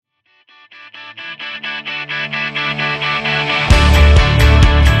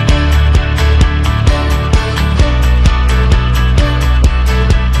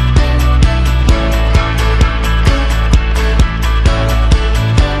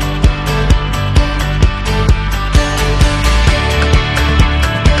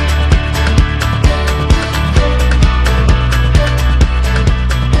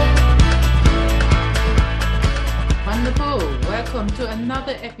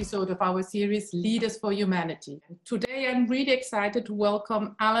episode of our series, Leaders for Humanity. Today, I'm really excited to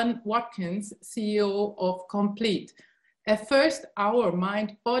welcome Alan Watkins, CEO of Complete, a first-hour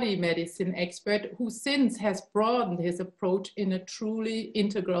mind-body medicine expert who since has broadened his approach in a truly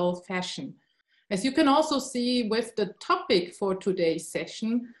integral fashion. As you can also see with the topic for today's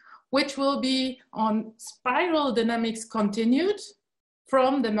session, which will be on spiral dynamics continued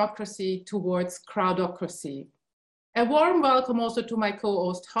from democracy towards crowdocracy. A warm welcome also to my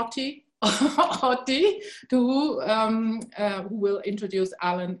co-host Hoti, who will introduce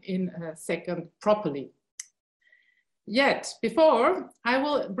Alan in a second properly. Yet, before, I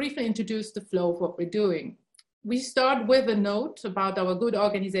will briefly introduce the flow of what we're doing. We start with a note about our Good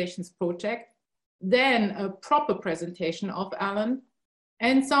Organizations project, then a proper presentation of Alan,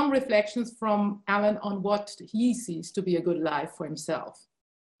 and some reflections from Alan on what he sees to be a good life for himself.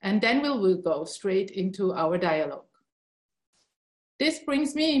 And then we'll go straight into our dialogue. This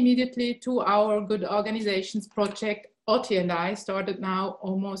brings me immediately to our Good Organizations project. Otti and I started now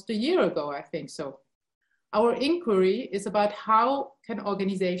almost a year ago, I think so. Our inquiry is about how can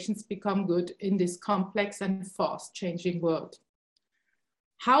organizations become good in this complex and fast changing world.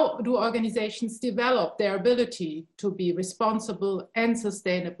 How do organizations develop their ability to be responsible and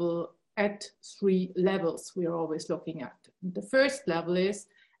sustainable at three levels we're always looking at? The first level is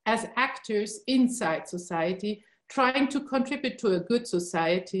as actors inside society, trying to contribute to a good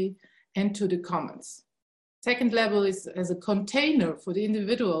society and to the commons. Second level is as a container for the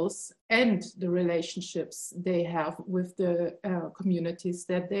individuals and the relationships they have with the communities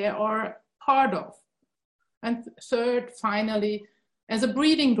that they are part of. And third, finally, as a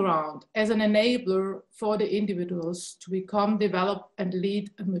breeding ground, as an enabler for the individuals to become, develop, and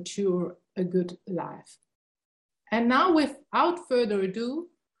lead and mature a good life. And now, without further ado,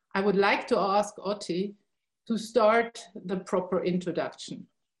 I would like to ask Otti to start the proper introduction.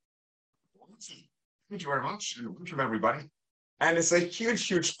 Thank you very much, and welcome everybody. And it's a huge,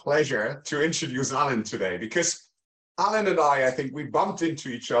 huge pleasure to introduce Alan today, because Alan and I think we bumped into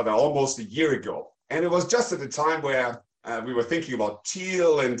each other almost a year ago. And it was just at the time where we were thinking about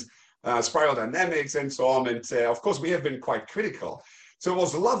teal and spiral dynamics and so on. And of course, we have been quite critical. So it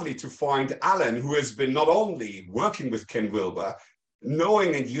was lovely to find Alan, who has been not only working with Ken Wilber,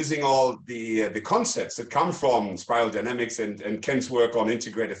 knowing and using all the concepts that come from spiral dynamics and Ken's work on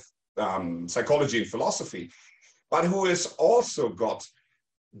integrative psychology and philosophy, but who has also got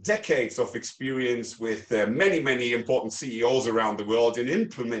decades of experience with many, many important CEOs around the world in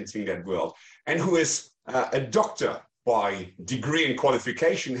implementing that world, and who is a doctor by degree and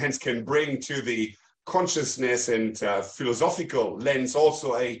qualification, hence can bring to the consciousness and philosophical lens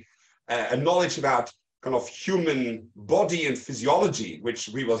also a knowledge about kind of human body and physiology, which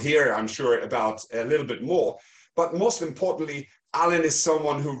we will hear, I'm sure, about a little bit more. But most importantly, Alan is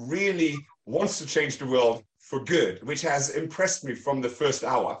someone who really wants to change the world for good, which has impressed me from the first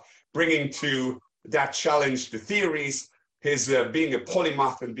hour, bringing to that challenge the theories, his being a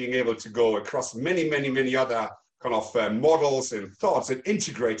polymath and being able to go across many, many, many other kind of models and thoughts and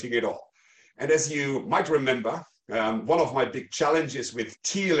integrating it all. And as you might remember, one of my big challenges with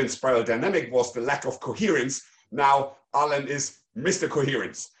teal and spiral dynamic was the lack of coherence. Now, Alan is Mr.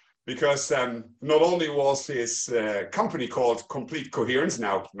 Coherence, because not only was his company called Complete Coherence,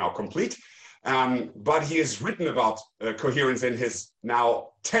 now Complete, but he has written about coherence in his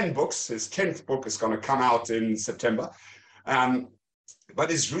now 10 books. His 10th book is going to come out in September.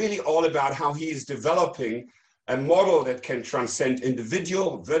 But it's really all about how he is developing a model that can transcend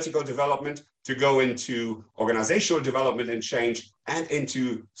individual vertical development to go into organizational development and change and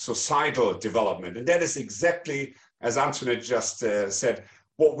into societal development. And that is exactly, as Antoinette just said,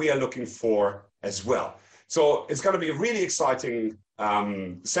 what we are looking for as well. So it's going to be a really exciting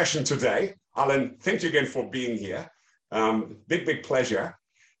session today. Alan, thank you again for being here. Big, big pleasure.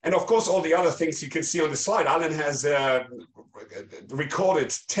 And of course, all the other things you can see on the slide. Alan has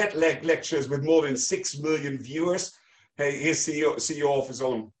recorded TED lectures with more than 6 million viewers. He's CEO of his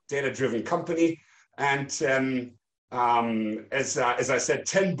own data-driven company. And as I said,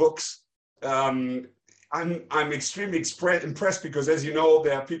 10 books. I'm extremely impressed because, as you know,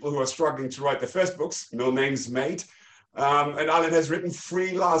 there are people who are struggling to write the first books, no names made. And Alan has written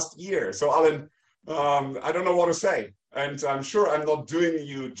 3 last year. So Alan, I don't know what to say. And I'm sure I'm not doing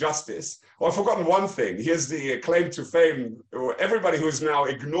you justice. Oh, I've forgotten one thing. Here's the claim to fame. Everybody who's now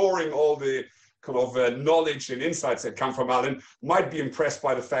ignoring all the kind of knowledge and insights that come from Alan might be impressed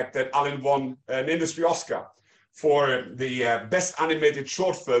by the fact that Alan won an industry Oscar for the best animated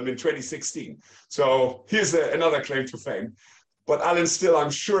short film in 2016. So here's another claim to fame. But Alan, still,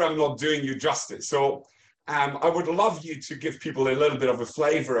 I'm sure I'm not doing you justice. So I would love you to give people a little bit of a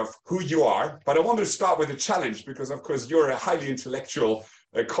flavor of who you are, but I want to start with a challenge because, of course, you're a highly intellectual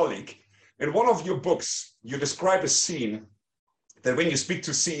colleague. In one of your books, you describe a scene that when you speak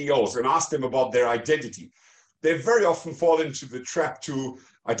to CEOs and ask them about their identity, they very often fall into the trap to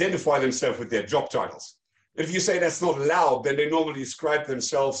identify themselves with their job titles. If you say that's not allowed, then they normally describe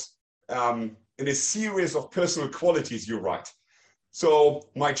themselves in a series of personal qualities you write. So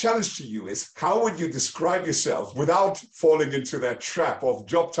my challenge to you is, how would you describe yourself without falling into that trap of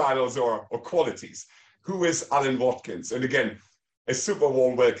job titles or qualities? Who is Alan Watkins? And again, a super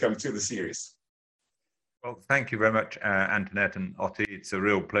warm welcome to the series. Well, thank you very much, Antoinette and Otti. It's a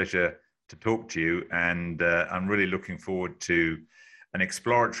real pleasure to talk to you, and I'm really looking forward to an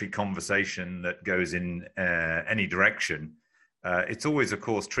exploratory conversation that goes in any direction. It's always, of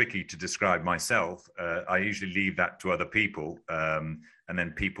course, tricky to describe myself. I usually leave that to other people, and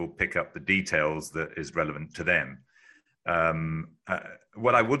then people pick up the details that is relevant to them.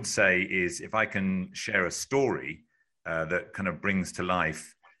 What I would say is, if I can share a story that kind of brings to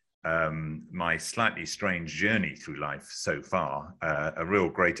life my slightly strange journey through life so far, a real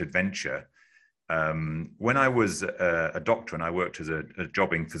great adventure. When I was a doctor and I worked as a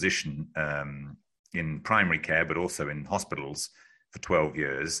jobbing physician in primary care, but also in hospitals for 12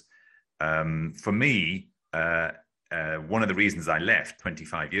 years. For me, one of the reasons I left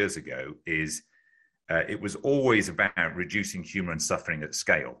 25 years ago is it was always about reducing human suffering at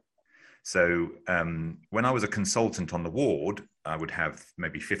scale. So when I was a consultant on the ward, I would have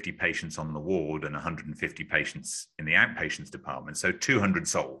maybe 50 patients on the ward and 150 patients in the outpatients department. So 200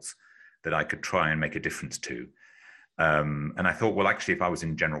 souls that I could try and make a difference to. And I thought, well, actually, if I was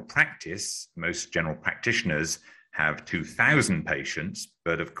in general practice, most general practitioners have 2,000 patients,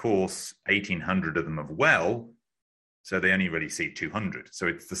 but of course, 1,800 of them are well, so they only really see 200. So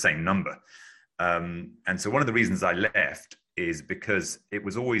it's the same number. And so one of the reasons I left is because it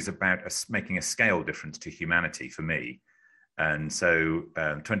was always about us making a scale difference to humanity for me. And so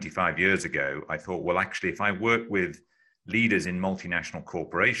 25 years ago, I thought, well, actually, if I work with leaders in multinational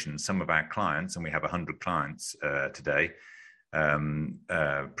corporations, some of our clients, and we have 100 clients today,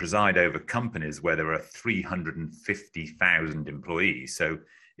 preside over companies where there are 350,000 employees. So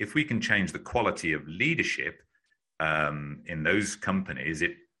if we can change the quality of leadership in those companies,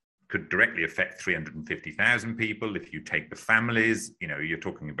 it could directly affect 350,000 people. If you take the families, you know, you're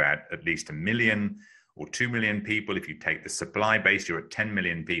talking about at least 1 million or 2 million people. If you take the supply base, you're at 10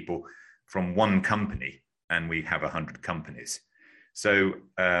 million people from one company, and we have 100 companies. So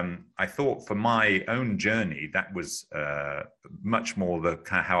I thought for my own journey, that was much more the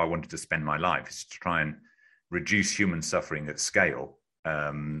how I wanted to spend my life, is to try and reduce human suffering at scale.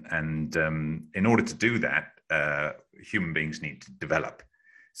 In order to do that, human beings need to develop.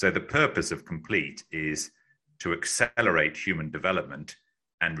 So the purpose of Complete is to accelerate human development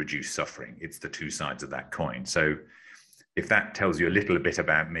and reduce suffering. It's the two sides of that coin. So if that tells you a little bit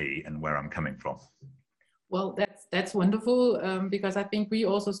about me and where I'm coming from. Well, that's wonderful, because I think we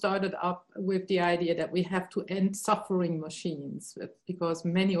also started up with the idea that we have to end suffering machines, because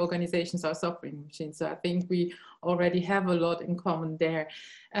many organizations are suffering machines. So I think we already have a lot in common there.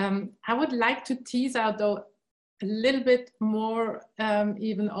 I would like to tease out, though, a little bit more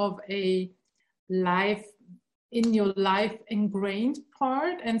even of a life in your life ingrained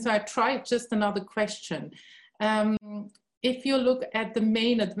part. And so I tried just another question. If you look at the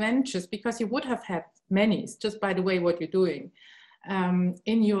main adventures, because you would have had many, just by the way what you're doing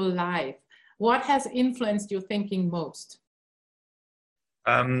in your life, what has influenced your thinking most?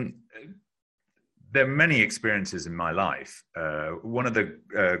 There are many experiences in my life. One of the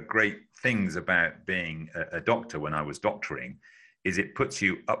great things about being a doctor when I was doctoring is it puts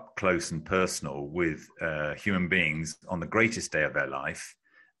you up close and personal with human beings on the greatest day of their life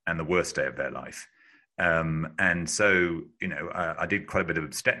and the worst day of their life. And so, you know, I did quite a bit of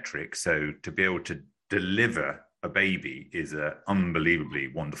obstetrics. So to be able to deliver a baby is an unbelievably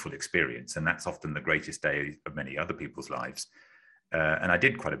wonderful experience. And that's often the greatest day of many other people's lives. And I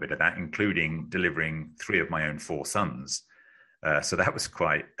did quite a bit of that, including delivering 3 of my own 4 sons. So that was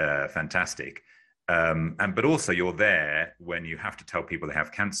quite fantastic. But also you're there when you have to tell people they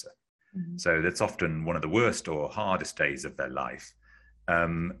have cancer. Mm-hmm. So that's often one of the worst or hardest days of their life.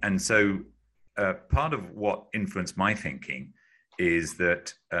 And so part of what influenced my thinking is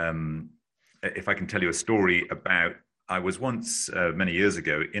that if I can tell you a story about, I was once many years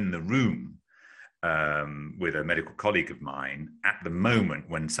ago in the room with a medical colleague of mine at the moment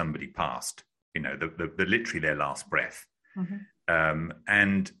when somebody passed, you know, the literally their last breath. Mm-hmm.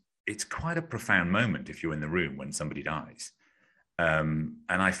 And it's quite a profound moment if you're in the room when somebody dies. And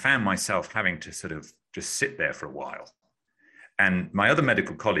I found myself having to sort of just sit there for a while. And my other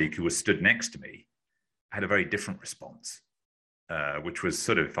medical colleague who was stood next to me had a very different response, which was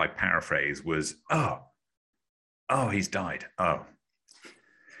sort of, if I paraphrase, was, oh, he's died. Oh,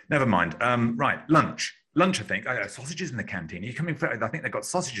 never mind. Right, lunch, I think. I got sausages in the canteen. Are you coming for, I think they've got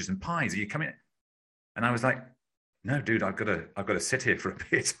sausages and pies. Are you coming? And I was like, no, dude, I've got to sit here for a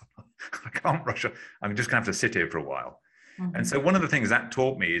bit. I can't rush. I'm just going to have to sit here for a while. Mm-hmm. And so one of the things that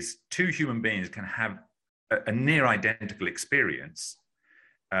taught me is two human beings can have a near identical experience.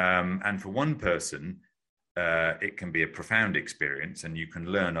 And for one person, it can be a profound experience, and you can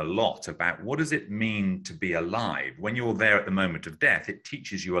learn a lot about what does it mean to be alive. When you're there at the moment of death, it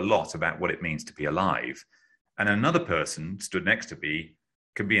teaches you a lot about what it means to be alive. And another person stood next to me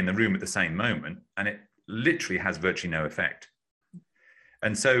can be in the room at the same moment, and it literally has virtually no effect.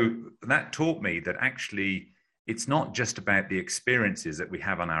 And so that taught me that actually it's not just about the experiences that we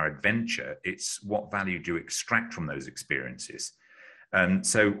have on our adventure, it's what value do you extract from those experiences. And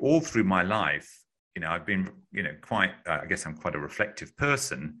so all through my life, I've been, quite, I guess I'm quite a reflective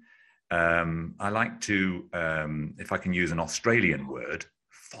person. I like to, if I can use an Australian word,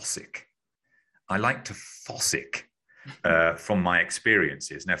 fossick. I like to fossick from my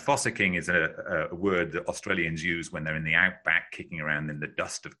experiences. Now, fossicking is a word that Australians use when they're in the outback, kicking around in the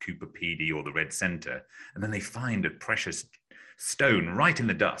dust of Cooper Pedy or the Red Centre, and then they find a precious stone right in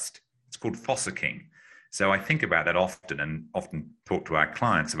the dust. It's called fossicking. So I think about that often, and often talk to our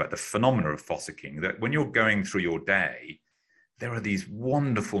clients about the phenomena of fossicking, that when you're going through your day, there are these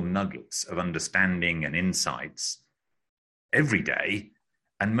wonderful nuggets of understanding and insights every day,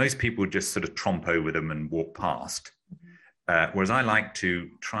 and most people just sort of tromp over them and walk past. Whereas I like to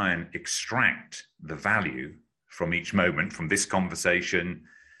try and extract the value from each moment, from this conversation,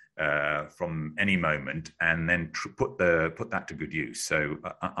 from any moment, and then put that to good use. So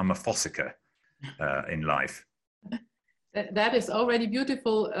I'm a fossicker in life. That is already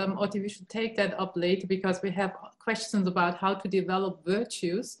beautiful, Otto. We should take that up later because we have questions about how to develop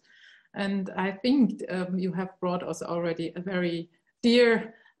virtues. And I think you have brought us already a very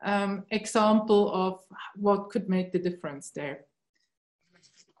dear example of what could make the difference there.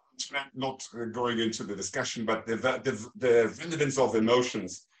 Not going into the discussion, but the relevance of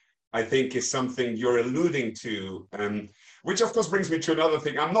emotions, I think, is something you're alluding to, which of course brings me to another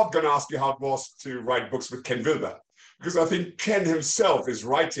thing. I'm not going to ask you how it was to write books with Ken Wilber, because I think Ken himself is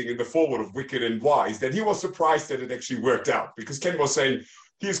writing in the foreword of Wicked and Wise that he was surprised that it actually worked out, because Ken was saying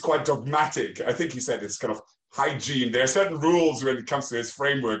he's quite dogmatic. I think he said it's kind of hygiene. There are certain rules when it comes to his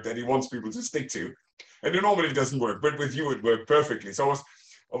framework that he wants people to stick to, and it normally doesn't work, but with you it worked perfectly. So I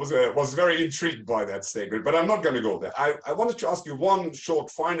was very intrigued by that statement, but I'm not going to go there. I wanted to ask you one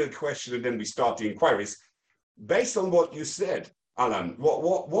short final question, and then we start the inquiries. Based on what you said, Alan,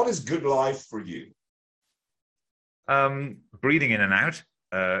 what is good life for you? Breathing in and out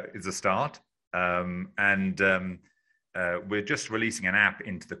is a start. We're just releasing an app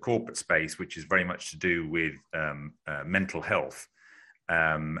into the corporate space, which is very much to do with mental health.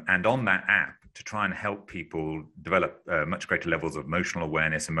 And on that app, to try and help people develop much greater levels of emotional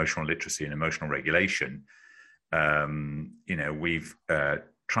awareness, emotional literacy, and emotional regulation, we've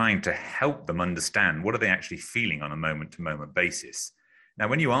trying to help them understand what are they actually feeling on a moment-to-moment basis. Now,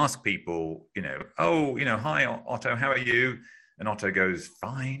 when you ask people, hi, Otto, how are you? And Otto goes,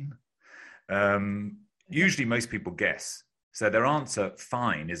 fine. Usually most people guess. So their answer,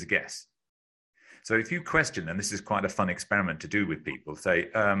 fine, is a guess. So if you question them, this is quite a fun experiment to do with people. Say,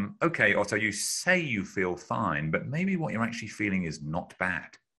 okay, Otto, you say you feel fine, but maybe what you're actually feeling is not bad.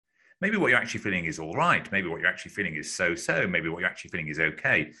 Maybe what you're actually feeling is all right. Maybe what you're actually feeling is so-so. Maybe what you're actually feeling is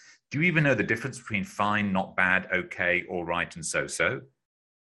okay. Do you even know the difference between fine, not bad, okay, all right, and so-so?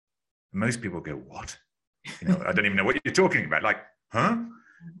 Most people go, what? I don't even know what you're talking about. Like, huh?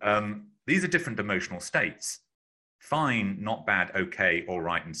 These are different emotional states. Fine, not bad, okay, all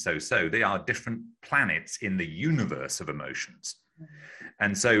right, and so-so. They are different planets in the universe of emotions.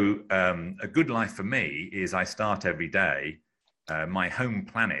 And so a good life for me is I start every day, my home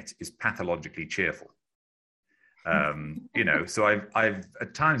planet is pathologically cheerful. So I've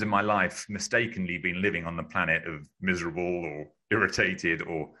at times in my life mistakenly been living on the planet of miserable or irritated,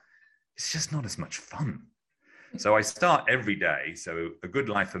 or it's just not as much fun. So I start every day. So a good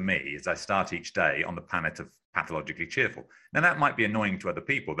life for me is I start each day on the planet of pathologically cheerful. Now that might be annoying to other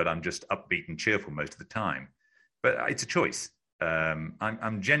people that I'm just upbeat and cheerful most of the time, but it's a choice.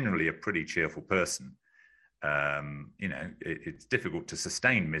 I'm generally a pretty cheerful person. It's difficult to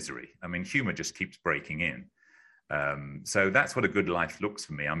sustain misery. I mean, humor just keeps breaking in. So that's what a good life looks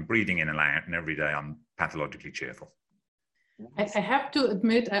for me. I'm breathing in and out, and every day I'm pathologically cheerful. I have to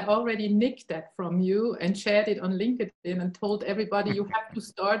admit, I already nicked that from you and shared it on LinkedIn and told everybody you have to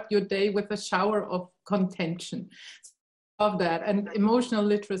start your day with a shower of contention. Of that, and emotional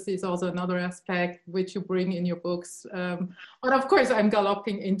literacy is also another aspect which you bring in your books. But of course, I'm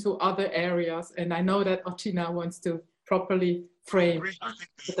galloping into other areas, and I know that Ochina wants to properly frame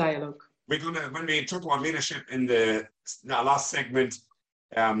the dialogue. We're gonna, when we talk about leadership in the last segment,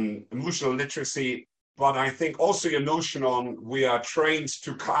 emotional literacy, but I think also your notion on we are trained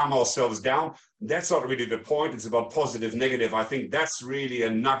to calm ourselves down. That's not really the point. It's about positive, negative. I think that's really a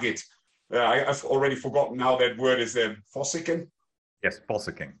nugget. I've already forgotten how that word is. Fossicking? Yes,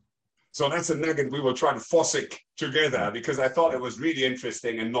 fossicking. So that's a nugget we will try to fossick together, because I thought it was really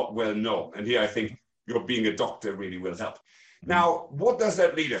interesting and not well known. And here I think your being a doctor really will help. Now, what does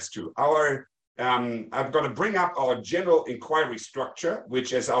that lead us to? I'm going to bring up our general inquiry structure,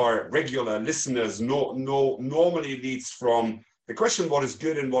 which, as our regular listeners normally leads from the question, what is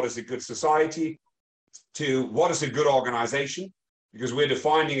good and what is a good society, to what is a good organization, because we're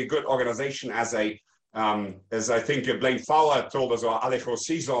defining a good organization as as I think Blaine Fowler told us, or Alejo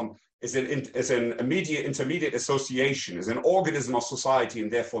Cizon, is an immediate intermediate association, is an organism of society, and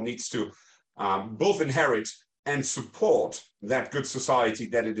therefore needs to both inherit and support that good society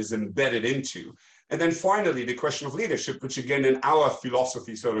that it is embedded into. And then finally, the question of leadership, which again, in our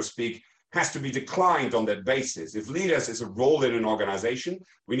philosophy, so to speak, has to be declined on that basis. If leaders is a role in an organization,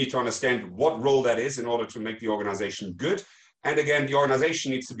 we need to understand what role that is in order to make the organization good. And again, the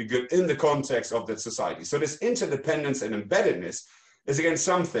organization needs to be good in the context of that society. So this interdependence and embeddedness is again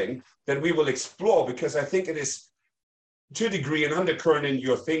something that we will explore, because I think it is to a degree an undercurrent in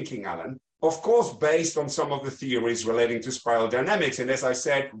your thinking, Alan, of course, based on some of the theories relating to spiral dynamics. And as I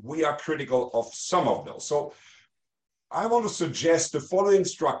said, we are critical of some of those. So I want to suggest the following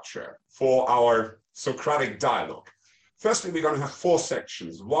structure for our Socratic dialogue. Firstly, we're going to have 4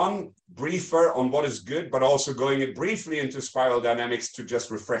 sections. One, briefer on what is good, but also going briefly into spiral dynamics to just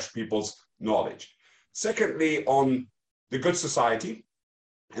refresh people's knowledge. Secondly, on the good society.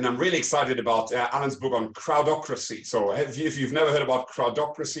 And I'm really excited about Alan's book on Crowdocracy. So if you've never heard about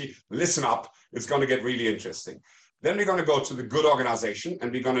Crowdocracy, listen up. It's going to get really interesting. Then we're going to go to the good organization, and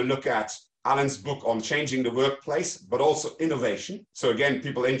we're going to look at Alan's book on changing the workplace, but also innovation. So again,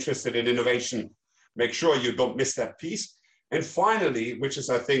 people interested in innovation, make sure you don't miss that piece. And finally, which is,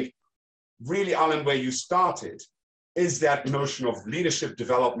 I think, really, Alan, where you started, is that notion of leadership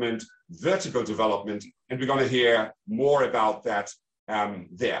development, vertical development. And we're going to hear more about that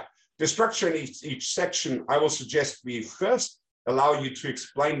there. The structure in each section, I will suggest we first allow you to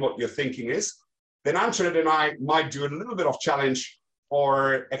explain what your thinking is. Then Antoinette and I might do a little bit of challenge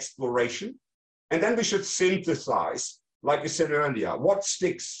or exploration. And then we should synthesize, like you said earlier, what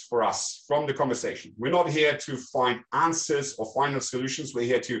sticks for us from the conversation. We're not here to find answers or final solutions. We're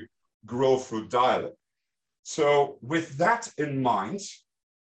here to grow through dialogue. So with that in mind,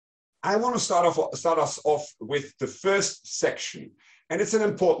 I want to start us off with the first section. And it's an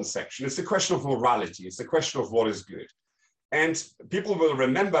important section. It's a question of morality. It's a question of what is good. And people will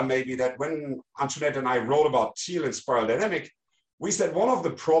remember maybe that when Antoinette and I wrote about Thiel and spiral dynamic, we said one of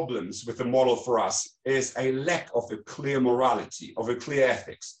the problems with the model for us is a lack of a clear morality, of a clear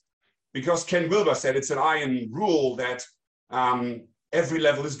ethics. Because Ken Wilber said it's an iron rule that every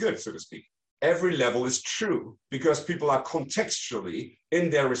level is good, so to speak. Every level is true because people are contextually in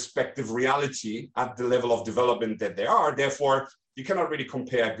their respective reality at the level of development that they are. Therefore, you cannot really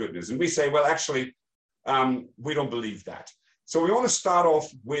compare goodness. And we say, well, actually, we don't believe that. So we want to start off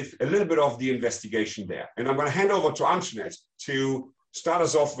with a little bit of the investigation there. And I'm going to hand over to Antoinette to start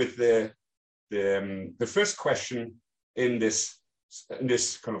us off with the first question in this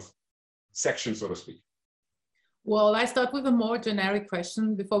kind of section, so to speak. Well, I start with a more generic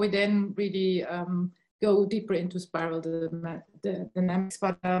question before we then really go deeper into spiral dynamics.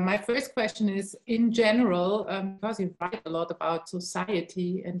 But my first question is, in general, because you write a lot about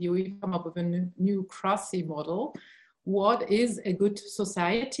society and you come up with a new Crowdocracy model, what is a good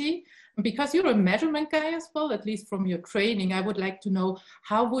society? Because you're a measurement guy as well, at least from your training, I would like to know,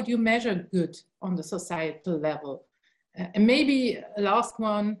 how would you measure good on the societal level? And maybe a last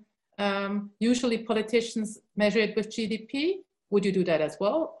one, usually politicians measure it with GDP. Would you do that as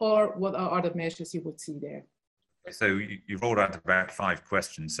well? Or what are other measures you would see there? So you rolled out about 5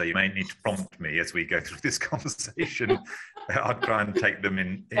 questions, so you may need to prompt me as we go through this conversation. I'll try and take them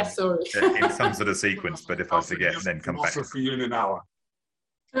in some sort of sequence, but if I forget, then come back. Also for you in an hour.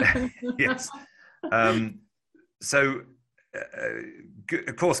 Yes. So,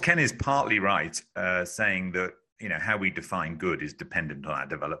 of course, Ken is partly right, saying that, you know, how we define good is dependent on our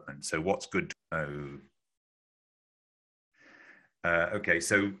development. So what's good? Okay,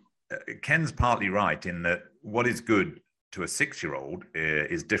 so Ken's partly right in that what is good to a 6-year-old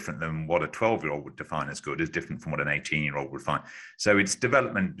is different than what a 12-year-old would define as good, is different from what an 18-year-old would find. So it's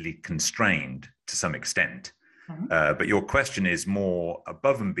developmentally constrained to some extent. But your question is more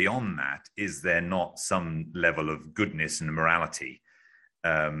above and beyond that. Is there not some level of goodness and morality?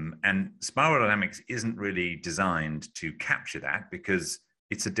 And spiral dynamics isn't really designed to capture that because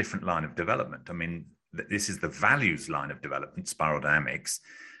it's a different line of development. I mean, this is the values line of development, spiral dynamics,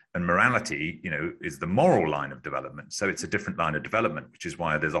 and morality, is the moral line of development. So it's a different line of development, which is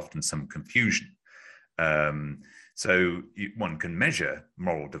why there's often some confusion. So one can measure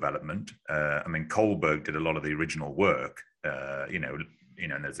moral development. I mean, Kohlberg did a lot of the original work,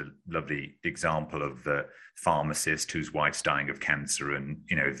 and there's a lovely example of the pharmacist whose wife's dying of cancer. And,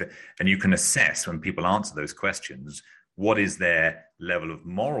 and you can assess when people answer those questions, what is their level of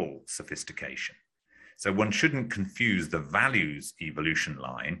moral sophistication? So one shouldn't confuse the values evolution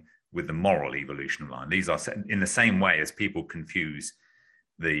line with the moral evolution line. These are in the same way as people confuse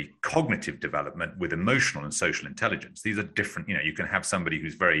the cognitive development with emotional and social intelligence. These are different. You can have somebody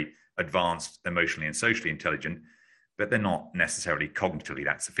who's very advanced emotionally and socially intelligent, but they're not necessarily cognitively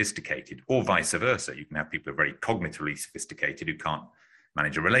that sophisticated, or vice versa. You can have people who are very cognitively sophisticated who can't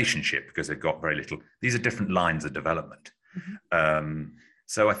manage a relationship because they've got very little. These are different lines of development.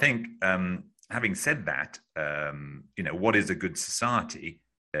 So I think, having said that, what is a good society?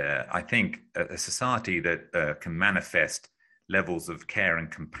 I think a society that can manifest levels of care and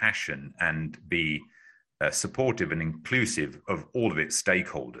compassion and be supportive and inclusive of all of its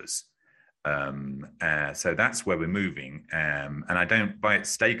stakeholders. So that's where we're moving. And by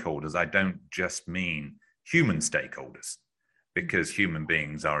its stakeholders, I don't just mean human stakeholders, because human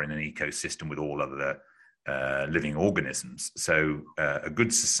beings are in an ecosystem with all other living organisms. So a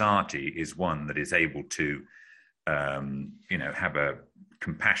good society is one that is able to, have a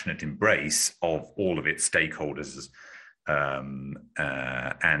compassionate embrace of all of its stakeholders,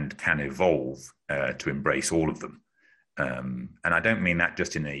 and can evolve to embrace all of them. And I don't mean that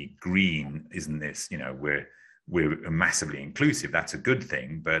just in a green, isn't this, we're massively inclusive. That's a good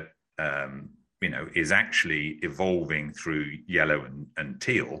thing, but, is actually evolving through yellow and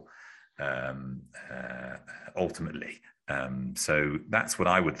teal, ultimately. So that's what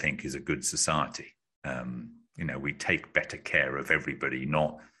I would think is a good society. We take better care of everybody,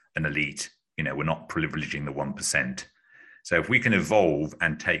 not an elite. We're not privileging the 1%. So if we can evolve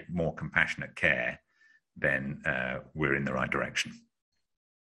and take more compassionate care, then we're in the right direction.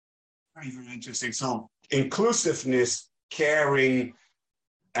 Very, very interesting. So inclusiveness, caring,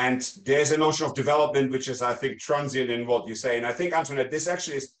 and there's a notion of development, which is, I think, transient in what you say. And I think, Antoinette, this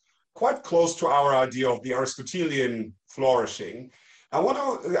actually is quite close to our idea of the Aristotelian flourishing. I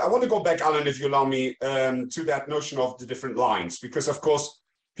want to go back, Alan, if you allow me, to that notion of the different lines, because, of course,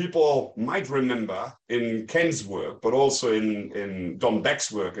 people might remember in Ken's work, but also in Don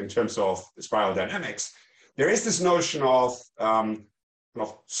Beck's work in terms of spiral dynamics, there is this notion of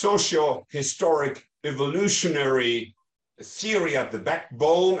socio-historic evolutionary theory at the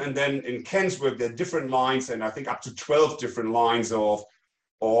backbone. And then in Ken's work, there are different lines, and I think up to 12 different lines of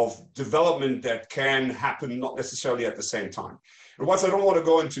development that can happen, not necessarily at the same time. And whilst I don't want to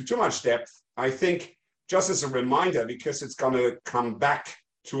go into too much depth, I think just as a reminder, because it's going to come back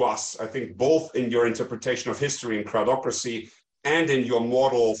to us, I think, both in your interpretation of history and crowdocracy and in your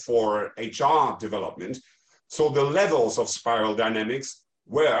model for HR development. So the levels of spiral dynamics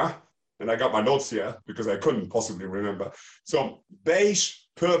were, and I got my notes here because I couldn't possibly remember. So beige,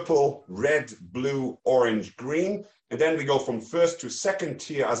 purple, red, blue, orange, green. And then we go from first to second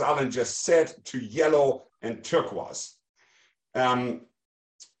tier, as Alan just said, to yellow and turquoise.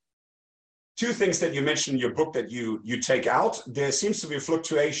 Two things that you mentioned in your book that you take out. There seems to be a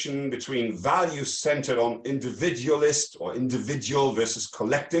fluctuation between values centered on individualist or individual versus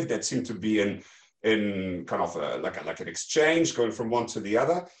collective that seem to be in kind of like an exchange going from one to the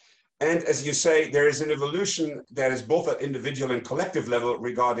other. And as you say, there is an evolution that is both at individual and collective level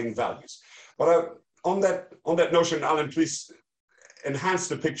regarding values. But on that notion, Alan, please enhance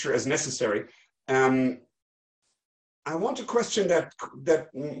the picture as necessary. I want to question that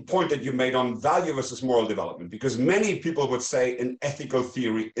point that you made on value versus moral development, because many people would say an ethical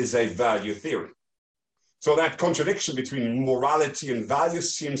theory is a value theory. So that contradiction between morality and value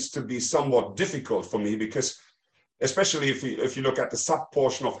seems to be somewhat difficult for me, because especially if you look at the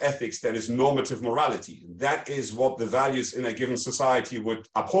sub-portion of ethics that is normative morality, that is what the values in a given society would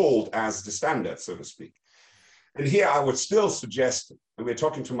uphold as the standard, so to speak. And here I would still suggest, and we're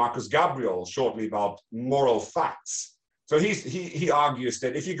talking to Marcus Gabriel shortly about moral facts. So he argues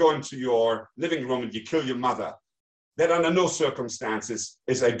that if you go into your living room and you kill your mother, that under no circumstances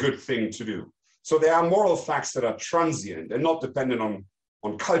is a good thing to do. So there are moral facts that are transient and not dependent on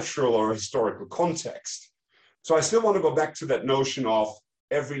cultural or historical context. So I still want to go back to that notion of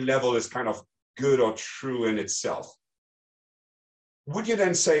every level is kind of good or true in itself. Would you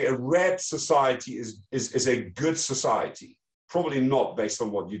then say a red society is a good society? Probably not, based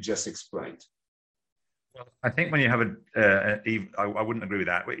on what you just explained. Well, I think when you have I wouldn't agree with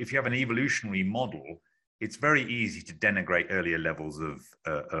that. If you have an evolutionary model, it's very easy to denigrate earlier levels of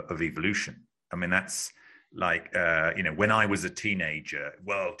evolution. I mean, that's like, when I was a teenager,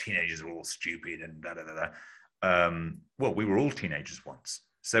 well, teenagers are all stupid and da da da da. Well, we were all teenagers once.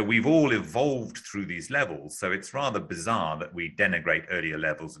 So we've all evolved through these levels. So it's rather bizarre that we denigrate earlier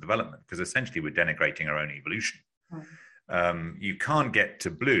levels of development, because essentially we're denigrating our own evolution. You can't get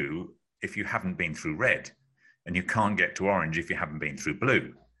to blue if you haven't been through red, and you can't get to orange if you haven't been through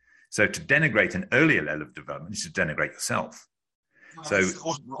blue. So to denigrate an earlier level of development is to denigrate yourself. So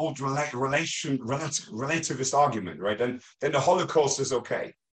old relativist argument, right? Then the Holocaust is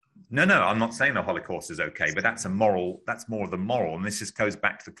okay. No, I'm not saying the Holocaust is okay, but that's more of the moral. And this goes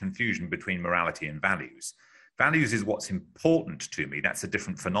back to the confusion between morality and values. Values is what's important to me. That's a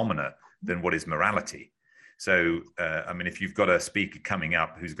different phenomena than what is morality. So, if you've got a speaker coming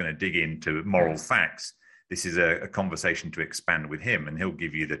up who's going to dig into moral facts, this is a conversation to expand with him, and he'll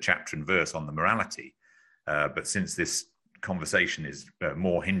give you the chapter and verse on the morality. But since this conversation is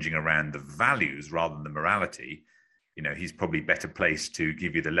more hinging around the values rather than the morality, he's probably better placed to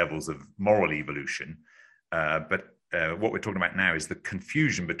give you the levels of moral evolution. But what we're talking about now is the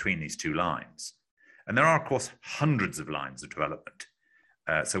confusion between these two lines. And there are, of course, hundreds of lines of development.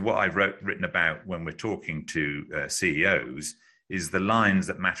 So what I've written about when we're talking to CEOs is the lines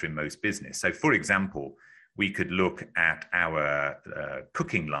that matter in most business. So, for example, we could look at our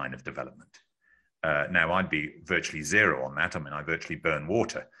cooking line of development. Now, I'd be virtually zero on that. I virtually burn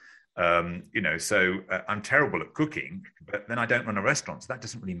water. So I'm terrible at cooking, but then I don't run a restaurant, so that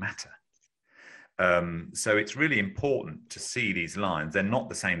doesn't really matter. So it's really important to see these lines. They're not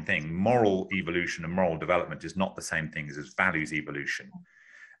the same thing. Moral evolution and moral development is not the same thing as values evolution.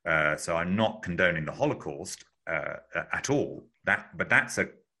 So I'm not condoning the Holocaust at all. But that's a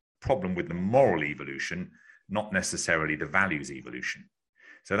problem with the moral evolution, not necessarily the values evolution.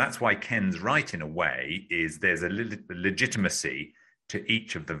 So that's why Ken's right in a way is there's a legitimacy to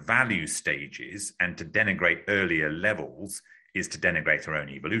each of the value stages, and to denigrate earlier levels is to denigrate our own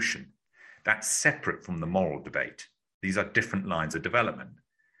evolution. That's separate from the moral debate. These are different lines of development.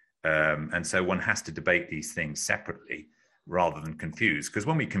 And so one has to debate these things separately rather than confuse. Because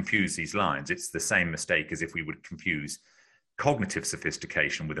when we confuse these lines, it's the same mistake as if we would confuse cognitive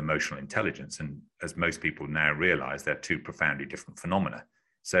sophistication with emotional intelligence. And as most people now realize, they're two profoundly different phenomena.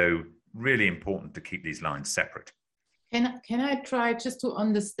 So really important to keep these lines separate. Can I try just to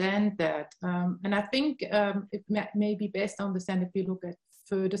understand that? And I think it may be best to understand if you look at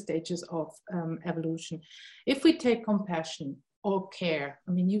further stages of evolution. If we take compassion or care,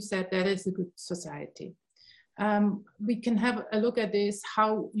 you said that is a good society. We can have a look at this,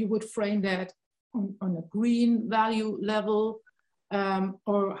 how you would frame that on a green value level,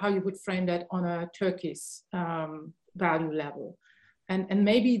 or how you would frame that on a turquoise value level. And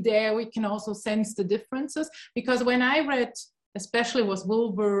maybe there we can also sense the differences, because when I read, especially what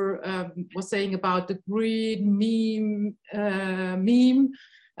Wilbur was saying about the green meme,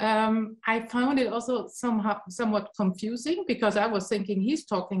 I found it also somewhat confusing, because I was thinking he's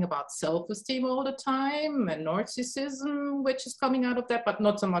talking about self-esteem all the time and narcissism, which is coming out of that, but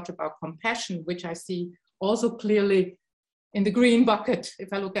not so much about compassion, which I see also clearly in the green bucket,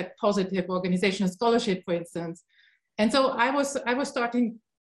 if I look at positive organizational scholarship, for instance. And so I was starting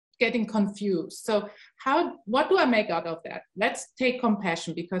getting confused. So what do I make out of that? Let's take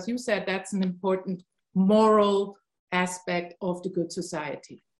compassion, because you said that's an important moral aspect of the good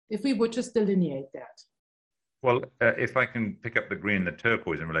society. If we would just delineate that. Well, if I can pick up the green and the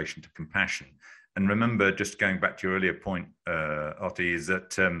turquoise in relation to compassion, and remember, just going back to your earlier point, Otti, is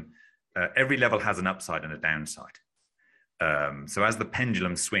that every level has an upside and a downside. So as the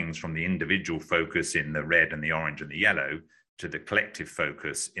pendulum swings from the individual focus in the red and the orange and the yellow to the collective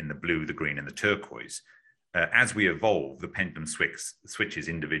focus in the blue, the green and the turquoise, as we evolve, the pendulum switches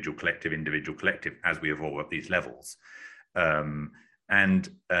individual, collective, as we evolve at these levels.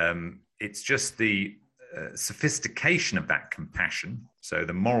 It's just the sophistication of that compassion. So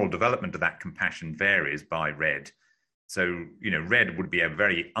the moral development of that compassion varies by red. So, red would be a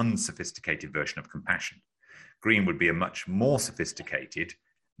very unsophisticated version of compassion. Green would be a much more sophisticated,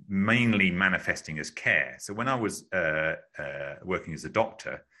 mainly manifesting as care. So when I was working as a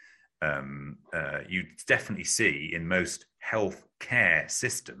doctor, you definitely see in most health care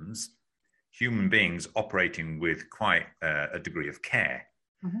systems, human beings operating with quite a degree of care.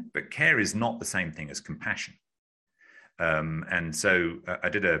 But care is not the same thing as compassion. And so I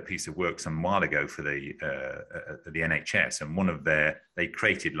did a piece of work some while ago for the NHS, and they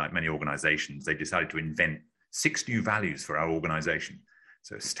created, like many organizations, they decided to invent 6 new values for our organization.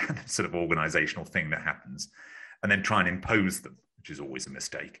 So a standard sort of organizational thing that happens, and then try and impose them, which is always a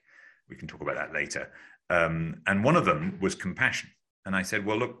mistake. We can talk about that later. And one of them was compassion. And I said,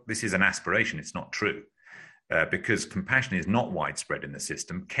 well, look, this is an aspiration. It's not true. Because compassion is not widespread in the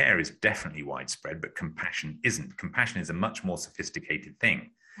system. Care is definitely widespread, but compassion isn't. Compassion is a much more sophisticated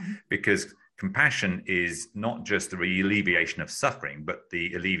thing, because compassion is not just the alleviation of suffering, but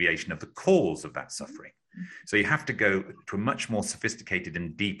the alleviation of the cause of that suffering. So you have to go to a much more sophisticated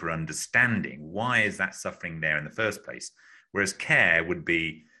and deeper understanding. Why is that suffering there in the first place? Whereas care would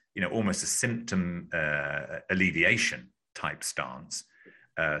be, almost a symptom alleviation type stance.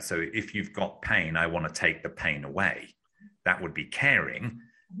 So if you've got pain, I want to take the pain away. That would be caring.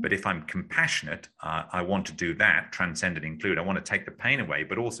 But if I'm compassionate, I want to do that, transcend and include. I want to take the pain away,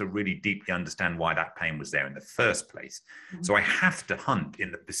 but also really deeply understand why that pain was there in the first place. So I have to hunt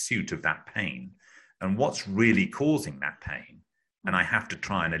in the pursuit of that pain and what's really causing that pain. And I have to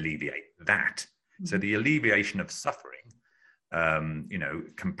try and alleviate that. So the alleviation of suffering,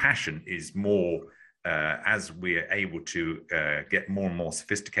 compassion is more, as we're able to get more and more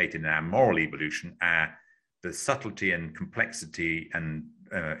sophisticated in our moral evolution, the subtlety and complexity and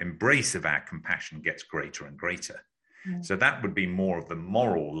embrace of our compassion gets greater and greater. So that would be more of the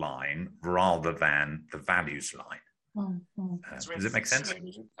moral line rather than the values line. Does it make sense?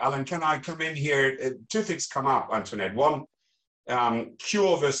 Alan, can I come in here? 2 things come up, Antoinette. One,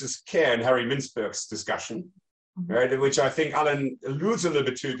 cure versus care in Harry Mintzberg's discussion. Right, which I think Alan alludes a little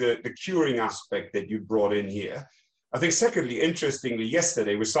bit to the curing aspect that you brought in here. I think secondly, interestingly,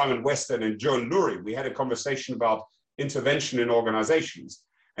 yesterday with Simon Weston and Joan Lurie, we had a conversation about intervention in organizations.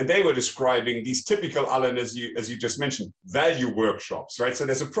 And they were describing these typical, Alan, as you just mentioned, value workshops, right? So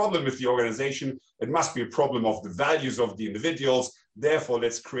there's a problem with the organization. It must be a problem of the values of the individuals. Therefore,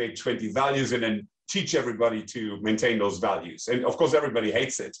 let's create 20 values and then teach everybody to maintain those values. And of course, everybody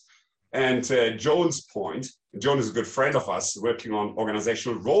hates it. And Joan's point, Joan is a good friend of us working on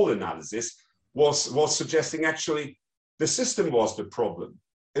organizational role analysis, was suggesting actually the system was the problem.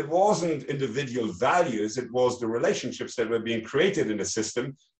 It wasn't individual values, it was the relationships that were being created in the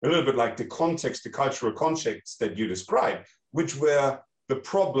system, a little bit like the context, the cultural context that you described, which were the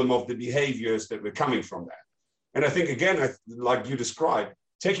problem of the behaviors that were coming from that. And I think, again, like you described,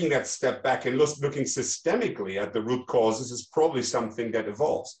 taking that step back and looking systemically at the root causes is probably something that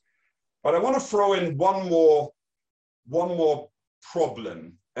evolves. But I want to throw in one more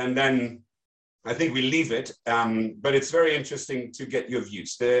problem, and then I think we leave it. But it's very interesting to get your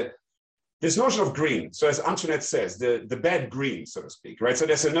views. This notion of green. So as Antoinette says, the bad green, so to speak, right? So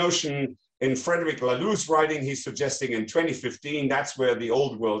there's a notion in Frederic Laloux's writing. He's suggesting in 2015, that's where the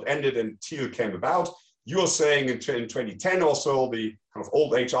old world ended and teal came about. You're saying in 2010 also, the kind of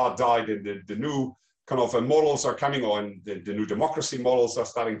old HR died and the new kind of models are coming on, the new democracy models are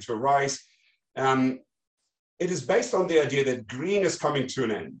starting to arise. It is based on the idea that green is coming to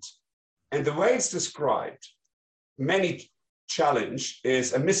an end. And the way it's described, many challenge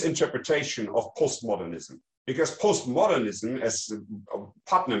is a misinterpretation of postmodernism. Because postmodernism, as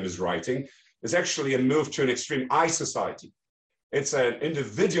Putnam is writing, is actually a move to an extreme I society. It's an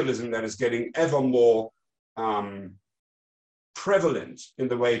individualism that is getting ever more prevalent in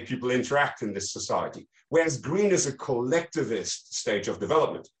the way people interact in this society, whereas green is a collectivist stage of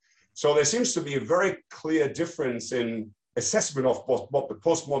development. So there seems to be a very clear difference in assessment of what the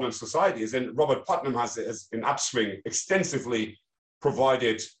postmodern society is. And Robert Putnam has in Upswing extensively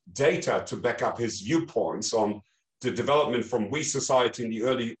provided data to back up his viewpoints on the development from we society in the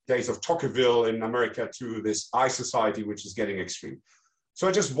early days of Tocqueville in America to this I society, which is getting extreme. So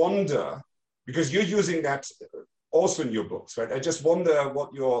I just wonder, because you're using that also in your books, right? I just wonder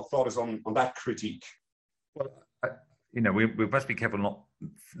what your thought is on that critique. Well, we must be careful not,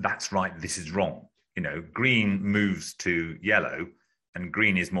 that's right, this is wrong. Green moves to yellow, and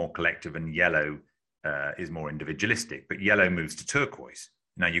green is more collective and yellow is more individualistic, but yellow moves to turquoise.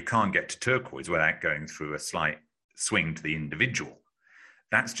 Now, you can't get to turquoise without going through a slight swing to the individual.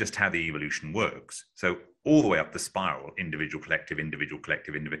 That's just how the evolution works. So all the way up the spiral, individual, collective, individual,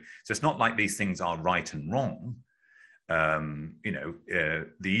 collective, individual. So it's not like these things are right and wrong. The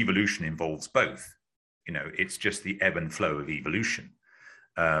evolution involves both. It's just the ebb and flow of evolution.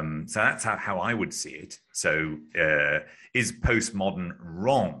 So that's how I would see it. So is postmodern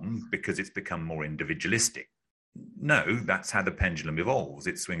wrong because it's become more individualistic? No, that's how the pendulum evolves.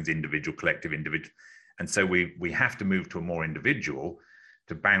 It swings individual, collective, individual. And so we have to move to a more individual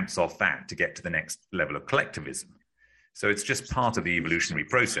to bounce off that to get to the next level of collectivism. So it's just part of the evolutionary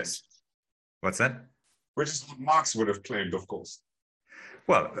process. What's that? Which is what Marx would have claimed, of course.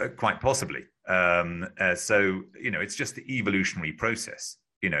 Well, quite possibly. So, it's just the evolutionary process.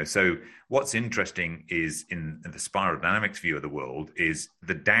 So what's interesting is in the spiral dynamics view of the world is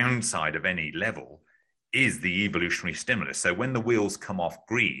the downside of any level is the evolutionary stimulus. So when the wheels come off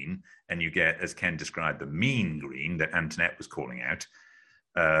green and you get, as Ken described, the mean green that Antoinette was calling out,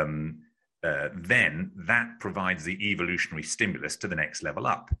 then that provides the evolutionary stimulus to the next level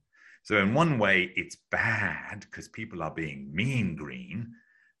up. So in one way, it's bad because people are being mean green,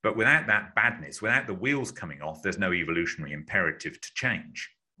 but without that badness, without the wheels coming off, there's no evolutionary imperative to change.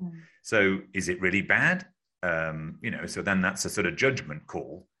 Mm. So is it really bad? So then that's a sort of judgment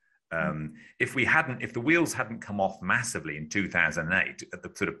call. If the wheels hadn't come off massively in 2008 at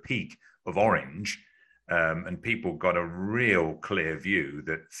the sort of peak of orange, and people got a real clear view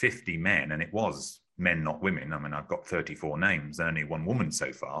that 50 men, and it was men, not women. I mean, I've got 34 names, only one woman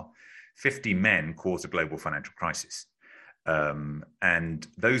so far. 50 men caused a global financial crisis. And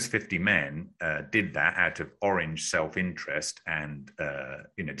those 50 men did that out of orange self-interest and,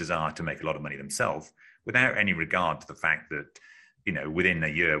 desire to make a lot of money themselves without any regard to the fact that, within a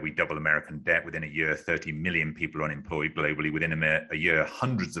year, we double American debt. Within a year, 30 million people are unemployed globally. Within a year,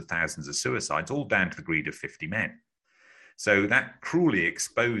 hundreds of thousands of suicides, all down to the greed of 50 men. So that cruelly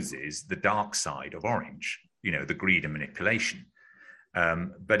exposes the dark side of orange, the greed and manipulation.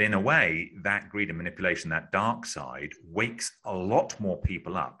 But in a way, that greed and manipulation, that dark side, wakes a lot more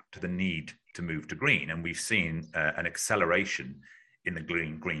people up to the need to move to green. And we've seen an acceleration in the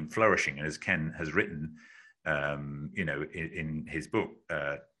green flourishing. And as Ken has written, in his book,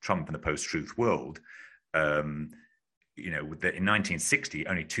 Trump and the Post-Truth World, in 1960,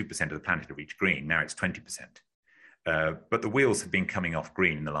 only 2% of the planet had reached green. Now it's 20%. But the wheels have been coming off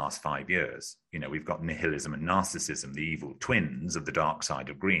green in the last 5 years. We've got nihilism and narcissism, the evil twins of the dark side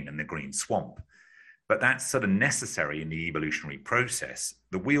of green and the green swamp. But that's sort of necessary in the evolutionary process.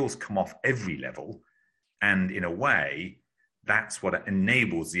 The wheels come off every level. And in a way, that's what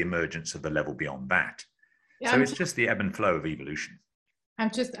enables the emergence of the level beyond that. Yeah, so it's just the ebb and flow of evolution.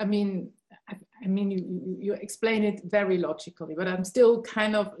 You explain it very logically, but I'm still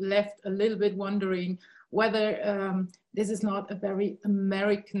kind of left a little bit wondering whether this is not a very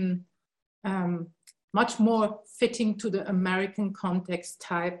American, much more fitting to the American context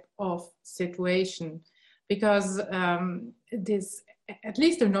type of situation, because this, at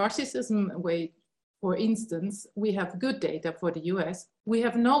least the narcissism way, for instance, we have good data for the US, we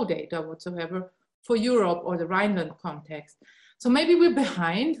have no data whatsoever for Europe or the Rhineland context. So maybe we're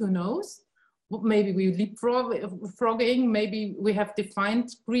behind, who knows? Maybe we leapfrogging, maybe we have defined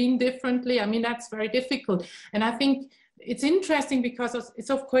green differently. I mean, that's very difficult. And I think it's interesting because it's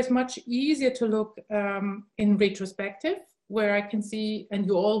of course much easier to look in retrospective, where I can see, and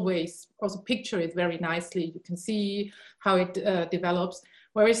you always also picture it very nicely. You can see how it develops.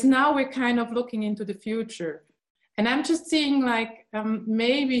 Whereas now we're kind of looking into the future. And I'm just seeing like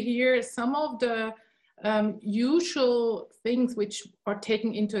maybe here some of the usual things which are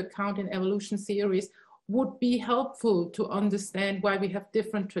taken into account in evolution theories would be helpful to understand why we have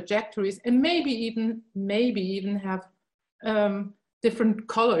different trajectories, and maybe even have different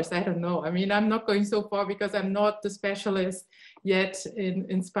colors. I don't know. I mean, I'm not going so far because I'm not the specialist yet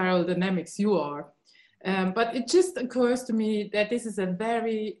in spiral dynamics. You are. But it just occurs to me that this is a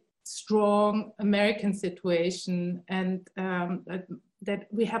very strong American situation, and that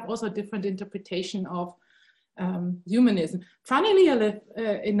we have also a different interpretation of humanism. Funnily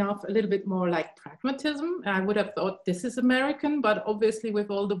enough, a little bit more like pragmatism. I would have thought this is American, but obviously with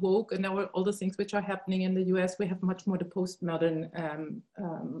all the woke and all the things which are happening in the US, we have much more the postmodern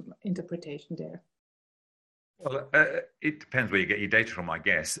interpretation there. Well, it depends where you get your data from, I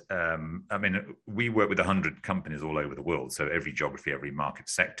guess. We work with 100 companies all over the world, so every geography, every market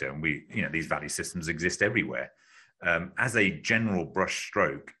sector, and these value systems exist everywhere. As a general brush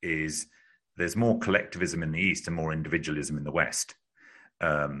stroke, there's more collectivism in the East and more individualism in the West.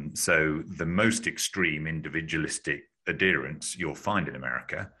 So the most extreme individualistic adherence you'll find in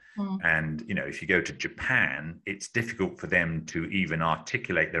America. And, if you go to Japan, it's difficult for them to even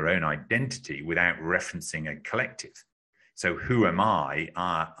articulate their own identity without referencing a collective. So who am I?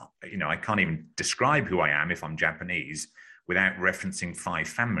 I can't even describe who I am if I'm Japanese without referencing 5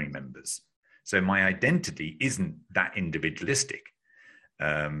 family members. So my identity isn't that individualistic.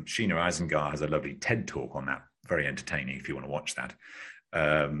 Sheena Iyengar has a lovely TED talk on that, very entertaining if you want to watch that.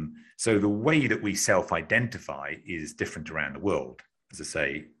 So the way that we self-identify is different around the world. As I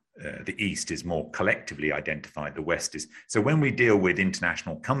say, the East is more collectively identified, the West is. So when we deal with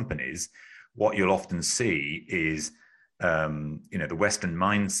international companies, what you'll often see is, the Western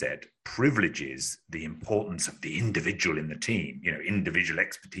mindset privileges the importance of the individual in the team, individual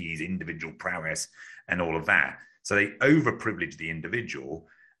expertise, individual prowess, and all of that. So they overprivilege the individual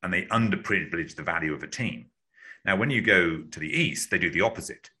and they underprivilege the value of a team. Now, when you go to the East, they do the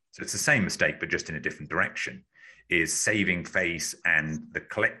opposite. So it's the same mistake, but just in a different direction, is saving face, and the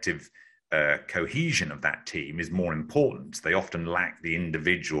collective cohesion of that team is more important. They often lack the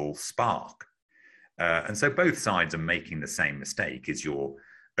individual spark. And so both sides are making the same mistake, is you're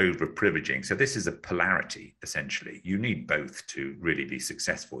overprivileging. So this is a polarity, essentially. You need both to really be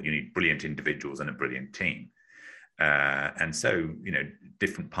successful. You need brilliant individuals and a brilliant team. And so,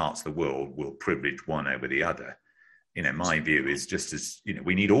 different parts of the world will privilege one over the other. My view is just as,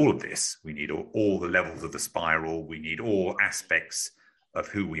 we need all of this. We need all the levels of the spiral. We need all aspects of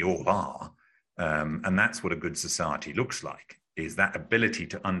who we all are. And that's what a good society looks like, is that ability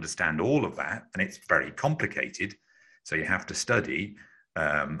to understand all of that. And it's very complicated. So you have to study.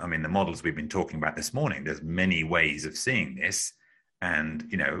 The models we've been talking about this morning, there's many ways of seeing this. And,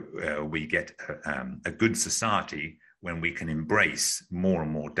 we get a good society when we can embrace more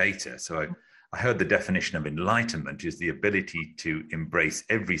and more data. So I heard the definition of enlightenment is the ability to embrace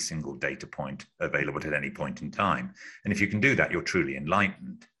every single data point available at any point in time. And if you can do that, you're truly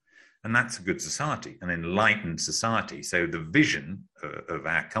enlightened. And that's a good society, an enlightened society. So the vision of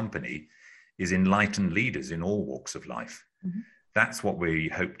our company is enlightened leaders in all walks of life. Mm-hmm. That's what we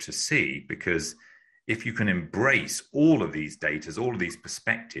hope to see, because if you can embrace all of these data, all of these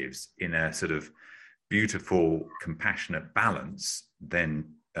perspectives in a sort of beautiful, compassionate balance,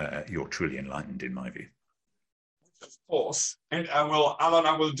 then you're truly enlightened, in my view. Of course. And Alan,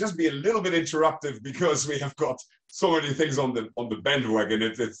 I will just be a little bit interruptive because we have got so many things on the bandwagon.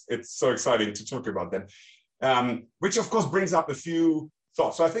 It's so exciting to talk about them, which of course brings up a few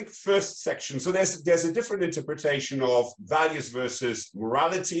thoughts. So I think first section, so there's a different interpretation of values versus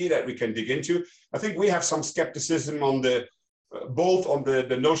morality that we can dig into. I think we have some skepticism on both on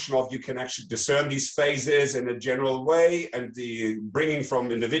the notion of you can actually discern these phases in a general way, and the bringing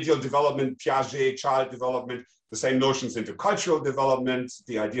from individual development, Piaget, child development, the same notions into cultural development,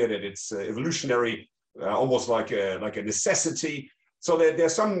 the idea that it's evolutionary, almost like a necessity. So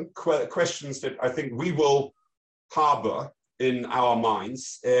there's some questions that I think we will harbor in our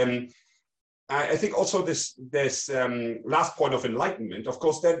minds. I think also this last point of enlightenment, of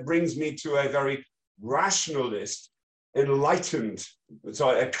course, that brings me to a very rationalist, enlightened, so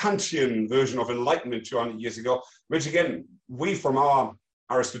a Kantian version of enlightenment 200 years ago, which again, we from our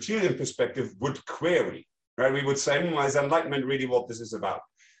Aristotelian perspective would query, right? We would say, is enlightenment really what this is about?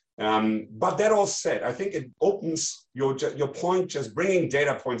 But that all said, I think it opens your point, just bringing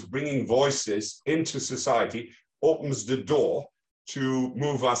data points, bringing voices into society, opens the door to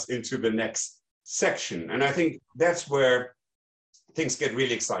move us into the next section. And I think that's where things get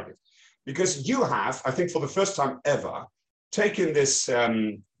really excited. Because you have, I think for the first time ever, taken this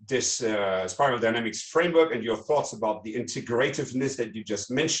spiral dynamics framework and your thoughts about the integrativeness that you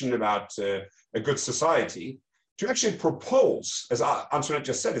just mentioned about a good society, to actually propose, as Antoinette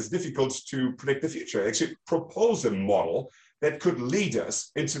just said, it's difficult to predict the future, actually propose a model that could lead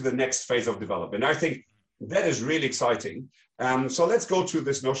us into the next phase of development. And I think that is really exciting. So let's go to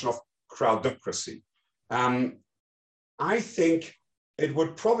this notion of crowdocracy. I think it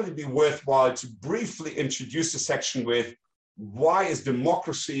would probably be worthwhile to briefly introduce the section with why is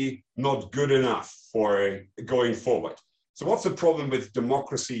democracy not good enough for going forward? So what's the problem with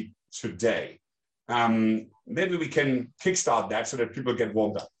democracy today? Maybe we can kickstart that so that people get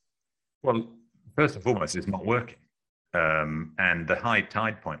warmed up. Well, first and foremost, it's not working. And the high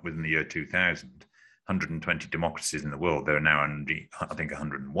tide point within the year 2000, 120 democracies in the world, there are now only, I think,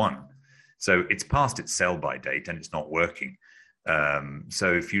 101. So it's past its sell-by date and it's not working.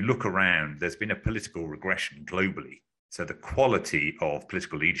 So if you look around, there's been a political regression globally. So the quality of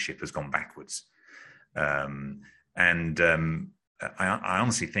political leadership has gone backwards. I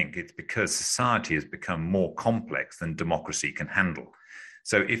honestly think it's because society has become more complex than democracy can handle.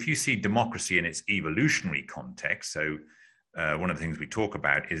 So if you see democracy in its evolutionary context, so one of the things we talk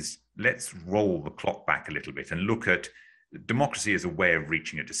about is let's roll the clock back a little bit and look at democracy as a way of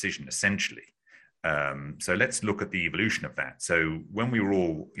reaching a decision, essentially. So let's look at the evolution of that. So when we were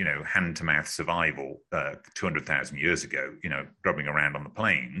all, hand-to-mouth survival 200,000 years ago, grubbing around on the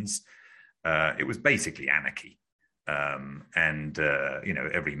plains, it was basically anarchy.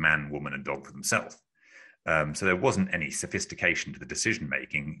 every man, woman, and dog for themselves. So there wasn't any sophistication to the decision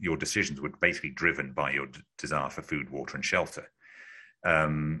making. Your decisions were basically driven by your desire for food, water, and shelter.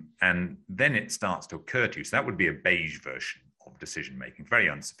 And then it starts to occur to you. So that would be a beige version of decision making, very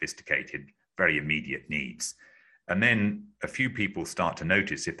unsophisticated, very immediate needs. And then a few people start to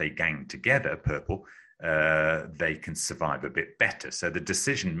notice if they gang together, purple, they can survive a bit better. So the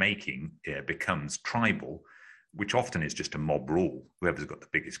decision making becomes tribal, which often is just a mob rule. Whoever's got the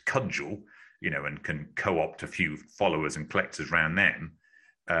biggest cudgel, and can co-opt a few followers and collectors around them.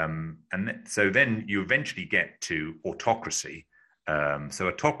 So then you eventually get to autocracy. So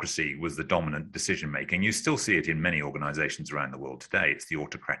autocracy was the dominant decision making. You still see it in many organizations around the world today. It's the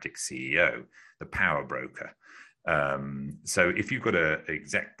autocratic CEO, the power broker. So if you've got an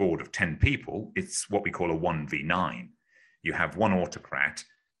exec board of 10 people, it's what we call a 1v9. You have one autocrat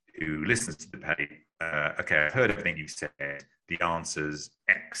who listens to the debate. Okay, I've heard everything you've said. The answer's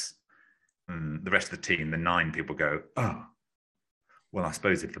X. And the rest of the team, the 9 people, go, oh, well, I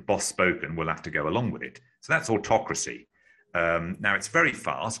suppose if the boss spoken, we'll have to go along with it. So that's autocracy. Now, it's very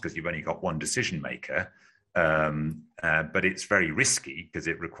fast because you've only got one decision maker, but it's very risky because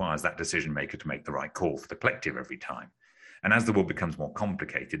it requires that decision maker to make the right call for the collective every time. And as the world becomes more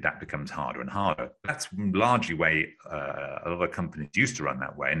complicated, that becomes harder and harder. That's largely way a lot of companies used to run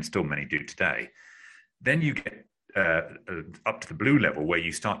that way, and still many do today. Then you get up to the blue level where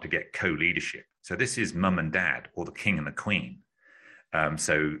you start to get co-leadership. So this is mum and dad, or the king and the queen.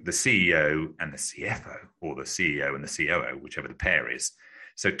 So the CEO and the CFO, or the CEO and the COO, whichever the pair is.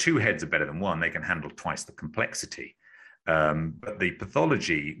 So 2 heads are better than 1. They can handle twice the complexity. But the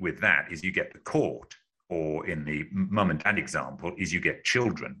pathology with that is you get the court, or in the mum and dad example, is you get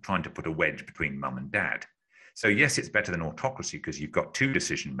children trying to put a wedge between mum and dad. So yes, it's better than autocracy because you've got 2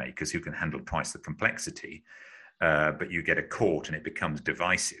 decision makers who can handle twice the complexity, but you get a court and it becomes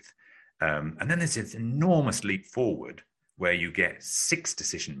divisive. And then there's this enormous leap forward where you get 6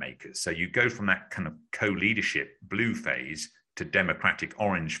 decision makers. So you go from that kind of co-leadership blue phase to democratic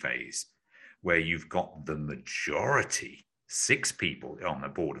orange phase, where you've got the majority, 6 people on a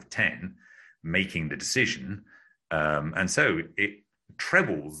board of 10, making the decision. And so it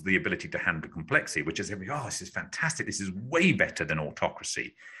trebles the ability to handle complexity, which is, oh, this is fantastic. This is way better than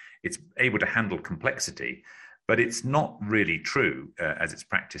autocracy. It's able to handle complexity. But it's not really true as it's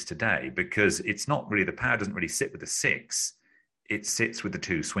practiced today, because it's not really, the power doesn't really sit with the 6, it sits with the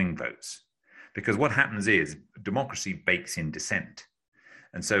 2 swing votes. Because what happens is democracy bakes in dissent.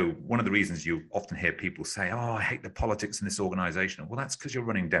 And so one of the reasons you often hear people say, oh, I hate the politics in this organization. Well, that's because you're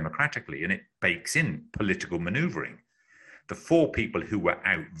running democratically and it bakes in political maneuvering. The 4 people who were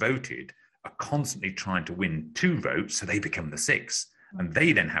outvoted are constantly trying to win 2 votes, so they become the 6, and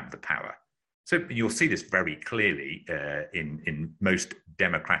they then have the power. So you'll see this very clearly in most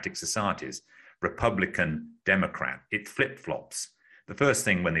democratic societies. Republican, Democrat, it flip-flops. The first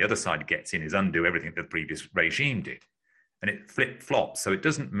thing when the other side gets in is undo everything that the previous regime did. And it flip-flops. So it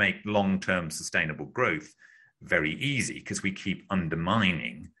doesn't make long-term sustainable growth very easy because we keep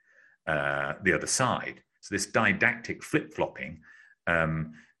undermining the other side. So this didactic flip-flopping.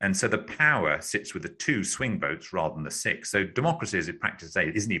 And so the power sits with the 2 swing votes rather than the 6. So democracy as it practiced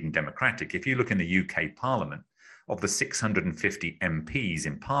today isn't even democratic. If you look in the UK Parliament, of the 650 MPs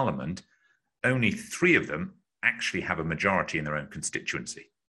in Parliament, only 3 of them actually have a majority in their own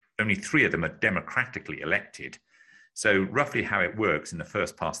constituency. Only 3 of them are democratically elected. So roughly how it works in the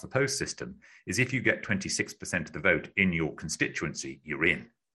first past the post system is if you get 26% of the vote in your constituency, you're in.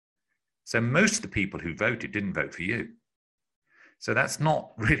 So most of the people who voted didn't vote for you. So that's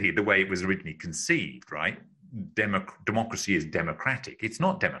not really the way it was originally conceived, right? Democracy is democratic. It's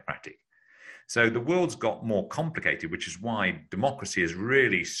not democratic. So the world's got more complicated, which is why democracy is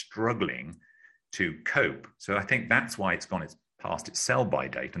really struggling to cope. So I think that's why it's gone past its sell-by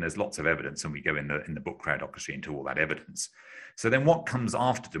date, and there's lots of evidence, and we go in the book Crowdocracy into all that evidence. So then what comes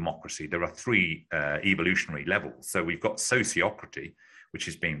after democracy? There are 3 evolutionary levels. So we've got sociocracy, which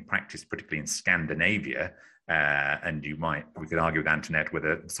is being practiced particularly in Scandinavia, and we could argue with Antoinette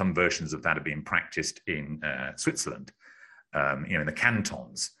whether some versions of that are being practiced in Switzerland, in the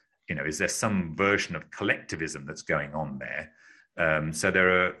cantons. Is there some version of collectivism that's going on there? So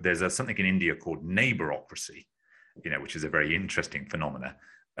there's something in India called neighborocracy, which is a very interesting phenomena.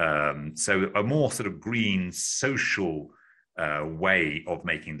 So a more sort of green social way of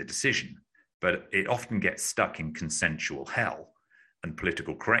making the decision, but it often gets stuck in consensual hell and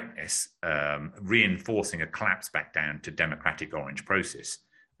political correctness, reinforcing a collapse back down to democratic orange process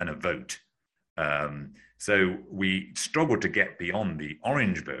and a vote. So we struggle to get beyond the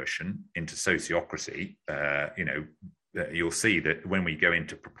orange version into sociocracy. You'll see that when we go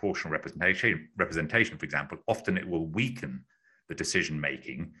into proportional representation, for example, often it will weaken the decision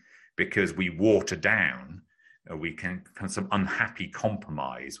making because we water down, we can some unhappy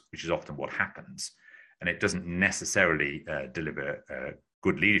compromise, which is often what happens, and it doesn't necessarily deliver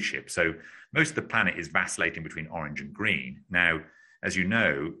good leadership. So most of the planet is vacillating between orange and green. Now, as you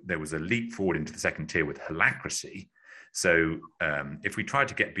know, there was a leap forward into the second tier with holacracy. So if we try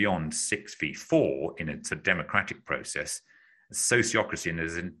to get beyond 6v4 in a democratic process, sociocracy in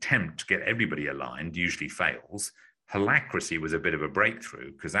an attempt to get everybody aligned usually fails. Holacracy was a bit of a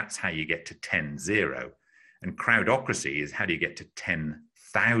breakthrough because that's how you get to 10-0. And crowdocracy is how do you get to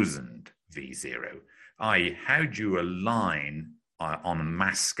 10,000 v0, i.e. how do you align on a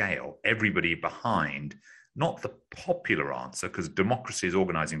mass scale, everybody behind, not the popular answer, because democracy's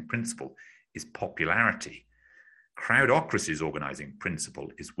organizing principle is popularity. Crowdocracy's organizing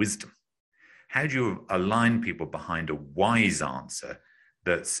principle is wisdom. How do you align people behind a wise answer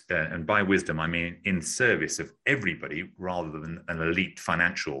that's, and by wisdom, I mean in service of everybody rather than an elite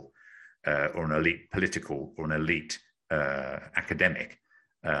financial or an elite political or an elite academic.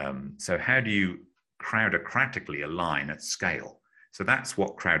 So how do you crowdocratically align at scale? So that's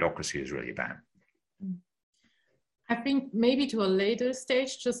what crowdocracy is really about. I think maybe to a later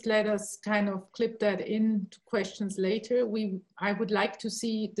stage, just let us kind of clip that into questions later. I would like to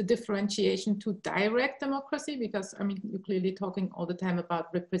see the differentiation to direct democracy, because I mean, you're clearly talking all the time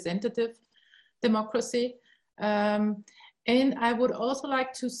about representative democracy. And I would also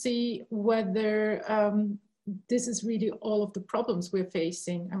like to see whether this is really all of the problems we're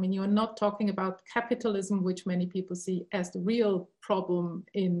facing. I mean, you're not talking about capitalism, which many people see as the real problem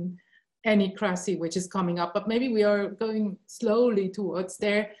in any crisis which is coming up, but maybe we are going slowly towards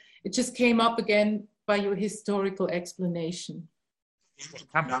there. It just came up again by your historical explanation.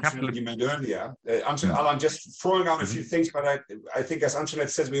 You made earlier, Alan, just throwing out a few things, but I think as Antoinette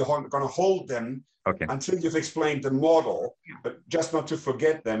says, we're going to hold them until you've explained the model, but just not to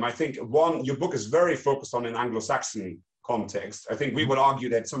forget them. I think your book is very focused on an Anglo-Saxon context. I think we would argue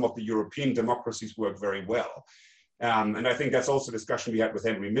that some of the European democracies work very well. And I think that's also a discussion we had with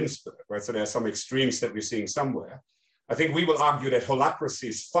Henry Mintzberg, right? So there are some extremes that we're seeing somewhere. I think we will argue that holacracy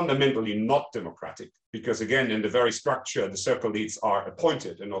is fundamentally not democratic because, again, in the very structure, the circle leads are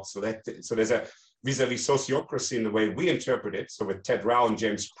appointed and not selected. So there's a vis-a-vis sociocracy in the way we interpret it. So with Ted Rao and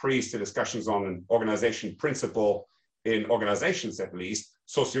James Priest, the discussions on an organization principle in organizations, at least,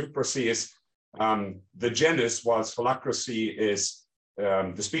 sociocracy is the genus, whilst holacracy is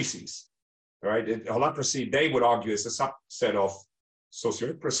the species. Right? Holacracy, they would argue, is a subset of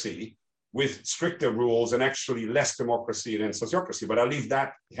sociocracy with stricter rules and actually less democracy than sociocracy. But I'll leave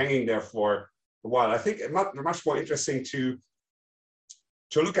that hanging there for a while. I think it's much more interesting to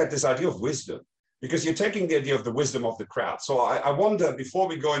look at this idea of wisdom, because you're taking the idea of the wisdom of the crowd. So I wonder, before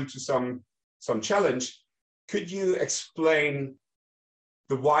we go into some challenge, could you explain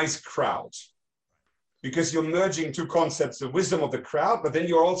the wise crowd? Because you're merging two concepts, the wisdom of the crowd, but then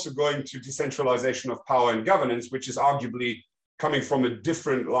you're also going to decentralization of power and governance, which is arguably coming from a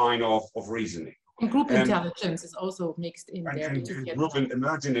different line of reasoning. And group intelligence is also mixed in there. Group and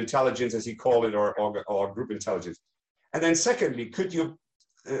emergent intelligence, as you call it, or group intelligence. And then secondly, could you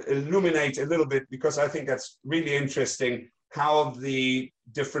illuminate a little bit, because I think that's really interesting, how the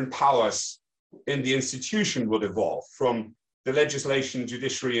different powers in the institution would evolve from the legislation,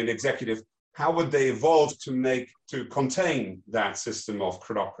 judiciary, and executive. How would they evolve to contain that system of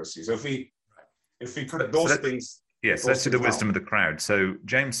crowdocracy? So if we put those things... Yes, let's do the wisdom of the crowd. So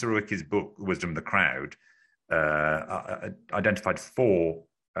James Surowiecki's book, The Wisdom of the Crowd, identified 4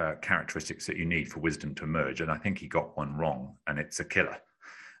 characteristics that you need for wisdom to emerge. And I think he got one wrong, and it's a killer.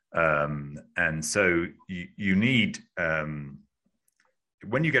 And so you need,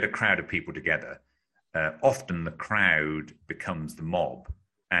 when you get a crowd of people together, often the crowd becomes the mob.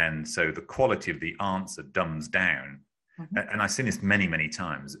 And so the quality of the answer dumbs down. And I've seen this many, many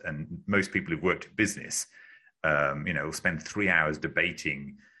times. And most people who've worked in business, will spend 3 hours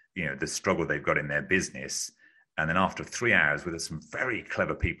debating, the struggle they've got in their business. And then after 3 hours, with some very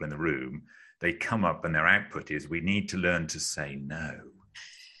clever people in the room, they come up and their output is, we need to learn to say no.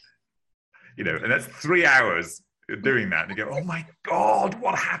 And that's 3 hours doing that. And you go, oh my God,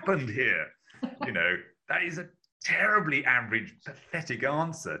 what happened here? That is a terribly average, pathetic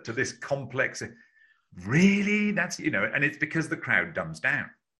answer to this complex. Really? That's, and it's because the crowd dumbs down.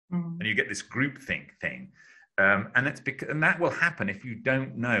 And you get this groupthink thing. And that's because, and that will happen if you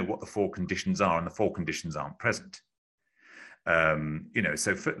don't know what the 4 conditions are and the 4 conditions aren't present.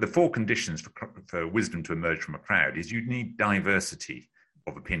 So for the four conditions for wisdom to emerge from a crowd is you need diversity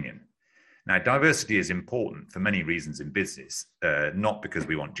of opinion. Now, diversity is important for many reasons in business, not because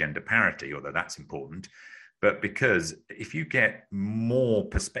we want gender parity, although that's important, but because if you get more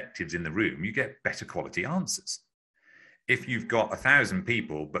perspectives in the room, you get better quality answers. If you've got 1,000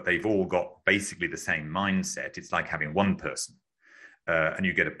 people, but they've all got basically the same mindset, it's like having one person, and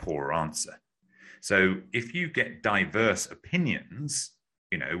you get a poorer answer. So if you get diverse opinions,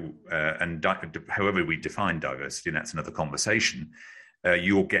 and however we define diversity, and that's another conversation,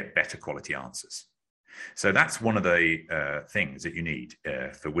 you'll get better quality answers. So that's one of the things that you need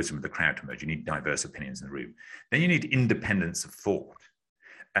for wisdom of the crowd to emerge. You need diverse opinions in the room. Then you need independence of thought.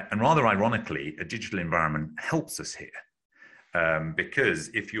 And rather ironically, a digital environment helps us here, because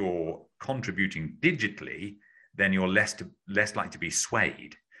if you're contributing digitally, then you're less likely to be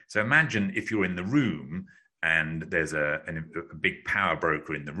swayed. So imagine if you're in the room and there's a big power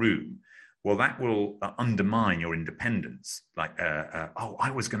broker in the room. Well, that will undermine your independence. Like,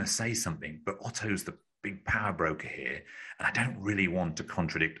 I was going to say something, but Otto's the big power broker here, and I don't really want to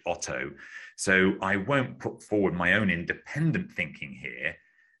contradict Otto. So I won't put forward my own independent thinking here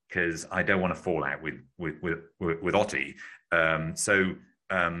because I don't want to fall out with Otti.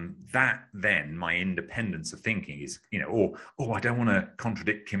 That then my independence of thinking is, I don't want to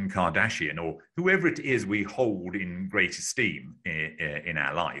contradict Kim Kardashian or whoever it is we hold in great esteem in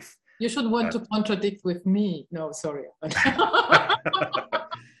our life. You shouldn't want to contradict with me. No, sorry. Well,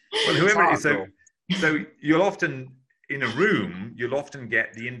 whoever it is. So you'll often, in a room, you'll often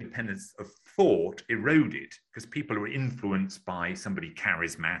get the independence of thought eroded because people are influenced by somebody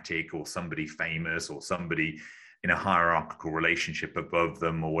charismatic or somebody famous or somebody in a hierarchical relationship above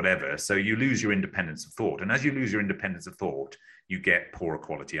them or whatever. So you lose your independence of thought. And as you lose your independence of thought, you get poorer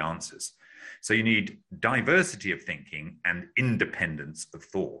quality answers. So you need diversity of thinking and independence of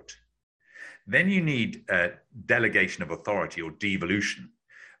thought. Then you need delegation of authority or devolution.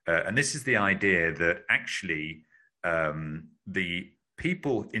 And this is the idea that actually the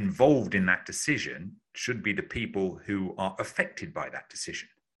people involved in that decision should be the people who are affected by that decision.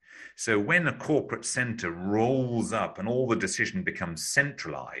 So when a corporate center rolls up and all the decision becomes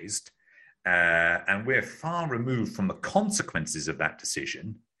centralized, and we're far removed from the consequences of that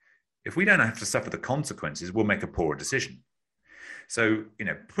decision, if we don't have to suffer the consequences, we'll make a poorer decision. So,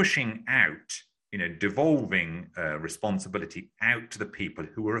 pushing out, devolving responsibility out to the people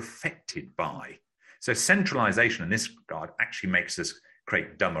who are affected by. So centralization in this regard actually makes us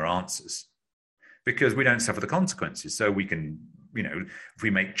create dumber answers because we don't suffer the consequences. So we can, if we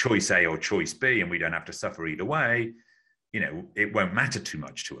make choice A or choice B and we don't have to suffer either way, it won't matter too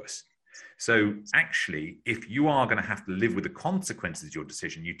much to us. So actually, if you are going to have to live with the consequences of your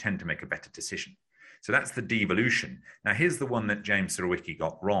decision, you tend to make a better decision. So that's the devolution. Now, here's the one that James Surowiecki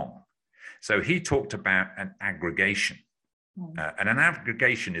got wrong. So he talked about an aggregation. And an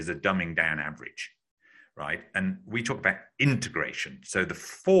aggregation is a dumbing down average, right? And we talk about integration. So the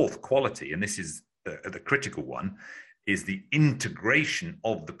fourth quality, and this is the critical one, is the integration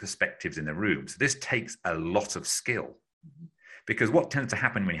of the perspectives in the room. So this takes a lot of skill. Because what tends to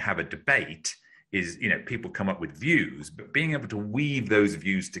happen when you have a debate is, people come up with views, but being able to weave those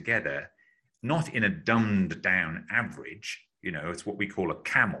views together, not in a dumbed down average, it's what we call a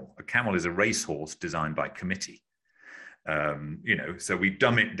camel. A camel is a racehorse designed by committee. So we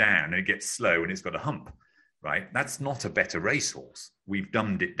dumb it down and it gets slow and it's got a hump, right? That's not a better racehorse. We've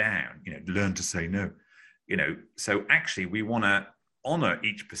dumbed it down, learn to say no, so actually we want to honor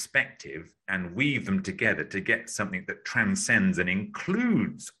each perspective and weave them together to get something that transcends and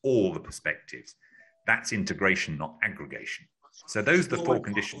includes all the perspectives. That's integration, not aggregation. So those are the four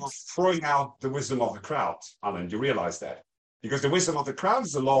conditions. Throwing out the wisdom of the crowd, Alan, you realize that? Because the wisdom of the crowd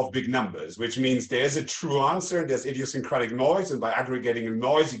is the law of big numbers, which means there's a true answer and there's idiosyncratic noise, and by aggregating the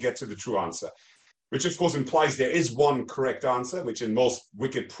noise, you get to the true answer, which of course implies there is one correct answer, which in most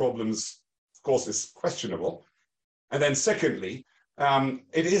wicked problems, of course, is questionable. And then secondly,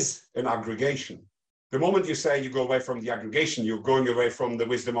 it is an aggregation. The moment you say you go away from the aggregation, you're going away from the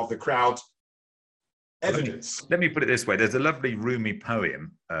wisdom of the crowd evidence. Let me put it this way. There's a lovely Rumi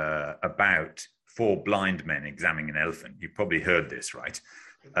poem about four blind men examining an elephant. You've probably heard this, right?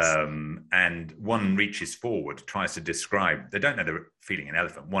 And one reaches forward, tries to describe, they don't know they're feeding an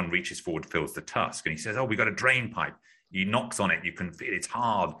elephant. One reaches forward, fills the tusk, and he says, we got a drain pipe. He knocks on it, you can feel it's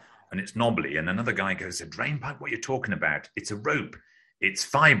hard and it's knobbly. And another guy goes, a drain pipe? What are you talking about? It's a rope. It's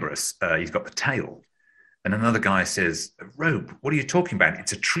fibrous. He's got the tail. And another guy says, a rope? What are you talking about?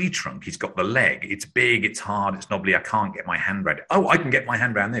 It's a tree trunk. He's got the leg. It's big, it's hard, it's knobbly. I can't get my hand around it. Oh, I can get my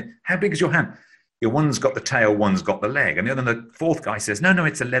hand around it. How big is your hand? One's got the tail, one's got the leg. And the fourth guy says, no,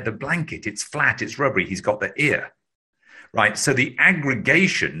 it's a leather blanket. It's flat, it's rubbery. He's got the ear, right? So the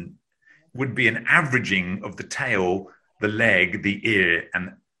aggregation would be an averaging of the tail, the leg, the ear,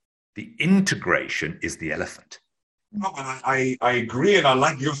 and the integration is the elephant. No, I agree, and I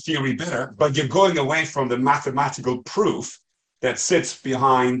like your theory better, but you're going away from the mathematical proof that sits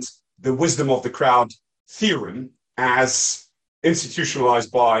behind the wisdom of the crowd theorem as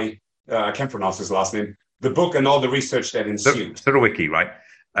institutionalized by, I can't pronounce his last name, the book and all the research that ensued. Crowdocracy, right?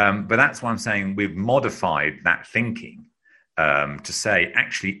 But that's why I'm saying we've modified that thinking to say,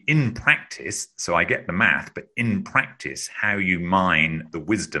 actually, in practice, so I get the math, but in practice, how you mine the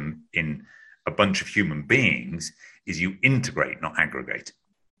wisdom in a bunch of human beings is you integrate, not aggregate.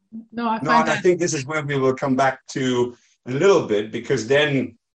 I think this is where we will come back to a little bit, because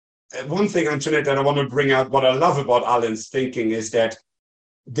then one thing, Antoinette, that I want to bring out, what I love about Alan's thinking is that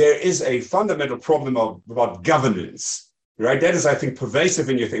there is a fundamental problem about governance, right? That is, I think, pervasive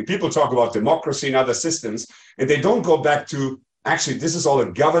in your thing. People talk about democracy and other systems, and they don't go back to, actually, this is all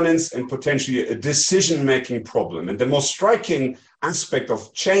a governance and potentially a decision-making problem. And the most striking aspect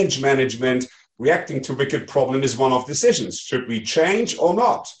of change management, reacting to wicked problem, is one of decisions. Should we change or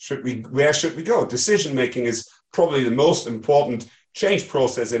not? Where should we go? Decision-making is probably the most important change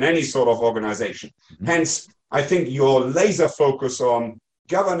process in any sort of organization. Mm-hmm. Hence, I think your laser focus on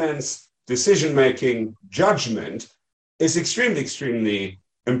governance, decision-making, judgment is extremely, extremely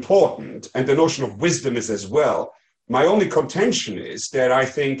important. And the notion of wisdom is as well. My only contention is that I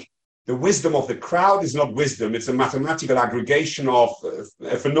think the wisdom of the crowd is not wisdom. It's a mathematical aggregation of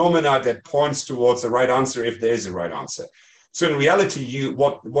a phenomena that points towards the right answer if there is a right answer. So in reality,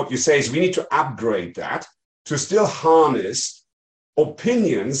 what you say is we need to upgrade that to still harness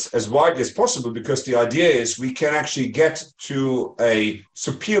opinions as widely as possible, because the idea is we can actually get to a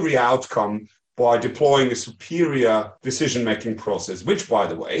superior outcome by deploying a superior decision-making process, which, by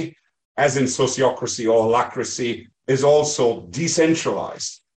the way, as in sociocracy or holacracy, is also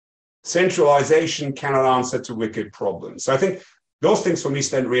decentralized. Centralization cannot answer to wicked problems. So I think those things for me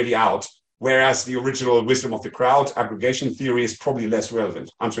stand really out, whereas the original wisdom of the crowd, aggregation theory, is probably less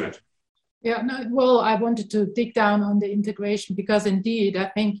relevant. Antoinette. Yeah, no, well, I wanted to dig down on the integration because indeed, I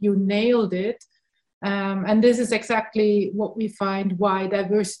think you nailed it. And this is exactly what we find why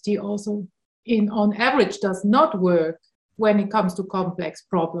diversity also on average does not work when it comes to complex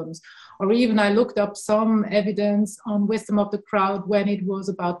problems. Or even I looked up some evidence on wisdom of the crowd when it was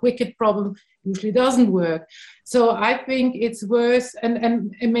about wicked problem, usually doesn't work. So I think it's worth,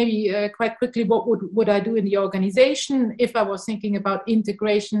 and maybe quite quickly, what would I do in the organization? If I was thinking about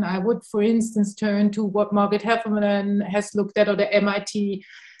integration, I would, for instance, turn to what Margaret Heffernan has looked at, or the MIT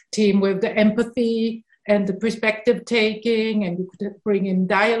team with the empathy and the perspective taking, and you could bring in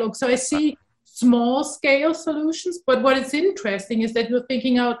dialogue. So I see small scale solutions, but what is interesting is that you're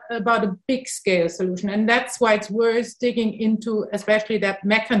thinking out about a big scale solution, and that's why it's worth digging into, especially that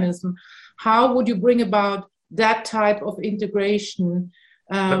mechanism. How would you bring about that type of integration?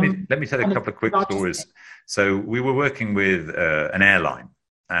 Let me tell you a couple of quick stories. So we were working with an airline,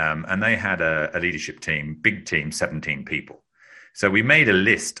 and they had a leadership team, big team, 17 people. So we made a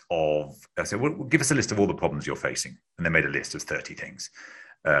list of, I said, well, give us a list of all the problems you're facing. And they made a list of 30 things.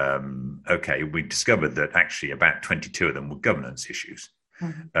 Okay, we discovered that actually about 22 of them were governance issues.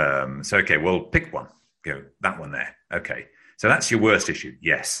 Mm-hmm. So, okay, well, pick one. Go, that one there. Okay, so that's your worst issue.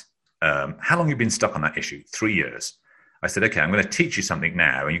 Yes. How long have you been stuck on that issue? 3 years. I said, okay, I'm going to teach you something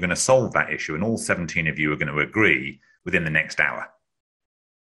now, and you're going to solve that issue, and all 17 of you are going to agree within the next hour.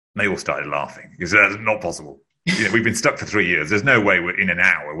 And they all started laughing because that's not possible. You know, we've been stuck for 3 years. There's no way in an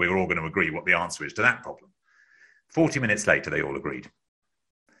hour we're all going to agree what the answer is to that problem. 40 minutes later, they all agreed.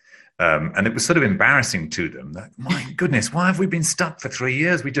 And it was sort of embarrassing to them that, my goodness, why have we been stuck for 3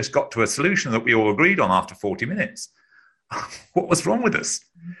 years? We just got to a solution that we all agreed on after 40 minutes. What was wrong with us?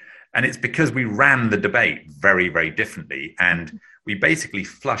 And it's because we ran the debate very, very differently. And we basically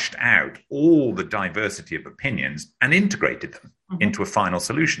flushed out all the diversity of opinions and integrated them into a final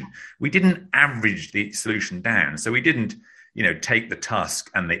solution. We didn't average the solution down. So we didn't, take the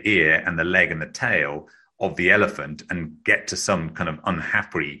tusk and the ear and the leg and the tail of the elephant and get to some kind of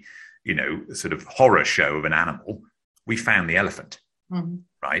unhappy, sort of horror show of an animal. We found the elephant,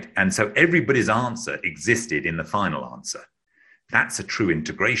 right? And so everybody's answer existed in the final answer. That's a true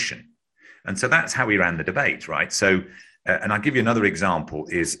integration. And so that's how we ran the debate, right? So, and I'll give you another example,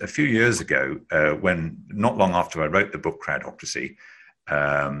 is a few years ago, when not long after I wrote the book Crowdocracy,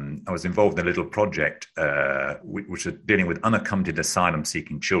 I was involved in a little project which was dealing with unaccompanied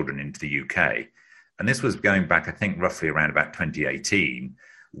asylum-seeking children into the UK. And this was going back, I think, roughly around about 2018,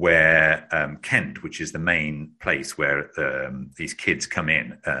 where Kent, which is the main place where these kids come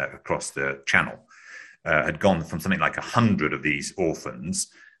in across the channel, had gone from something like 100 of these orphans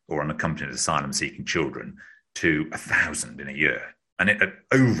or unaccompanied asylum-seeking children to 1,000 in a year. And it had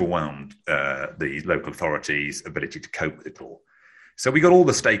overwhelmed the local authorities' ability to cope with it all. So we got all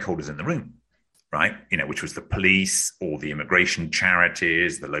the stakeholders in the room, right? Which was the police, all the immigration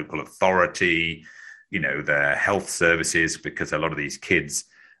charities, the local authority, the health services, because a lot of these kids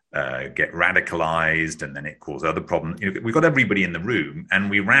get radicalized and then it causes other problems. We got everybody in the room and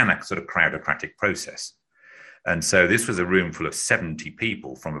we ran a sort of crowdocratic process. And so this was a room full of 70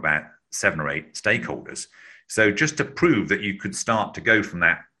 people from about 7 or 8 stakeholders. So just to prove that you could start to go from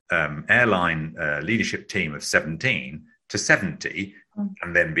that airline leadership team of 17 to 70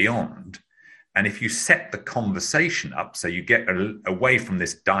 and then beyond. And if you set the conversation up so you get away from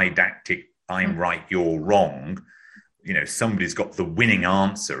this didactic, I'm right, you're wrong, somebody's got the winning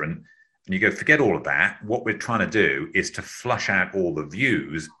answer, and you go, forget all of that. What we're trying to do is to flush out all the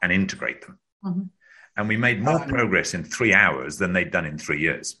views and integrate them. Mm-hmm. And we made more progress in 3 hours than they'd done in 3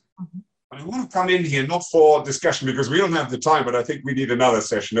 years. Mm-hmm. I want to come in here, not for discussion, because we don't have the time, but I think we need another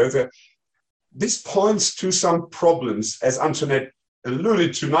session. This points to some problems, as Antoinette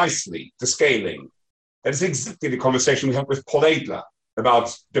alluded to nicely, the scaling. That is exactly the conversation we had with Paul Adler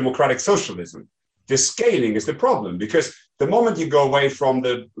about democratic socialism. The scaling is the problem, because the moment you go away from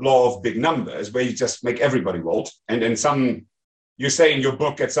the law of big numbers, where you just make everybody vote, and then you say in your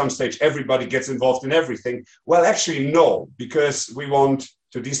book at some stage, everybody gets involved in everything. Well, actually, no, because we want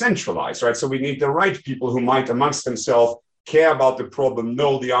to decentralize, right? So we need the right people who might amongst themselves care about the problem,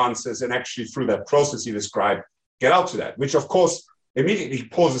 know the answers, and actually through that process you described, get out to that, which of course immediately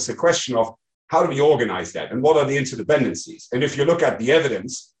poses the question of how do we organize that and what are the interdependencies? And if you look at the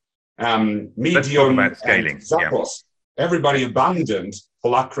evidence, Medium and Zappos, everybody abandoned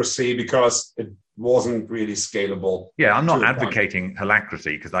holacracy because it wasn't really scalable. Yeah, I'm not advocating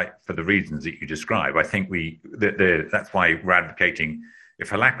holacracy because for the reasons that you describe, I think that's why we're advocating. If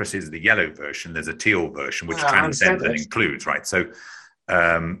holacracy is the yellow version, there's a teal version which transcends and includes, right? So,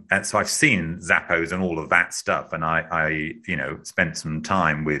 and so I've seen Zappos and all of that stuff, and I spent some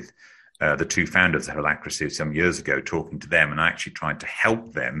time with the 2 founders of holacracy some years ago, talking to them, and I actually tried to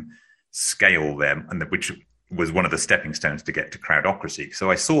help them scale them, and which was one of the stepping stones to get to Crowdocracy. So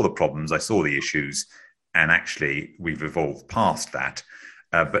I saw the problems, I saw the issues, and actually we've evolved past that.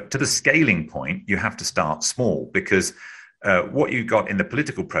 But to the scaling point, you have to start small, because what you got in the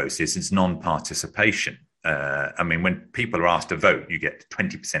political process is non-participation. When people are asked to vote, you get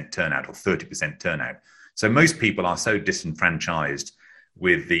 20% turnout or 30% turnout. So most people are so disenfranchised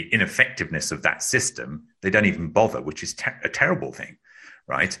with the ineffectiveness of that system, they don't even bother, which is a terrible thing,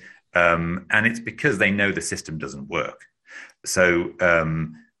 right? And it's because they know the system doesn't work. So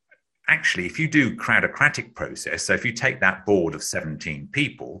actually, if you do crowdocratic process, so if you take that board of 17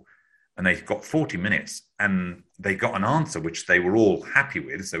 people and they've got 40 minutes and they got an answer which they were all happy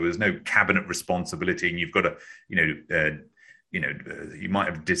with, so there was no cabinet responsibility, and you've got you might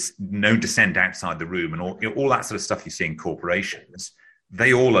have no dissent outside the room, and all that sort of stuff you see in corporations,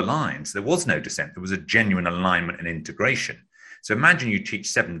 they all aligned. So there was no dissent. There was a genuine alignment and integration. So imagine you teach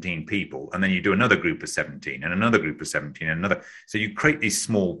 17 people, and then you do another group of 17 and another group of 17 and another. So you create these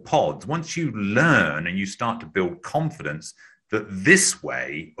small pods. Once you learn and you start to build confidence that this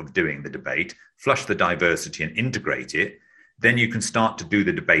way of doing the debate, flush the diversity and integrate it, then you can start to do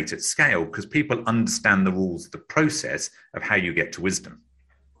the debate at scale, because people understand the rules of the process of how you get to wisdom.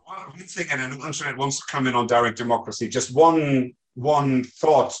 One thing, and Antoinette wants to come in on direct democracy, just one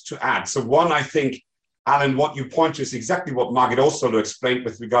thought to add. So one, I think, Alan, what you point to is exactly what Margit also explained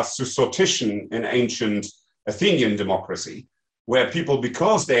with regards to sortition in ancient Athenian democracy, where people,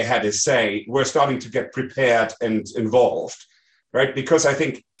 because they had a say, were starting to get prepared and involved, right? Because I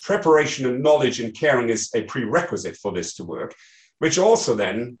think preparation and knowledge and caring is a prerequisite for this to work, which also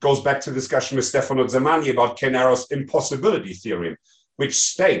then goes back to the discussion with Stefano Zamani about Kenaro's impossibility theorem, which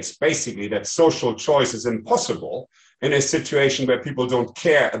states basically that social choice is impossible in a situation where people don't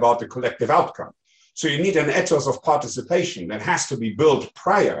care about the collective outcome. So you need an ethos of participation that has to be built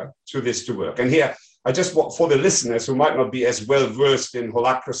prior to this to work. And here, I just want, for the listeners who might not be as well versed in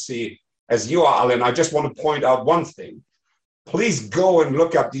holacracy as you are, Alan, I just want to point out one thing. Please go and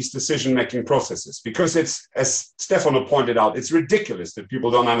look up these decision-making processes, because it's, as Stefano pointed out, it's ridiculous that people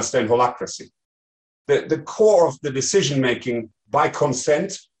don't understand holacracy. The core of the decision-making by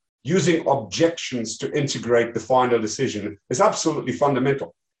consent, using objections to integrate the final decision, is absolutely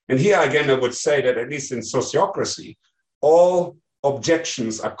fundamental. And here again, I would say that at least in sociocracy, all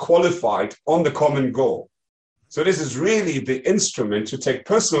objections are qualified on the common goal. So this is really the instrument to take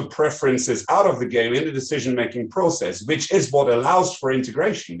personal preferences out of the game in the decision-making process, which is what allows for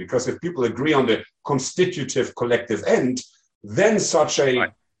integration. Because if people agree on the constitutive collective end, then such a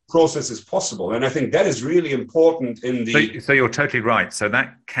process is possible. And I think that is really important in the... So you're totally right. So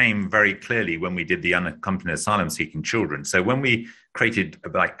that came very clearly when we did the unaccompanied asylum-seeking children. So when we created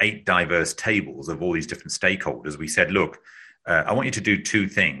like 8 diverse tables of all these different stakeholders, we said, look, I want you to do 2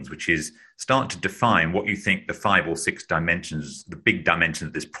 things, which is start to define what you think the 5 or 6 dimensions, the big dimensions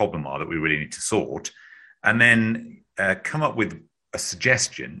of this problem are that we really need to sort, and then come up with a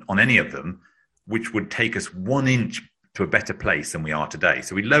suggestion on any of them, which would take us 1 inch to a better place than we are today.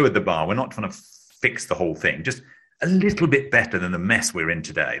 So we lowered the bar. We're not trying to fix the whole thing, just a little bit better than the mess we're in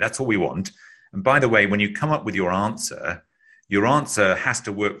today. That's all we want. And by the way, when you come up with your answer has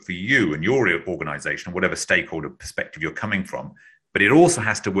to work for you and your organization, whatever stakeholder perspective you're coming from, but it also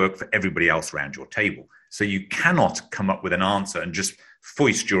has to work for everybody else around your table. So you cannot come up with an answer and just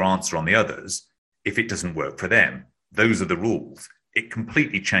foist your answer on the others if it doesn't work for them. Those are the rules. It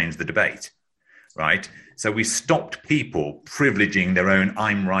completely changed the debate, right? So we stopped people privileging their own,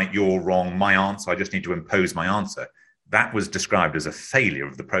 I'm right, you're wrong, my answer, I just need to impose my answer. That was described as a failure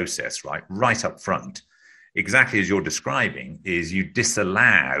of the process, right up front. Exactly as you're describing is you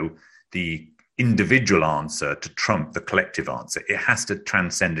disallow the individual answer to trump the collective answer. It has to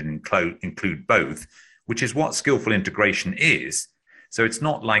transcend and include both, which is what skillful integration is. So it's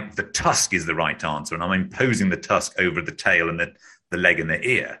not like the tusk is the right answer and I'm imposing the tusk over the tail and the leg and the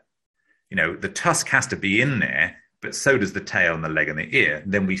ear. You know, the tusk has to be in there, but so does the tail and the leg and the ear.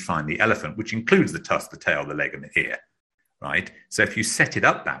 And then we find the elephant, which includes the tusk, the tail, the leg and the ear, right? So if you set it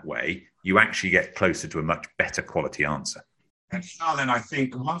up that way, you actually get closer to a much better quality answer. And Alan, I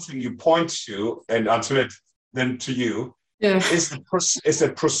think one thing you point to, and Antoinette, then to you, is a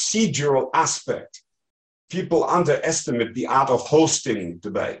procedural aspect. People underestimate the art of hosting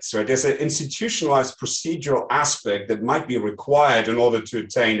debates. So there's an institutionalized procedural aspect that might be required in order to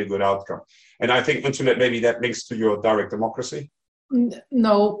attain a good outcome. And I think, Antoinette, maybe that links to your direct democracy.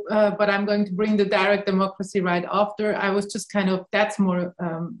 No, but I'm going to bring the direct democracy right after. I was just that's more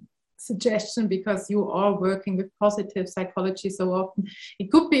suggestion because you are working with positive psychology so often.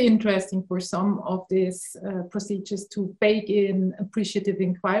 It could be interesting for some of these procedures to bake in appreciative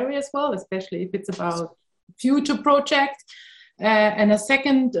inquiry as well, especially if it's about future project. And a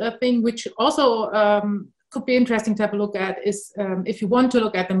second thing, which also could be interesting to have a look at is if you want to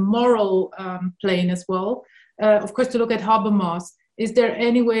look at the moral plane as well, of course, to look at Habermas. Is there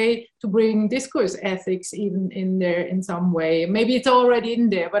any way to bring discourse ethics even in there in some way? Maybe it's already in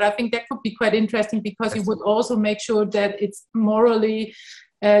there, but I think that could be quite interesting because you would also make sure that it's morally,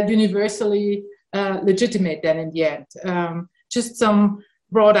 universally legitimate then in the end. Just some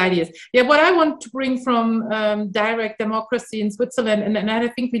broad ideas. Yeah, what I want to bring from direct democracy in Switzerland, and I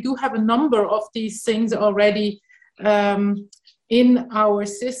think we do have a number of these things already in our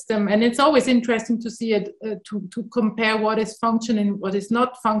system, and it's always interesting to see it, to compare what is functioning, what is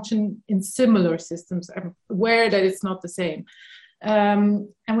not functioning in similar systems. I'm aware that it's not the same. And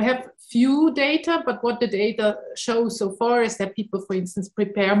we have few data, but what the data shows so far is that people, for instance,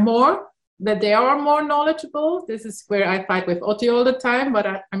 prepare more, that they are more knowledgeable. This is where I fight with Otti all the time, but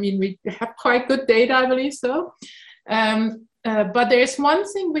I mean, we have quite good data, I believe so. But there is one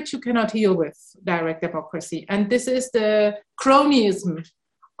thing which you cannot heal with direct democracy, and this is the cronyism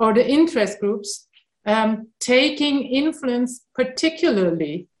or the interest groups taking influence,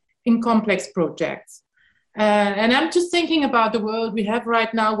 particularly in complex projects. And I'm just thinking about the world we have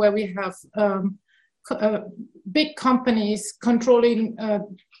right now where we have big companies controlling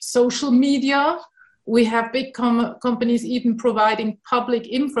social media. We have big companies even providing public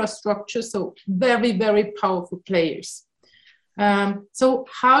infrastructure, so very, very powerful players. So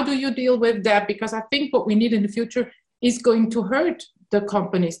how do you deal with that? Because I think what we need in the future is going to hurt the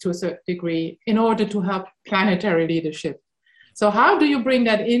companies to a certain degree in order to have planetary leadership. So how do you bring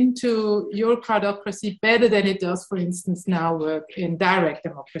that into your crowdocracy better than it does, for instance, now work in direct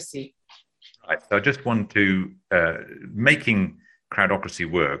democracy? Right. So I just want to, making crowdocracy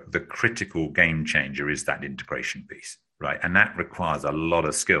work, the critical game changer is that integration piece, right? And that requires a lot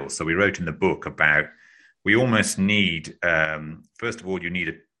of skills. So we wrote in the book about, we almost need, first of all, you need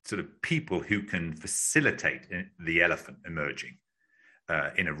a sort of people who can facilitate the elephant emerging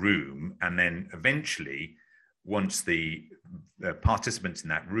in a room. And then eventually, once the participants in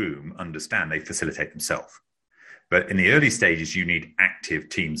that room understand, they facilitate themselves. But in the early stages, you need active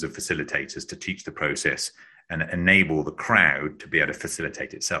teams of facilitators to teach the process and enable the crowd to be able to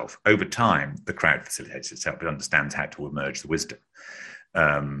facilitate itself. Over time, the crowd facilitates itself. It understands how to emerge the wisdom.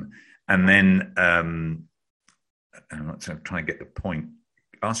 And then I'm not trying to get the point.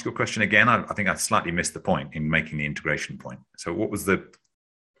 Ask your question again. I think I slightly missed the point in making the integration point. So what was the...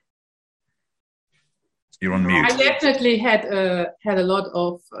 You're on mute. I definitely had a lot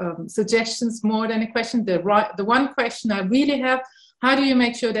of suggestions more than a question. The one question I really have: how do you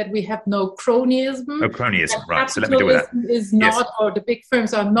make sure that we have no cronyism? Oh, cronyism, right. So let me deal with that. Is not, or the big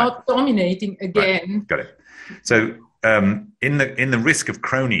firms are not dominating again. Right. Got it. So in the risk of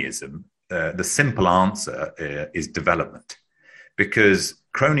cronyism, the simple answer is development, because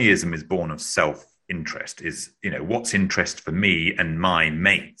cronyism is born of self-interest. Is, what's interest for me and my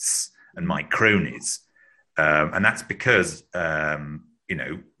mates and my cronies. And that's because, the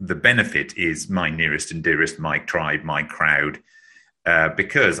benefit is my nearest and dearest, my tribe, my crowd,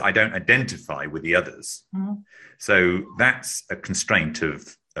 because I don't identify with the others. Mm-hmm. So that's a constraint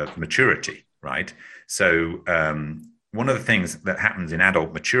of maturity, right? So one of the things that happens in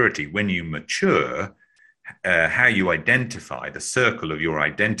adult maturity, when you mature, how you identify, the circle of your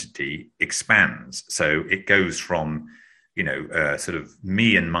identity expands. So it goes from sort of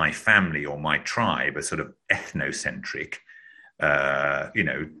me and my family or my tribe, a sort of ethnocentric,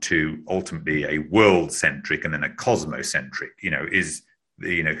 to ultimately a world-centric and then a cosmocentric,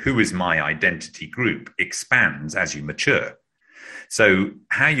 who is my identity group expands as you mature. So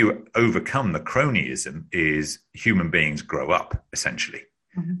how you overcome the cronyism is human beings grow up, essentially.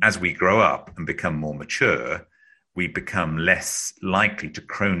 Mm-hmm. As we grow up and become more mature, we become less likely to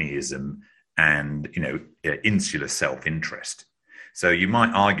cronyism and insular self-interest. So you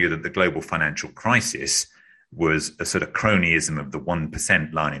might argue that the global financial crisis was a sort of cronyism of the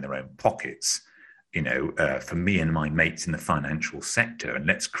 1% lining their own pockets, for me and my mates in the financial sector, and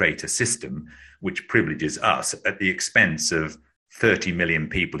let's create a system which privileges us at the expense of 30 million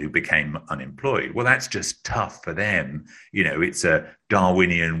people who became unemployed. Well, that's just tough for them. It's a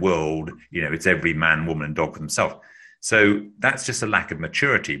Darwinian world, it's every man, woman, and dog for themselves. So that's just a lack of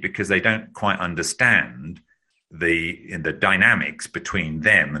maturity, because they don't quite understand the dynamics between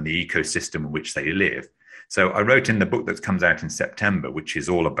them and the ecosystem in which they live. So I wrote in the book that comes out in September, which is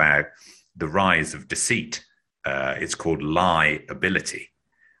all about the rise of deceit. It's called liability,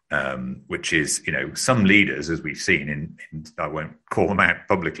 which is, some leaders, as we've seen in I won't call them out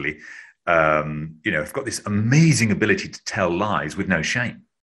publicly, have got this amazing ability to tell lies with no shame.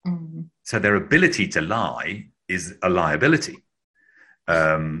 Mm-hmm. So their ability to lie is a liability,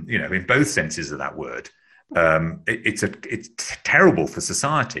 in both senses of that word. It's terrible for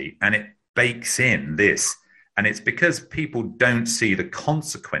society, and it bakes in this. And it's because people don't see the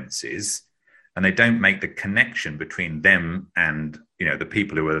consequences, and they don't make the connection between them and, the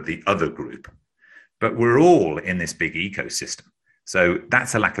people who are the other group. But we're all in this big ecosystem. So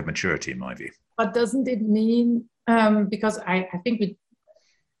that's a lack of maturity in my view. But doesn't it mean, because I think we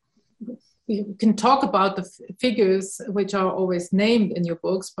can talk about the figures which are always named in your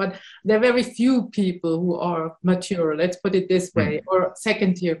books, but there are very few people who are mature, let's put it this way, or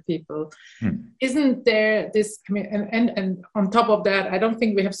second-tier people. Isn't there this, and on top of that, I don't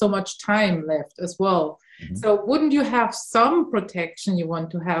think we have so much time left as well. Mm-hmm. So wouldn't you have some protection you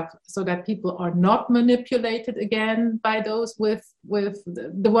want to have so that people are not manipulated again by those with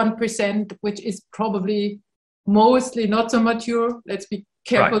the 1%, which is probably mostly not so mature? Let's be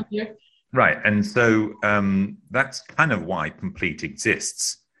careful here. Right. And so that's kind of why Complete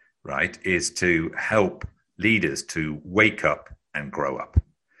exists, right, is to help leaders to wake up and grow up.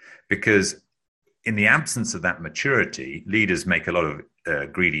 Because in the absence of that maturity, leaders make a lot of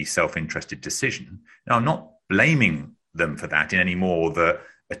greedy, self-interested decision. Now, I'm not blaming them for that in any more that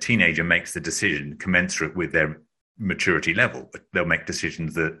a teenager makes the decision commensurate with their maturity level, but they'll make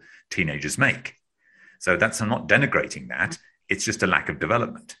decisions that teenagers make. So I'm not denigrating that. It's just a lack of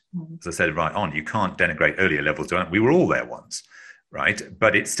development. As I said right on, you can't denigrate earlier levels. We were all there once, right?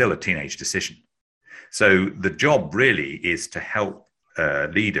 But it's still a teenage decision. So the job really is to help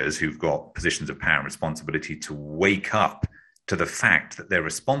leaders who've got positions of power and responsibility to wake up to the fact that their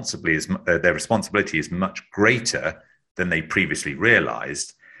responsibility is much greater than they previously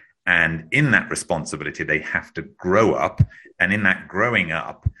realized. And in that responsibility, they have to grow up. And in that growing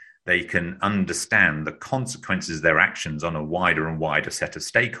up, they can understand the consequences of their actions on a wider and wider set of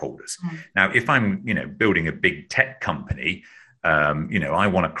stakeholders. Now, if I'm, building a big tech company, I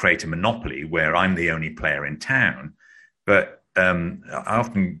want to create a monopoly where I'm the only player in town. But I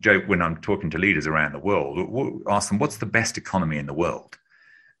often joke when I'm talking to leaders around the world, ask them, what's the best economy in the world?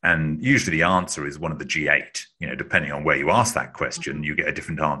 And usually the answer is one of the G8. Depending on where you ask that question, you get a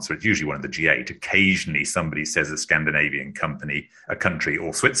different answer. It's usually one of the G8. Occasionally somebody says a Scandinavian country,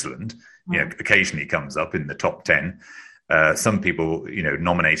 or Switzerland, occasionally comes up in the top 10. Some people,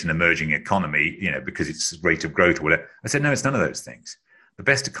 nominate an emerging economy, because it's rate of growth or whatever. I said, no, it's none of those things. The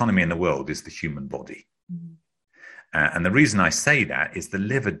best economy in the world is the human body. Mm-hmm. And the reason I say that is the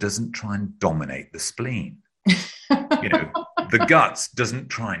liver doesn't try and dominate the spleen. The guts doesn't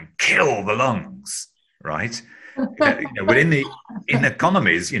try and kill the lungs, right? But in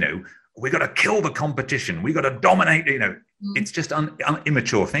economies, we got to kill the competition. We got to dominate. It's just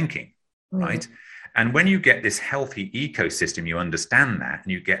immature thinking, right? And when you get this healthy ecosystem, you understand that,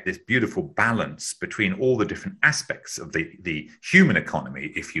 and you get this beautiful balance between all the different aspects of the human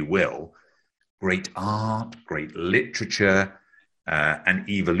economy, if you will. Great art, great literature, and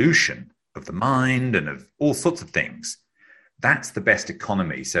evolution of the mind and of all sorts of things. That's the best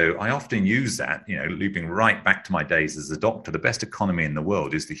economy. So I often use that, looping right back to my days as a doctor. The best economy in the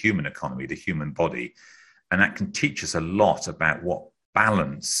world is the human economy, the human body. And that can teach us a lot about what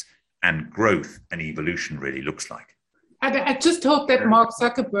balance and growth and evolution really looks like. I just hope that Mark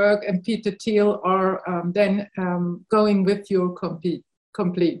Zuckerberg and Peter Thiel are then going with your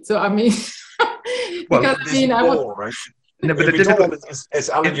complete. So, I mean... Well, I want, right? No, but we don't want to, as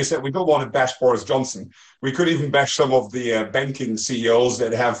Alan, you said, we don't want to bash Boris Johnson. We could even bash some of the banking CEOs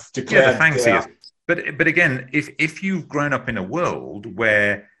that have declared. Yeah, but again, if you've grown up in a world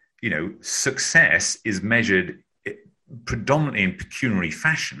where success is measured predominantly in pecuniary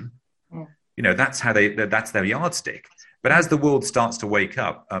fashion, that's that's their yardstick. But as the world starts to wake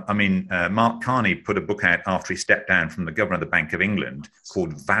up, Mark Carney put a book out after he stepped down from the governor of the Bank of England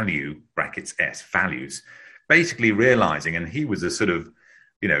called Value, (S), Values, basically realizing, and he was a sort of,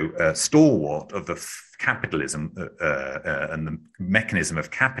 stalwart of the capitalism and the mechanism of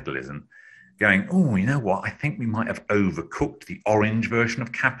capitalism, going, oh, you know what, I think we might have overcooked the orange version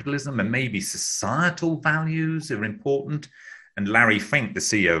of capitalism, and maybe societal values are important. And Larry Fink, the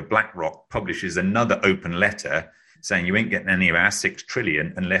CEO of BlackRock, publishes another open letter saying you ain't getting any of our 6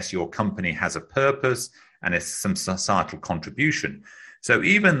 trillion unless your company has a purpose and it's some societal contribution. So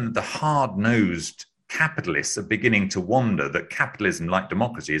even the hard-nosed capitalists are beginning to wonder that capitalism, like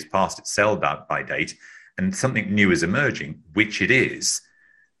democracy, is past its sell-by date and something new is emerging, which it is.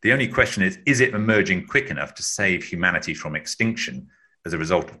 The only question is it emerging quick enough to save humanity from extinction as a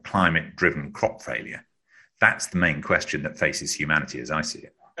result of climate-driven crop failure? That's the main question that faces humanity as I see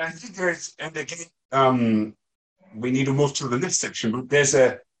it. I think there's, and again, we need to move to the next section, but there's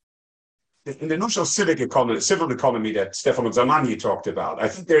in the notion of civil economy that Stefano Zamagni talked about, I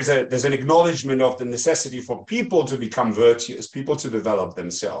think there's an acknowledgement of the necessity for people to become virtuous, people to develop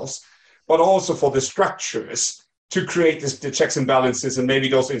themselves, but also for the structures to create the checks and balances and maybe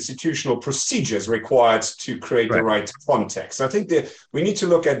those institutional procedures required to create the right context. I think that we need to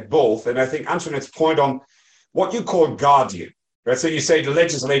look at both. And I think Antoinette's point on what you call guardian, right? So you say the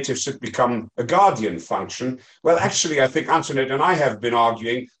legislature should become a guardian function. Well, actually, I think Antoinette and I have been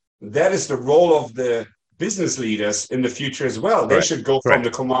arguing that is the role of the business leaders in the future as well. They should go from the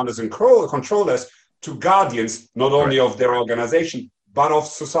commanders and controllers to guardians, not only of their organization, but of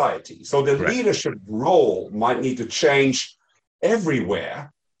society. So the leadership role might need to change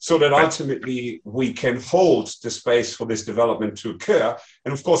everywhere so that ultimately we can hold the space for this development to occur.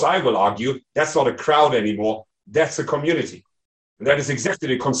 And of course, I will argue that's not a crowd anymore. That's a community. And that is exactly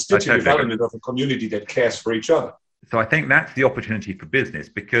the constitutive element of a community that cares for each other. So I think that's the opportunity for business,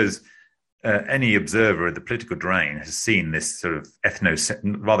 because any observer of the political terrain has seen this sort of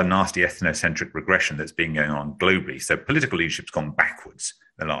rather nasty ethnocentric regression that's been going on globally. So political leadership's gone backwards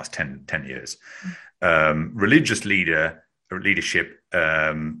in the last 10 years. Religious leadership,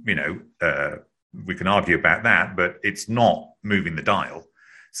 we can argue about that, but it's not moving the dial.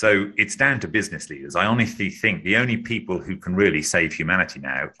 So it's down to business leaders. I honestly think the only people who can really save humanity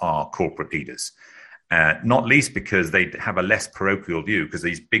now are corporate leaders. Not least because they have a less parochial view, because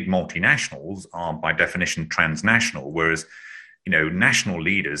these big multinationals are by definition transnational, whereas, national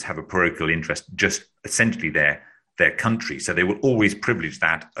leaders have a parochial interest, just essentially their country. So they will always privilege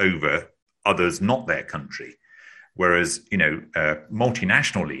that over others, not their country. Whereas,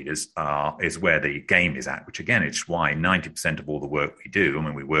 multinational leaders is where the game is at, which again, it's why 90% of all the work we do,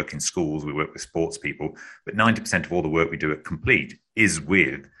 we work in schools, we work with sports people, but 90% of all the work we do at Complete is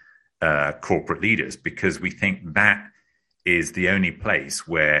with corporate leaders, because we think that is the only place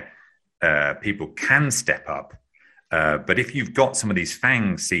where people can step up. But if you've got some of these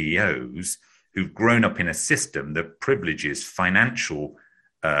FANG CEOs who've grown up in a system that privileges financial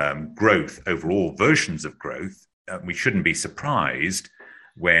growth over all versions of growth, we shouldn't be surprised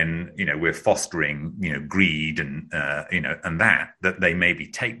when we're fostering greed and and that they maybe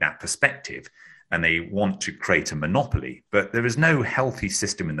take that perspective and they want to create a monopoly. But there is no healthy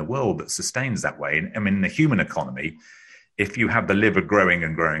system in the world that sustains that way. And in the human economy, if you have the liver growing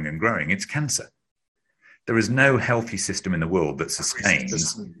and growing and growing, it's cancer. There is no healthy system in the world that sustains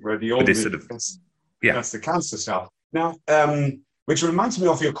this sort of, that's the cancer cell. Now, which reminds me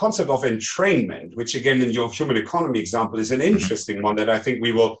of your concept of entrainment, which again, in your human economy example, is an interesting one that I think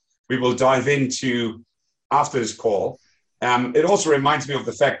we will dive into after this call. It also reminds me of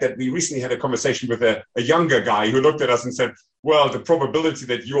the fact that we recently had a conversation with a younger guy who looked at us and said, well, the probability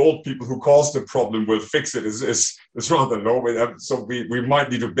that you old people who caused the problem will fix it is rather low. So we might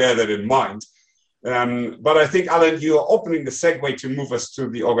need to bear that in mind. But I think, Alan, you're opening the segue to move us to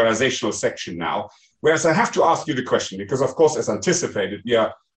the organizational section now. Whereas I have to ask you the question, because of course, as anticipated,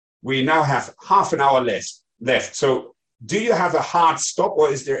 we now have half an hour left. So do you have a hard stop,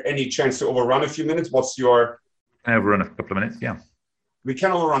 or is there any chance to overrun a few minutes? What's your... Overrun a couple of minutes, yeah. We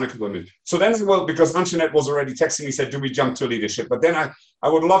can overrun a couple of minutes. So then, well, because Antoinette was already texting me, said, do we jump to leadership? But then I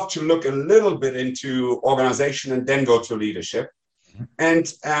would love to look a little bit into organization and then go to leadership.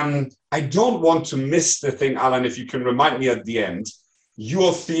 And I don't want to miss the thing, Alan, if you can remind me at the end,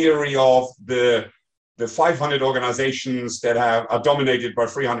 your theory of the 500 organizations that are dominated by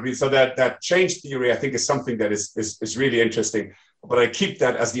 300 people. So that change theory, I think, is something that is really interesting. But I keep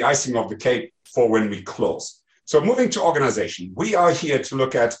that as the icing of the cake for when we close. So moving to organization, we are here to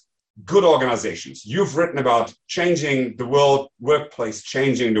look at good organizations. You've written about changing the world, workplace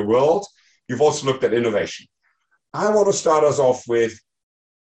changing the world. You've also looked at innovation. I want to start us off with,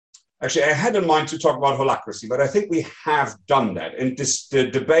 actually, I had in mind to talk about holacracy, but I think we have done that. And the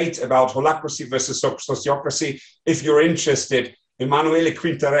debate about holacracy versus sociocracy, if you're interested, Emanuele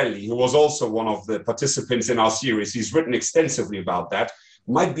Quintarelli, who was also one of the participants in our series, he's written extensively about that.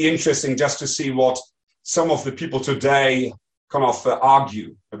 Might be interesting just to see what some of the people today kind of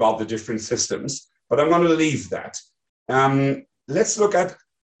argue about the different systems, but I'm going to leave that. Let's look at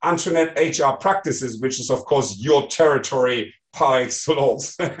Antoinette HR practices, which is, of course, your territory par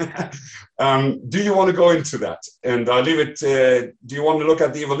excellence. Do you want to go into that? And I'll leave it, do you want to look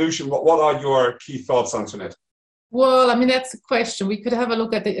at the evolution? What are your key thoughts, Antoinette? Well, I mean, that's a question. We could have a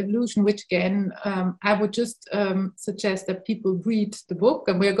look at the evolution, which again, I would just suggest that people read the book,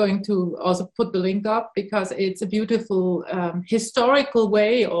 and we're going to also put the link up because it's a beautiful historical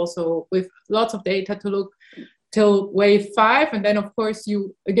way also with lots of data to look till wave 5. And then of course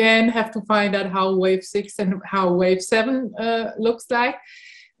you again have to find out how wave 6 and how wave 7 looks like.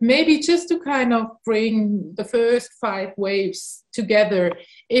 Maybe just to kind of bring the first 5 waves together,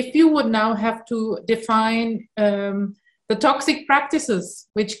 if you would now have to define the toxic practices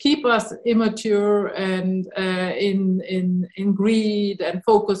which keep us immature and in greed and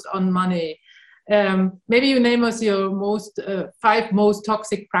focused on money, maybe you name us your most 5 most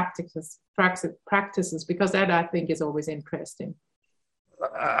toxic practices, because that I think is always interesting.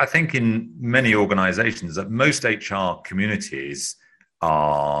 I think in many organizations, that most HR communities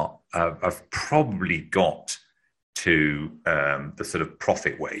have probably got to the sort of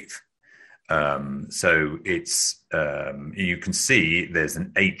profit wave. So it's, you can see there's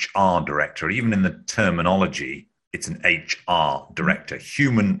an HR director, even in the terminology, it's an HR director,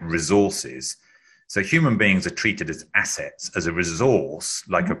 human resources. So human beings are treated as assets, as a resource,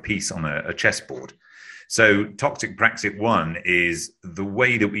 like a piece on a chessboard. So toxic practice 1 is the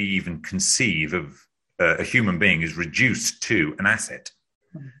way that we even conceive of a human being is reduced to an asset,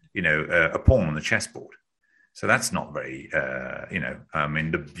 you know, a pawn on the chessboard. So that's not very, I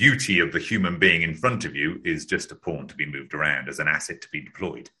mean, the beauty of the human being in front of you is just a pawn to be moved around as an asset to be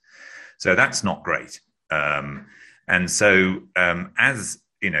deployed. So that's not great. And so as,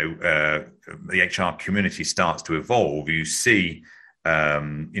 the HR community starts to evolve, you see,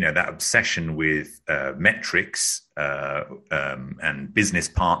 that obsession with metrics and business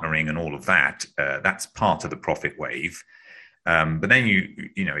partnering and all of that, that's part of the profit wave. But then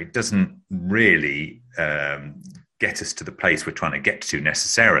it doesn't really get us to the place we're trying to get to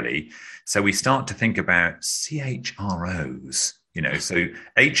necessarily. So we start to think about CHROs, so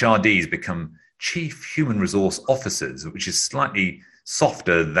HRDs become Chief Human Resource Officers, which is slightly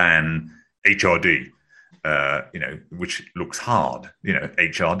softer than HRD, which looks hard,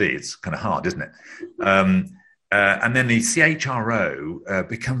 HRD, it's kind of hard, isn't it? And then the CHRO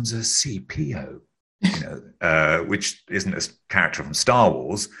becomes a CPO. Which isn't a character from Star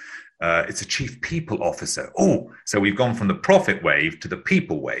Wars. It's a chief people officer. Oh, so we've gone from the profit wave to the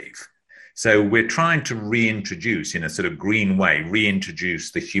people wave. So we're trying to reintroduce, in a sort of green way,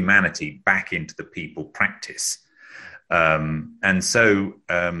 reintroduce the humanity back into the people practice. And so,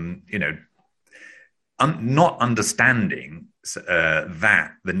 not understanding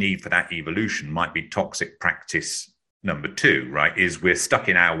that the need for that evolution might be toxic practice number two, right, is we're stuck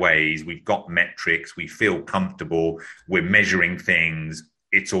in our ways. We've got metrics. We feel comfortable. We're measuring things.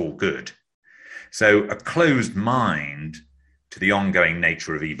 It's all good. So a closed mind to the ongoing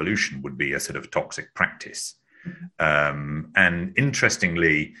nature of evolution would be a sort of toxic practice. And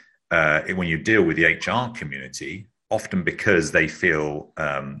interestingly, when you deal with the HR community, often because they feel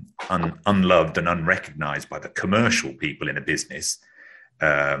unloved and unrecognized by the commercial people in a business,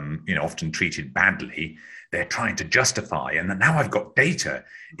 often treated badly, they're trying to justify. And now I've got data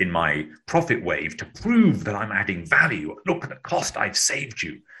in my profit wave to prove that I'm adding value. Look at the cost I've saved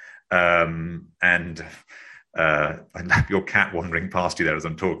you. I love your cat wandering past you there as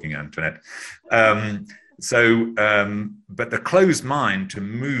I'm talking, Antoinette. But the closed mind to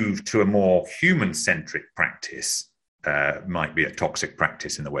move to a more human-centric practice might be a toxic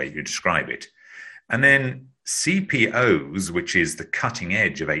practice in the way you describe it. And then CPOs, which is the cutting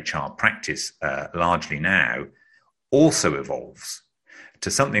edge of HR practice largely now, also evolves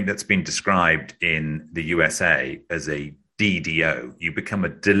to something that's been described in the USA as a DDO. You become a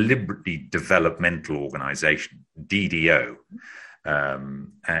deliberately developmental organization, DDO.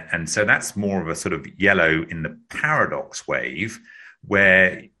 And so that's more of a sort of yellow in the paradox wave,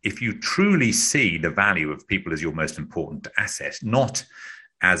 where if you truly see the value of people as your most important asset, not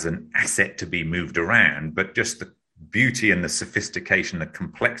as an asset to be moved around, but just the beauty and the sophistication, the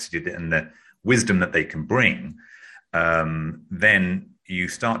complexity and the wisdom that they can bring, then you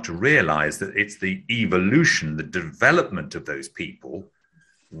start to realize that it's the evolution, the development of those people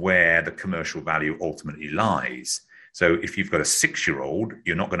where the commercial value ultimately lies. So if you've got a 6-year-old,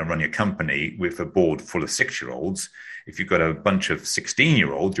 you're not going to run your company with a board full of 6-year-olds. If you've got a bunch of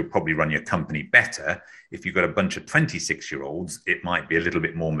 16-year-olds, you'll probably run your company better. If you've got a bunch of 26-year-olds, it might be a little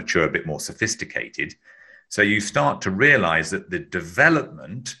bit more mature, a bit more sophisticated. So you start to realize that the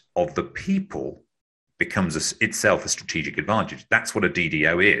development of the people becomes itself a strategic advantage. That's what a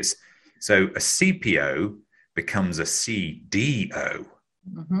DDO is. So a CPO becomes a CDO.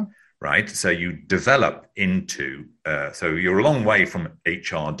 Mm-hmm. Right? So you develop into, so you're a long way from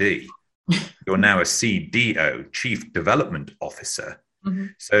HRD. You're now a CDO, Chief Development Officer. Mm-hmm.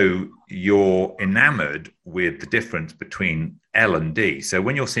 So you're enamored with the difference between L and D. So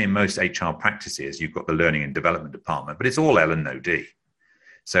when you're seeing most HR practices, you've got the learning and development department, but it's all L and no D.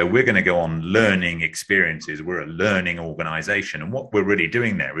 So we're going to go on learning experiences. We're a learning organization. And what we're really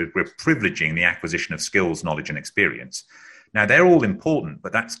doing there is we're privileging the acquisition of skills, knowledge, and experience. Now, they're all important,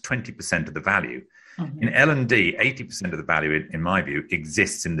 but that's 20% of the value. Mm-hmm. In L&D, 80% of the value, in my view,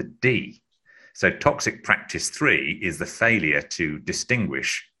 exists in the D. So toxic practice 3 is the failure to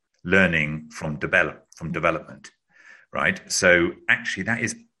distinguish learning from development, right? So actually, that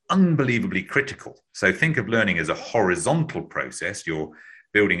is unbelievably critical. So think of learning as a horizontal process. You're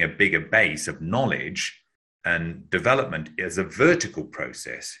building a bigger base of knowledge, and development as a vertical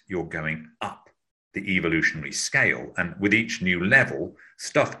process. You're going up the evolutionary scale, and with each new level,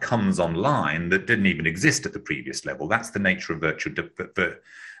 stuff comes online that didn't even exist at the previous level. That's the nature of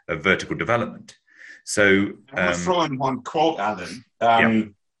vertical development. So I want to throw in one quote,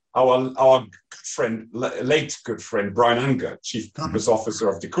 Alan. Our good friend, late good friend Brian Unger, Chief Purpose Officer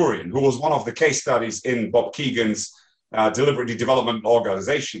of Decurion, who was one of the case studies in Bob Keegan's deliberately development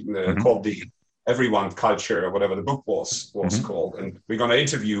organization called the Everyone Culture, or whatever the book was called. And we're going to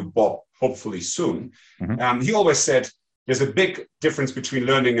interview Bob hopefully soon. He always said there's a big difference between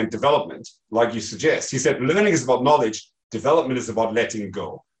learning and development, like you suggest. He said learning is about knowledge, development is about letting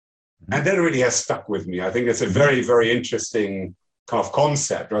go. And that really has stuck with me. I think it's a very, very interesting kind of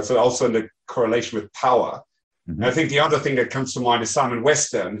concept, right? So also in the correlation with power. And I think the other thing that comes to mind is Simon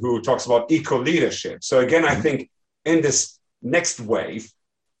Western, who talks about eco-leadership. So again, I think in this next wave,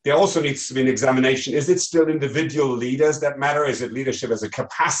 there also needs to be an examination. Is it still individual leaders that matter? Is it leadership as a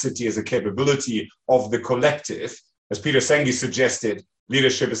capacity, as a capability of the collective? As Peter Senge suggested,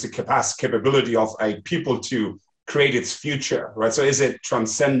 leadership is a capability of a people to create its future, right? So is it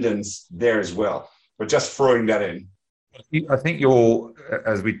transcendence there as well? But just throwing that in. I think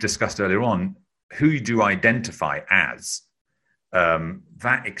as we discussed earlier on, who you do identify as,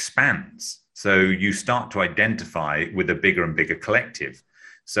 that expands. So you start to identify with a bigger and bigger collective.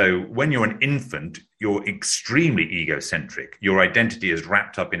 So when you're an infant, you're extremely egocentric. Your identity is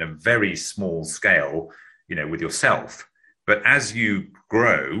wrapped up in a very small scale, with yourself. But as you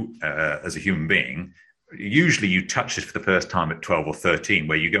grow as a human being, usually you touch this for the first time at 12 or 13,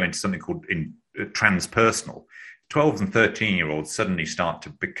 where you go into something called transpersonal. 12 and 13-year-olds suddenly start to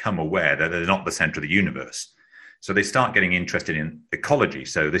become aware that they're not the center of the universe. So they start getting interested in ecology.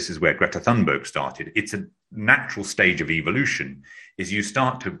 So this is where Greta Thunberg started. It's a natural stage of evolution, is you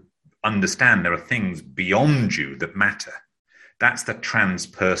start to understand there are things beyond you that matter. That's the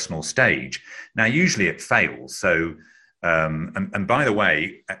transpersonal stage. Now, usually it fails. So, and by the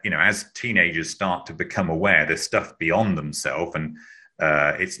way, as teenagers start to become aware there's stuff beyond themselves, and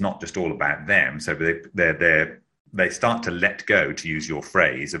it's not just all about them. So they start to let go, to use your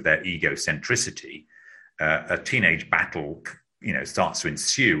phrase, of their egocentricity. A teenage battle, starts to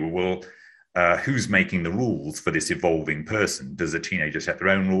ensue. Well, who's making the rules for this evolving person? Does the teenager set their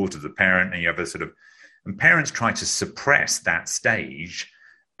own rules? Does the parent? And you have a sort of, and parents try to suppress that stage,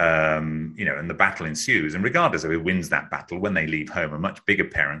 and the battle ensues. And regardless of who wins that battle, when they leave home, a much bigger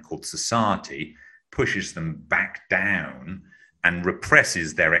parent called society pushes them back down and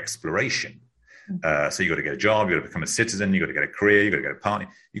represses their exploration. So you've got to get a job, you've got to become a citizen, you've got to get a career, you've got to get a party,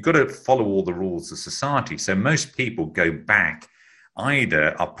 you've got to follow all the rules of society. So most people go back,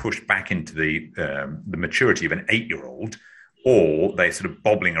 either are pushed back into the maturity of an 8-year-old, or they're sort of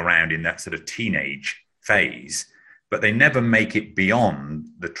bobbling around in that sort of teenage phase, but they never make it beyond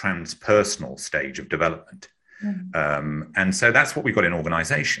the transpersonal stage of development. And so that's what we've got in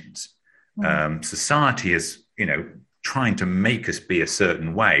organizations. Society is, trying to make us be a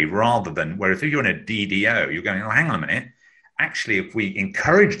certain way, rather than, whereas if you're in a DDO, you're going, oh, hang on a minute. Actually, if we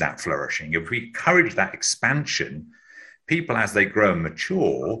encourage that flourishing, if we encourage that expansion, people, as they grow and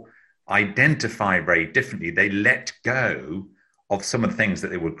mature, identify very differently. They let go of some of the things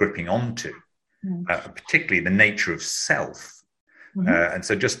that they were gripping onto, particularly the nature of self. And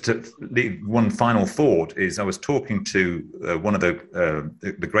so just to leave one final thought is, I was talking to one of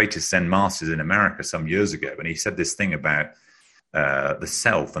the greatest Zen masters in America some years ago, and he said this thing about the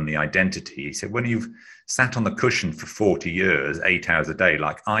self and the identity. He said, when you've sat on the cushion for 40 years, 8 hours a day,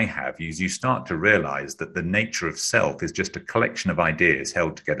 like I have, you start to realize that the nature of self is just a collection of ideas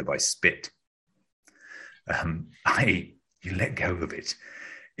held together by spit. You let go of it.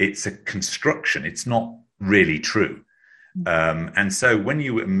 It's a construction. It's not really true. And so when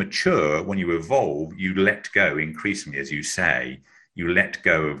you mature, when you evolve, you let go increasingly, as you say. You let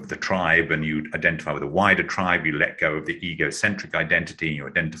go of the tribe and you identify with a wider tribe. You let go of the egocentric identity and you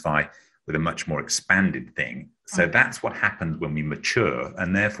identify with a much more expanded thing. So that's what happens when we mature,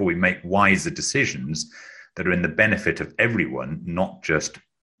 and therefore we make wiser decisions that are in the benefit of everyone, not just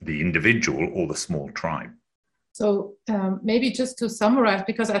the individual or the small tribe. So maybe just to summarize,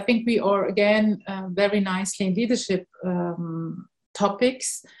 because I think we are, again, very nicely in leadership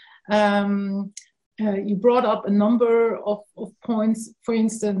topics. You brought up a number of points, for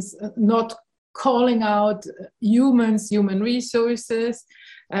instance, not calling out human resources.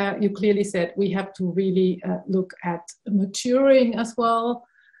 You clearly said we have to really look at maturing as well.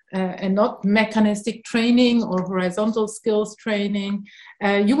 And not mechanistic training or horizontal skills training.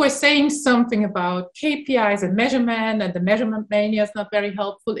 You were saying something about KPIs and measurement, and the measurement mania is not very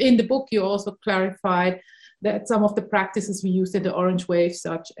helpful. In the book, you also clarified that some of the practices we used in the Orange Wave,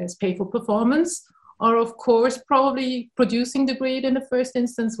 such as pay for performance, are of course probably producing the greed in the first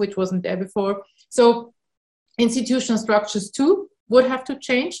instance, which wasn't there before. So institutional structures too would have to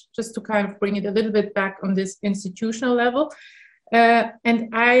change, just to kind of bring it a little bit back on this institutional level. And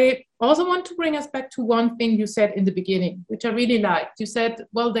I also want to bring us back to one thing you said in the beginning, which I really liked. You said,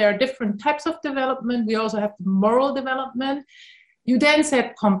 well, there are different types of development. We also have the moral development. You then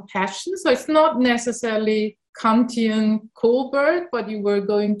said compassion. So it's not necessarily Kantian Kohlberg, but you were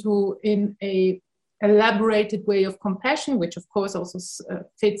going to in a elaborated way of compassion, which of course also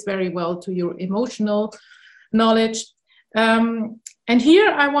fits very well to your emotional knowledge. And here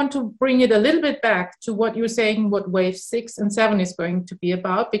I want to bring it a little bit back to what you're saying, what wave 6 and 7 is going to be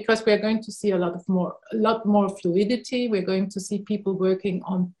about, because we're going to see a lot more fluidity. We're going to see people working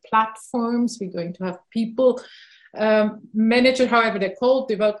on platforms. We're going to have people, manager, however they're called,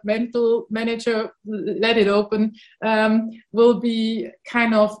 developmental manager, let it open, will be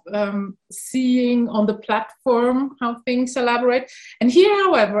kind of seeing on the platform how things elaborate. And here,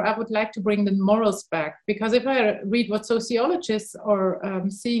 however, I would like to bring the morals back, because if I read what sociologists are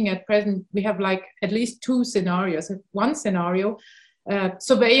seeing at present, we have like at least 2 scenarios. One scenario,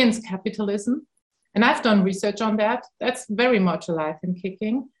 surveillance capitalism, and I've done research on that. That's very much alive and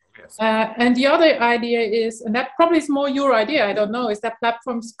kicking. And the other idea is, and that probably is more your idea, I don't know, is that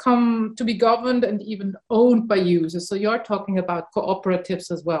platforms come to be governed and even owned by users. So you're talking about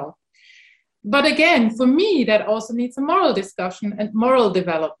cooperatives as well. But again, for me, that also needs a moral discussion and moral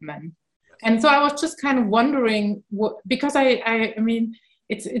development. And so I was just kind of wondering, because I mean,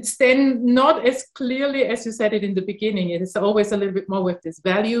 it's then not as clearly as you said it in the beginning. It is always a little bit more with this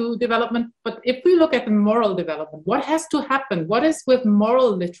value development. But if we look at the moral development, what has to happen? What is with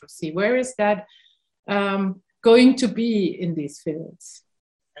moral literacy? Where is that going to be in these fields?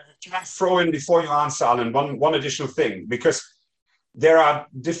 Can I throw in before you answer, Alan, one additional thing? Because there are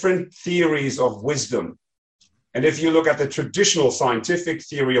different theories of wisdom. And if you look at the traditional scientific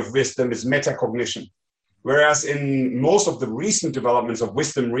theory of wisdom, is metacognition. Whereas in most of the recent developments of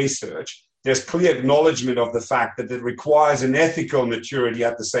wisdom research, there's clear acknowledgement of the fact that it requires an ethical maturity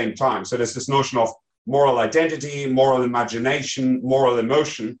at the same time. So there's this notion of moral identity, moral imagination, moral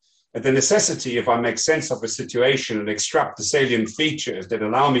emotion, and the necessity, if I make sense of a situation and extract the salient features that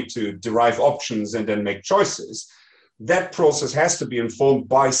allow me to derive options and then make choices, that process has to be informed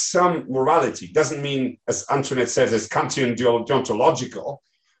by some morality. Doesn't mean, as Antoinette says, it's Kantian deontological.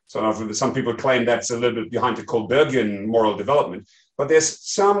 So some people claim that's a little bit behind the Kohlbergian moral development, but there's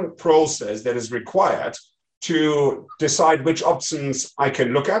some process that is required to decide which options I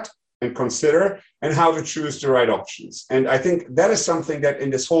can look at and consider and how to choose the right options. And I think that is something that in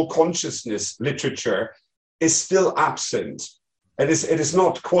this whole consciousness literature is still absent. It is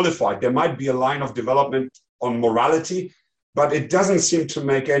not qualified. There might be a line of development on morality, but it doesn't seem to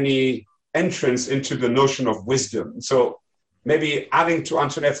make any entrance into the notion of wisdom. So maybe adding to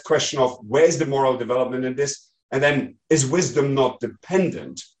Antoinette's question of where's the moral development in this, and then is wisdom not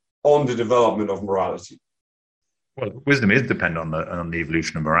dependent on the development of morality? Well, wisdom is dependent on the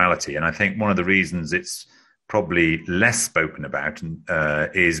evolution of morality, and I think one of the reasons it's probably less spoken about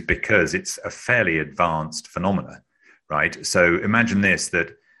is because it's a fairly advanced phenomena, right? So imagine this,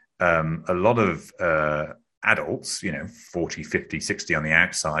 that a lot of adults, 40, 50, 60 on the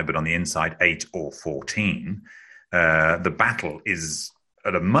outside, but on the inside 8 or 14, the battle is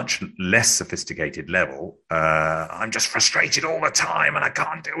at a much less sophisticated level. I'm just frustrated all the time and I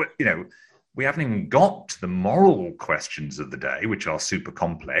can't do it. We haven't even got to the moral questions of the day, which are super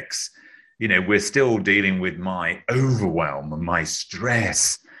complex. We're still dealing with my overwhelm and my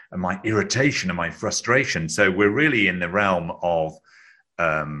stress and my irritation and my frustration. So we're really in the realm of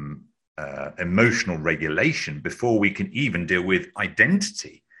emotional regulation before we can even deal with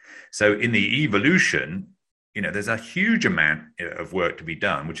identity. So in the evolution, there's a huge amount of work to be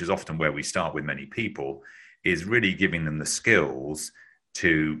done, which is often where we start with many people, is really giving them the skills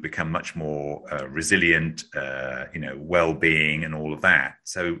to become much more resilient, well-being and all of that.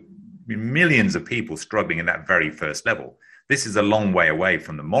 So millions of people struggling in that very first level. This is a long way away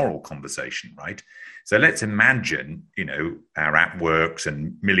from the moral conversation, right? So let's imagine, our app works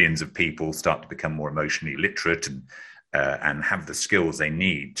and millions of people start to become more emotionally literate and have the skills they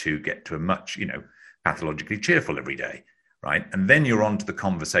need to get to a much, pathologically cheerful every day, right? And then you're on to the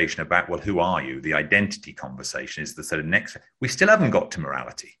conversation about, well, who are you? The identity conversation is the sort of next. We still haven't got to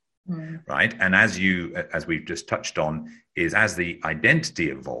morality, right? And as we've just touched on, is as the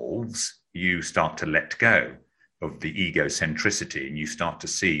identity evolves, you start to let go of the egocentricity and you start to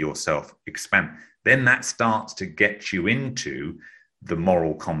see yourself expand. Then that starts to get you into the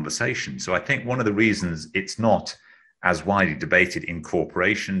moral conversation. So I think one of the reasons it's not as widely debated in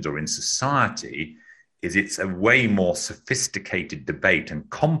corporations or in society is it's a way more sophisticated debate and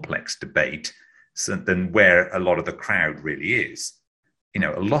complex debate than where a lot of the crowd really is.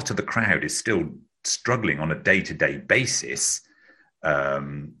 A lot of the crowd is still struggling on a day-to-day basis,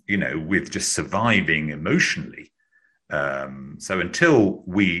 with just surviving emotionally. So until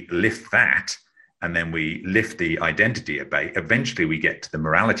we lift that, and then we lift the identity debate, eventually we get to the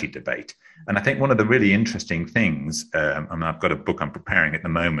morality debate. And I think one of the really interesting things, I've got a book I'm preparing at the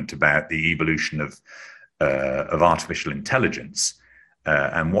moment about the evolution of artificial intelligence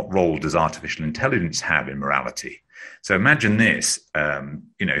and what role does artificial intelligence have in morality. So imagine this,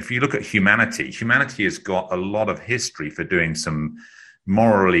 if you look at humanity has got a lot of history for doing some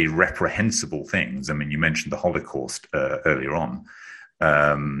morally reprehensible things. I mean, you mentioned the Holocaust earlier on.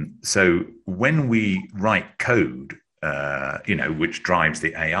 So when we write code, which drives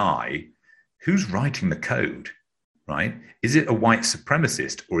the AI, who's writing the code, right? Is it a white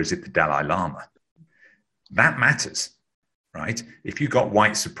supremacist or is it the Dalai Lama? That matters, right? If you've got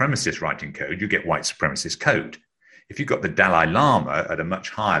white supremacists writing code, you get white supremacist code. If you've got the Dalai Lama at a much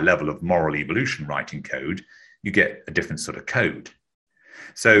higher level of moral evolution writing code, you get a different sort of code.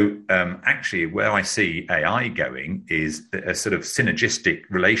 So actually, where I see AI going is a sort of synergistic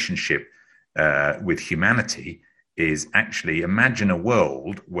relationship with humanity is actually imagine a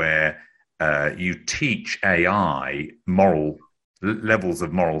world where you teach AI moral levels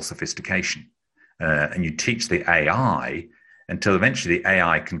of moral sophistication. And you teach the AI until eventually the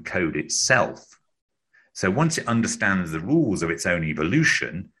AI can code itself. So once it understands the rules of its own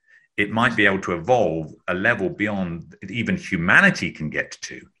evolution, it might be able to evolve a level beyond even humanity can get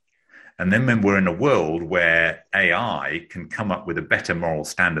to. And then when we're in a world where AI can come up with a better moral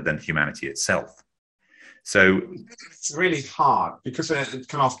standard than humanity itself. So it's really hard because it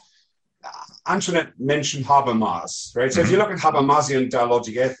kind of, Antoinette mentioned Habermas, right? So if you look at Habermasian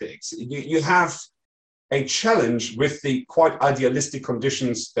dialogic ethics, you have a challenge with the quite idealistic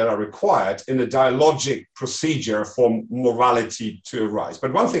conditions that are required in a dialogic procedure for morality to arise.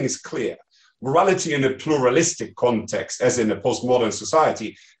 But one thing is clear: morality in a pluralistic context, as in a postmodern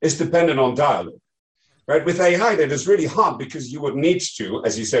society, is dependent on dialogue. Right? With AI, that is really hard because you would need to,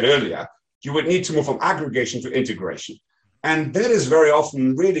 as you said earlier, you would need to move from aggregation to integration. And that is very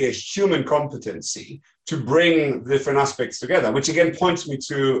often really a human competency to bring different aspects together, which again points me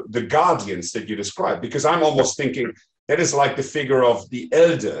to the guardians that you described, because I'm almost thinking that is like the figure of the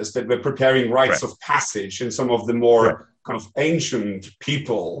elders that were preparing rites of passage in some of the more kind of ancient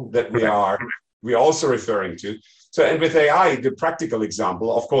people that we are also referring to. So, and with AI, the practical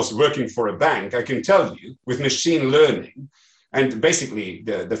example, of course, working for a bank, I can tell you with machine learning and basically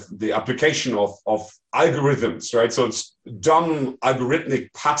the application of algorithms, right? So it's dumb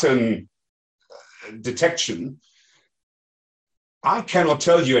algorithmic pattern detection. I cannot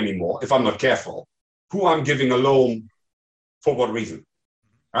tell you anymore, if I'm not careful, who I'm giving a loan for what reason,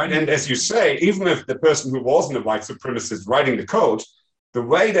 right? And as you say, even if the person who wasn't a white supremacist writing the code, the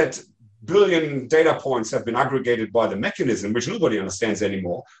way that billion data points have been aggregated by the mechanism, which nobody understands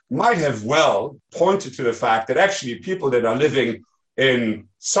anymore, might have well pointed to the fact that actually people that are living in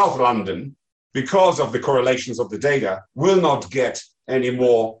South London, because of the correlations of the data, will not get any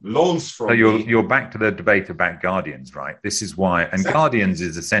more loans from so you're back to the debate about guardians, right? This is why, and exactly. Guardians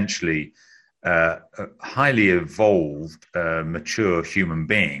is essentially highly evolved, mature human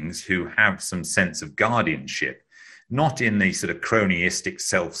beings who have some sense of guardianship, not in the sort of cronyistic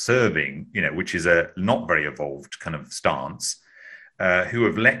self-serving, which is a not very evolved kind of stance, who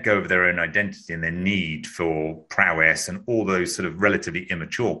have let go of their own identity and their need for prowess and all those sort of relatively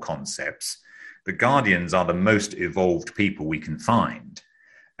immature concepts. The guardians are the most evolved people we can find.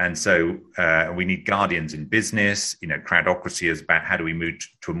 And so we need guardians in business. Crowdocracy is about how do we move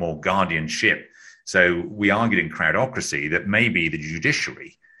to a more guardianship. So we argued in Crowdocracy that maybe the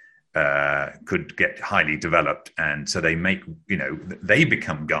judiciary could get highly developed, and so they they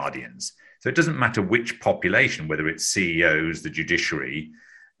become guardians. So it doesn't matter which population, whether it's CEOs, the judiciary.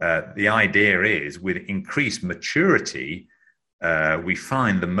 The idea is with increased maturity, we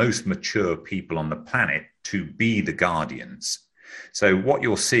find the most mature people on the planet to be the guardians. So what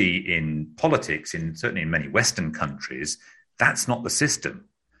you'll see in politics, certainly in many Western countries, that's not the system.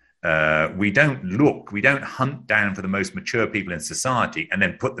 We don't hunt down for the most mature people in society and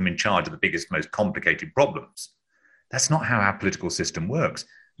then put them in charge of the biggest, most complicated problems. That's not how our political system works.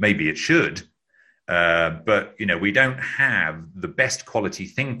 Maybe it should, but we don't have the best quality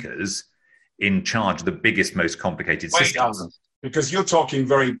thinkers in charge of the biggest, most complicated systems. Because you're talking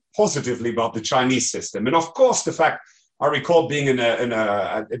very positively about the Chinese system, and of course the fact. I recall being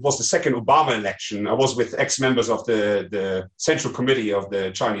it was the second Obama election. I was with ex-members of the Central Committee of the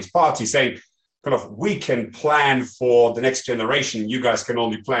Chinese Party saying, kind of, we can plan for the next generation. You guys can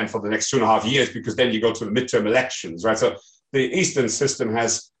only plan for the next 2.5 years because then you go to the midterm elections, right? So the Eastern system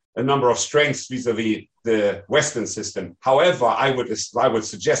has a number of strengths vis-a-vis the Western system. However, I would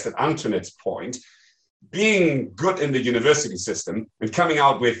suggest that Antoinette's point, being good in the university system and coming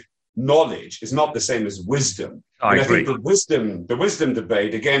out with knowledge is not the same as wisdom. I agree. I think the wisdom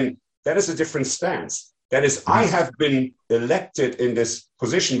debate, again, that is a different stance. That is, I have been elected in this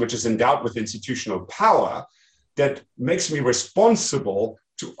position, which is endowed with institutional power, that makes me responsible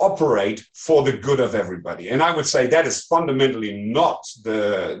to operate for the good of everybody. And I would say that is fundamentally not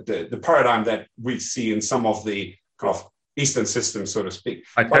the paradigm that we see in some of the kind of Eastern systems, so to speak.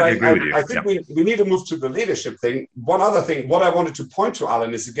 I totally agree with you. I think we need to move to the leadership thing. One other thing, what I wanted to point to,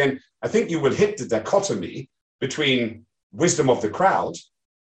 Alan, is again, I think you will hit the dichotomy between wisdom of the crowd,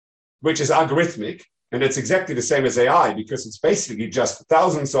 which is algorithmic, and it's exactly the same as AI, because it's basically just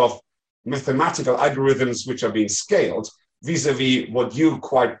thousands of mathematical algorithms which are being scaled, vis-a-vis what you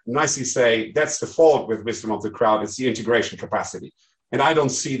quite nicely say, that's the fault with wisdom of the crowd, it's the integration capacity. And I don't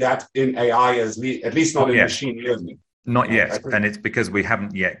see that in AI, at least not in machine learning. Not yet, and it's because we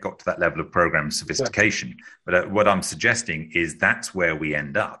haven't yet got to that level of program sophistication. Yeah. But what I'm suggesting is that's where we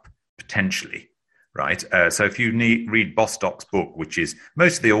end up, potentially, right? So if you read Bostock's book, which is,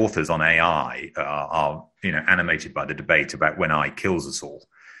 most of the authors on AI are animated by the debate about when AI kills us all.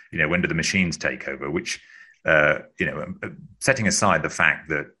 When do the machines take over? Which, setting aside the fact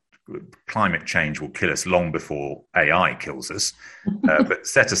that climate change will kill us long before AI kills us, but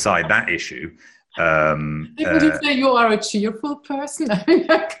set aside that issue. Would you say you are a cheerful person?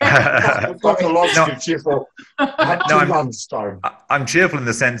 I've got a lot to be cheerful. I'm cheerful in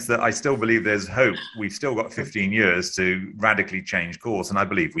the sense that I still believe there's hope. We've still got 15 years to radically change course, and I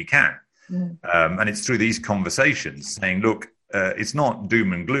believe we can. And it's through these conversations saying, look, it's not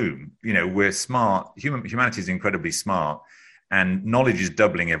doom and gloom. You know, we're smart. Humanity is incredibly smart, and knowledge is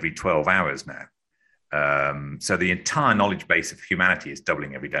doubling every 12 hours now. So the entire knowledge base of humanity is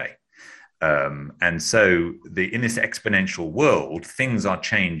doubling every day. And so in this exponential world, things are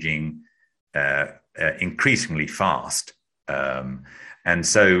changing increasingly fast. And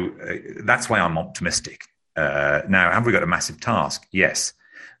so that's why I'm optimistic. Now, have we got a massive task? Yes.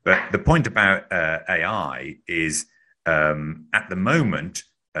 But the point about AI is at the moment,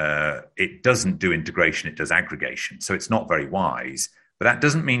 it doesn't do integration, it does aggregation. So it's not very wise. But that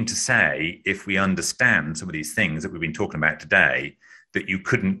doesn't mean to say, if we understand some of these things that we've been talking about today, that you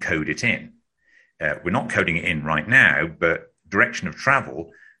couldn't code it in. We're not coding it in right now, but direction of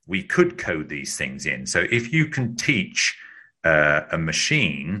travel, we could code these things in. So if you can teach a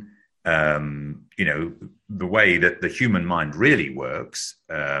machine, you know, the way that the human mind really works,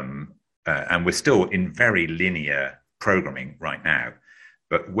 and we're still in very linear programming right now,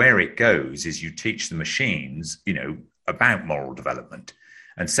 but where it goes is you teach the machines, you know, about moral development.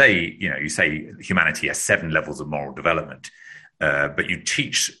 And say, you know, you say humanity has 7 levels of moral development, but you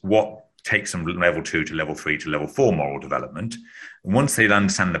teach what takes them from level 2 to level 3 to level 4 moral development. And once they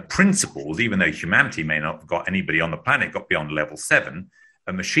understand the principles, even though humanity may not have got anybody on the planet got beyond level 7,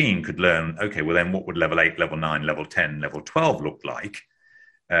 a machine could learn, okay, well then what would level 8, level 9, level 10, level 12 look like?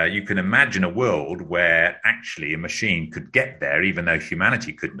 You can imagine a world where actually a machine could get there, even though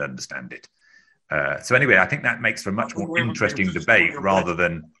humanity couldn't understand it. So anyway, I think that makes for a much more interesting debate rather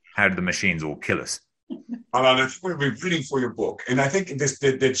than how do the machines all kill us. Alan, we'll be reading for your book. And I think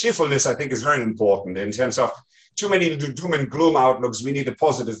the cheerfulness, I think, is very important in terms of too many doom and gloom outlooks. We need a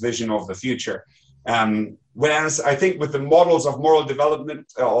positive vision of the future. Whereas I think with the models of moral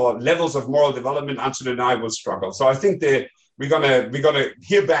development or levels of moral development, Anton and I will struggle. So I think we're gonna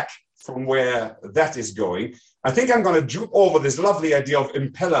hear back from where that is going. I think I'm going to jump over this lovely idea of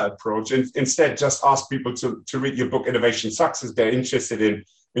impeller approach and instead just ask people to read your book, Innovation Sucks, if they're interested in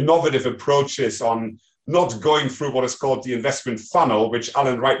innovative approaches on not going through what is called the investment funnel, which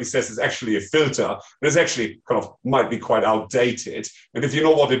Alan rightly says is actually a filter. It's actually kind of might be quite outdated. And if you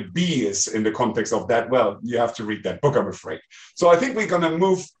know what a B is in the context of that, well, you have to read that book, I'm afraid. So I think we're going to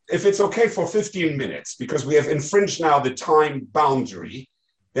move, if it's okay, for 15 minutes, because we have infringed now the time boundary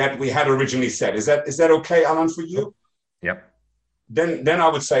that we had originally set. Is that okay, Alan, for you? Yep. Then I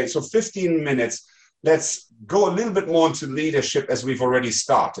would say, so 15 minutes, let's go a little bit more into leadership as we've already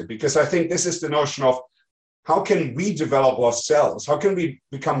started, because I think this is the notion of how can we develop ourselves? How can we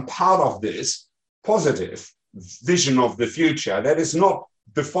become part of this positive vision of the future that is not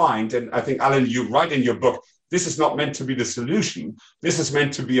defined? And I think, Alan, you write in your book, this is not meant to be the solution. This is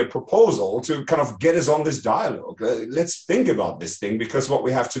meant to be a proposal to kind of get us on this dialogue. Let's think about this thing, because what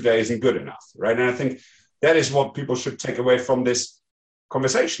we have today isn't good enough, right? And I think that is what people should take away from this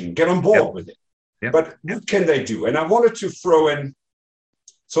conversation. Get on board with it. Yep. But what can they do? And I wanted to throw in,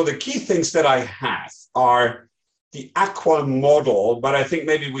 so the key things that I have are the Aqua model, but I think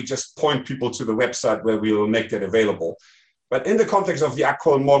maybe we just point people to the website where we will make that available. But in the context of the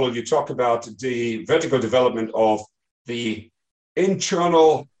Aqua model, you talk about the vertical development of the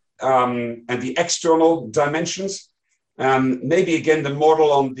internal and the external dimensions. Maybe again, the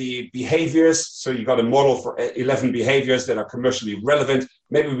model on the behaviors. So you got a model for 11 behaviors that are commercially relevant.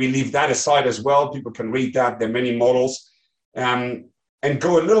 Maybe we leave that aside as well. People can read that. There are many models. And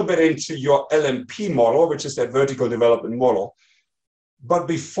go a little bit into your LMP model, which is that vertical development model. But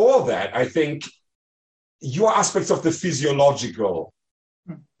before that, I think your aspects of the physiological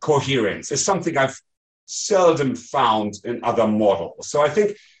coherence is something I've seldom found in other models. So I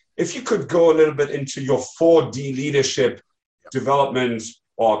think if you could go a little bit into your 4D leadership development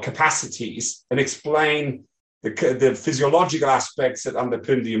or capacities and explain the physiological aspects that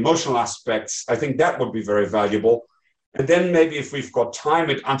underpin the emotional aspects, I think that would be very valuable. And then maybe if we've got time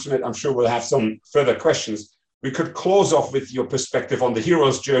at Antoinette, I'm sure we'll have some further questions. We could close off with your perspective on the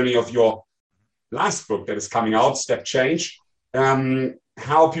hero's journey of your last book that is coming out, Step Change,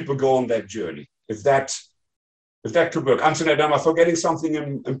 how people go on that journey. If that could work. Antoinette, am I forgetting something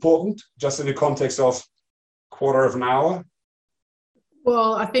important just in the context of quarter of an hour?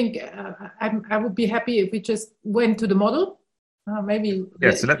 Well, I think I would be happy if we just went to the model. Maybe.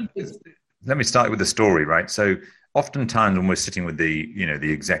 Yeah, so let me start with the story, right? So oftentimes when we're sitting with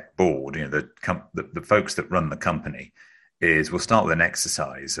the exec board, the folks that run the company, we'll start with an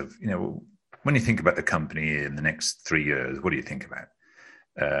exercise of, When you think about the company in the next 3 years, what do you think about?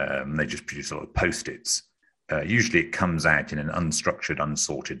 They just produce a lot of Post-its. Usually it comes out in an unstructured,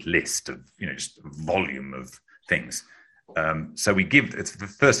 unsorted list of, just a volume of things. So it's the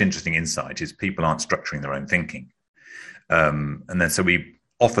first interesting insight is people aren't structuring their own thinking. And then so we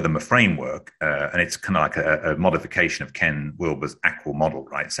offer them a framework, and it's kind of like a modification of Ken Wilber's Aqua model,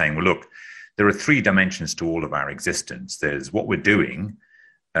 right? Saying, well, look, there are 3 dimensions to all of our existence. There's what we're doing,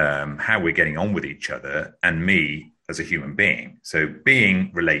 how we're getting on with each other, and me as a human being. So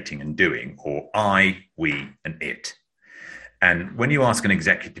being, relating, and doing, or I, we, and it. And when you ask an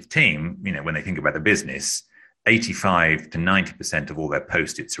executive team, when they think about the business, 85 to 90% of all their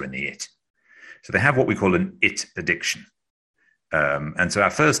Post-its are in the it. So they have what we call an it addiction. And so our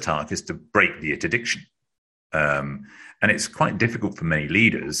first task is to break the it addiction. And it's quite difficult for many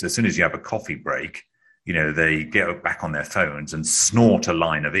leaders. As soon as you have a coffee break, they get back on their phones and snort a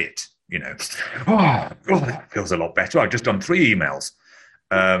line of it. Oh, that feels a lot better. I've just done 3 emails.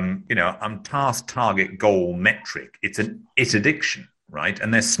 I'm task, target, goal, metric. It's an it addiction, right?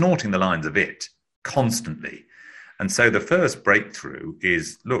 And they're snorting the lines of it constantly. And so the first breakthrough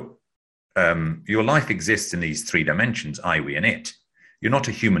is, look, your life exists in these 3 dimensions, I, we, and it. You're not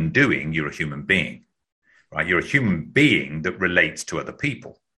a human doing, you're a human being, right? You're a human being that relates to other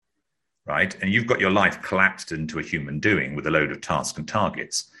people, right? And you've got your life collapsed into a human doing with a load of tasks and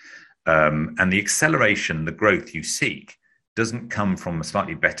targets. And the acceleration, the growth you seek doesn't come from a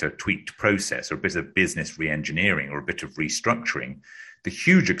slightly better tweaked process or a bit of business re-engineering or a bit of restructuring. The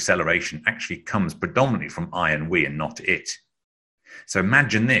huge acceleration actually comes predominantly from I and we and not it. So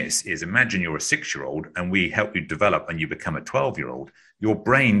imagine you're a 6-year-old and we help you develop and you become a 12-year-old. Your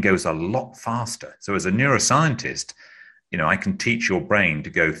brain goes a lot faster. So as a neuroscientist, I can teach your brain to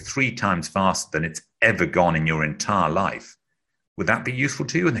go 3 times faster than it's ever gone in your entire life. Would that be useful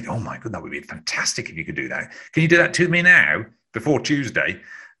to you? And they go, oh my God, that would be fantastic if you could do that. Can you do that to me now before Tuesday?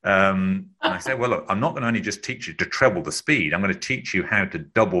 And I said, well, look, I'm not going to only just teach you to treble the speed. I'm going to teach you how to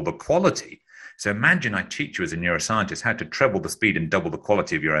double the quality. So imagine I teach you as a neuroscientist how to treble the speed and double the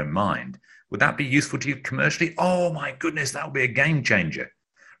quality of your own mind. Would that be useful to you commercially? Oh my goodness, that would be a game changer,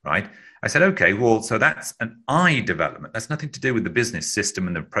 right? I said, okay, well, so that's an I development. That's nothing to do with the business system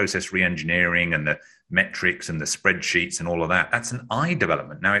and the process re-engineering and the metrics and the spreadsheets and all of that. That's an I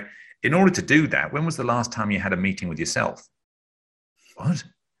development. Now, in order to do that, when was the last time you had a meeting with yourself? What?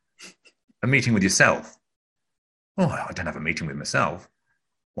 A meeting with yourself? Oh, I don't have a meeting with myself.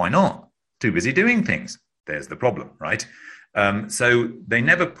 Why not? Too busy doing things. There's the problem, right? So they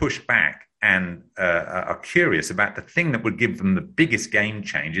never push back and are curious about the thing that would give them the biggest game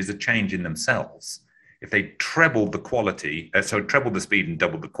change is a change in themselves. If they trebled the quality, trebled the speed and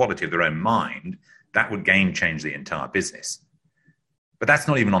doubled the quality of their own mind, that would game change the entire business. But that's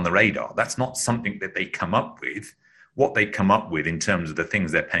not even on the radar. That's not something that they come up with. What they come up with in terms of the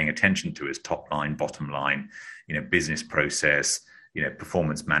things they're paying attention to is top line, bottom line, business process,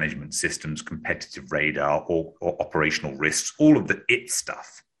 performance management systems, competitive radar, or operational risks, all of the it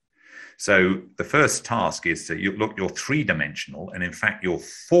stuff. So the first task is to you're 3-dimensional, and in fact, you're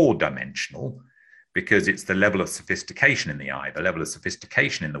 4-dimensional because it's the level of sophistication in the I, the level of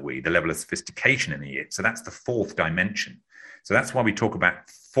sophistication in the we, the level of sophistication in the it. So that's the 4th dimension. So that's why we talk about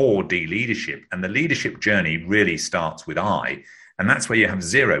 4D leadership. And the leadership journey really starts with I, and that's where you have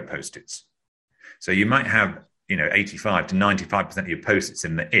 0 Post-its. So you might have 85 to 95% of your Post-its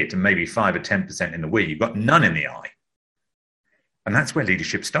in the it, and maybe 5 or 10% in the we. You've got none in the I. And that's where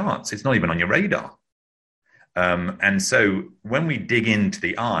leadership starts. It's not even on your radar. And so when we dig into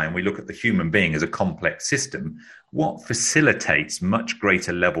the I and we look at the human being as a complex system, what facilitates much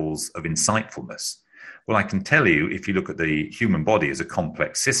greater levels of insightfulness? Well, I can tell you, if you look at the human body as a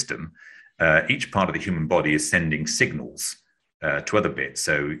complex system, each part of the human body is sending signals to other bits.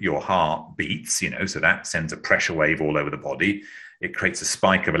 So your heart beats, so that sends a pressure wave all over the body. It creates a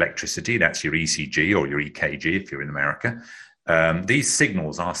spike of electricity. That's your ECG or your EKG if you're in America. These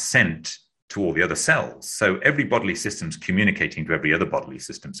signals are sent to all the other cells. So every bodily system is communicating to every other bodily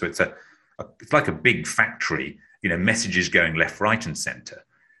system. So it's like a big factory, messages going left, right, and center.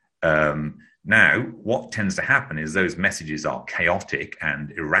 Now, what tends to happen is those messages are chaotic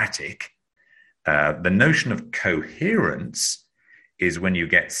and erratic. The notion of coherence is when you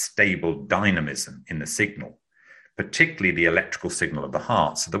get stable dynamism in the signal, particularly the electrical signal of the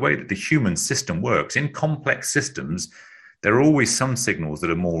heart. So the way that the human system works, in complex systems, there are always some signals that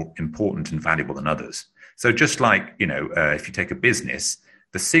are more important and valuable than others. So just like, if you take a business,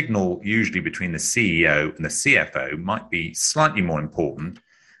 the signal usually between the CEO and the CFO might be slightly more important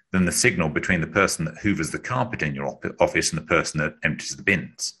than the signal between the person that hoovers the carpet in your office and the person that empties the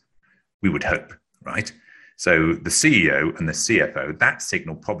bins, we would hope, right? So the CEO and the CFO, that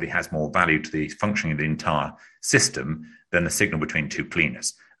signal probably has more value to the functioning of the entire system than the signal between two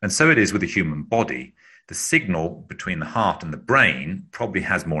cleaners. And so it is with the human body. The signal between the heart and the brain probably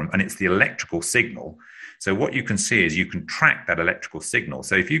has more, and it's the electrical signal. So what you can see is you can track that electrical signal.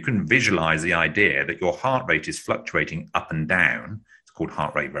 So if you can visualize the idea that your heart rate is fluctuating up and down, it's called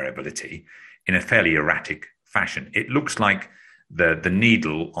heart rate variability, in a fairly erratic fashion. It looks like the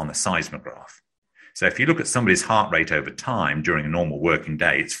needle on a seismograph. So if you look at somebody's heart rate over time during a normal working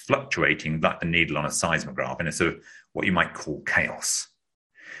day, it's fluctuating like the needle on a seismograph in a sort of what you might call chaos.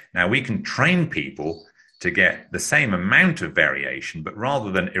 Now, we can train people to get the same amount of variation, but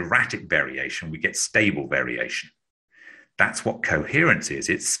rather than erratic variation, we get stable variation. That's what coherence is.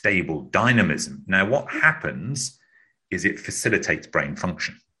 It's stable dynamism. Now, what happens is it facilitates brain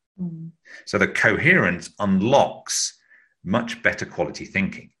function. So the coherence unlocks much better quality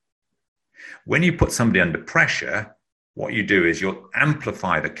thinking. When you put somebody under pressure, what you do is you'll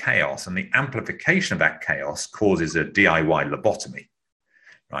amplify the chaos, and the amplification of that chaos causes a DIY lobotomy,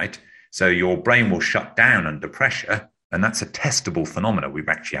 right? So your brain will shut down under pressure, and that's a testable phenomenon. We've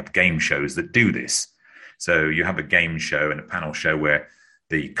actually have game shows that do this. So you have a game show and a panel show where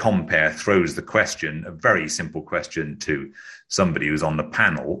the compere throws the question, a very simple question, to somebody who's on the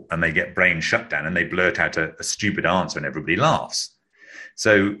panel, and they get brain shut down and they blurt out a stupid answer and everybody laughs.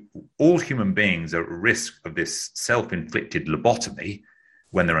 So all human beings are at risk of this self-inflicted lobotomy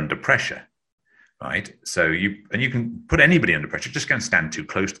when they're under pressure, right? So you can put anybody under pressure, just go and stand too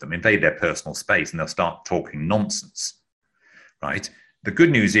close to them, invade their personal space, and they'll start talking nonsense, right? The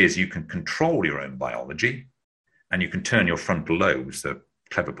good news is you can control your own biology, and you can turn your frontal lobes, the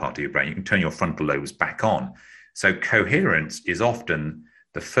clever part of your brain, you can turn your frontal lobes back on. So coherence is often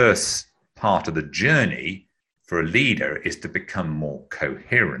the first part of the journey for a leader, is to become more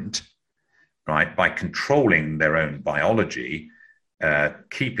coherent, right? By controlling their own biology,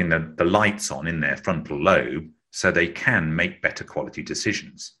 keeping the lights on in their frontal lobe so they can make better quality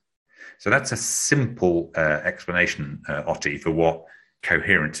decisions. So that's a simple explanation, Otti, for what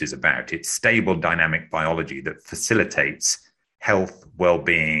coherence is about. It's stable dynamic biology that facilitates health,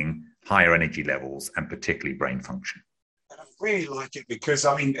 well-being, higher energy levels, and particularly brain function. I really like it because,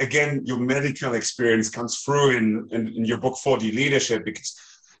 I mean, again, your medical experience comes through in your book 4D Leadership, because,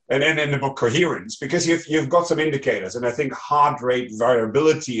 and then in the book Coherence, because you've got some indicators. And I think heart rate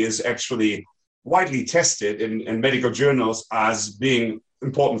variability is actually widely tested in medical journals as being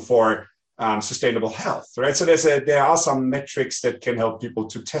important for sustainable health, right? So there are some metrics that can help people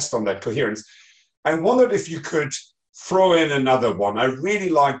to test on that coherence. I wondered if you could throw in another one. I really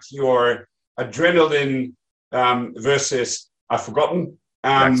liked your adrenaline versus, I've forgotten.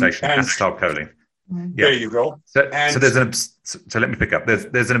 Relaxation, acetylcholine. There you go. So let me pick up.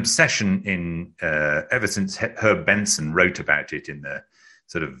 There's an obsession in ever since Herb Benson wrote about it in the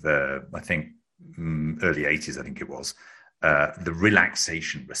sort of I think early 80s, I think it was. The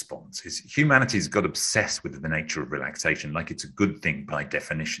relaxation response is humanity's got obsessed with the nature of relaxation, like it's a good thing by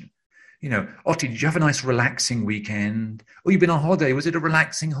definition. You know, Otti, did you have a nice relaxing weekend? Oh, you've been on holiday. Was it a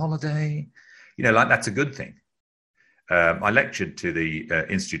relaxing holiday? You know, like that's a good thing. I lectured to the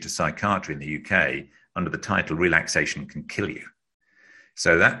Institute of Psychiatry in the UK under the title "Relaxation Can Kill You."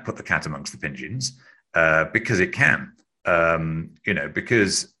 So that put the cat amongst the pigeons because it can. You know,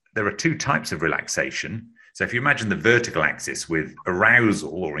 because there are two types of relaxation. So if you imagine the vertical axis with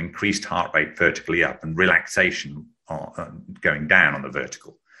arousal or increased heart rate vertically up and relaxation going down on the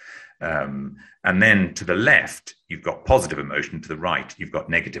vertical. And then to the left, you've got positive emotion. To the right, you've got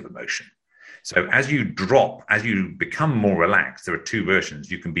negative emotion. So as you become more relaxed, there are two versions.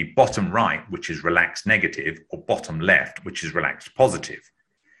 You can be bottom right, which is relaxed negative, or bottom left, which is relaxed positive.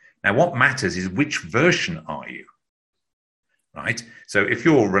 Now, what matters is which version are you, right? So if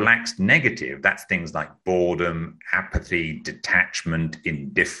you're relaxed negative, that's things like boredom, apathy, detachment,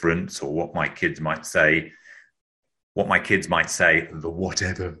 indifference, or what my kids might say, the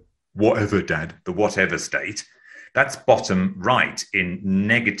whatever, Dad, the whatever state. That's bottom right in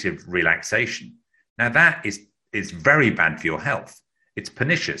negative relaxation. Now that is very bad for your health. It's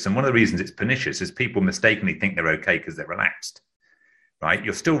pernicious. And one of the reasons it's pernicious is people mistakenly think they're okay because they're relaxed, right?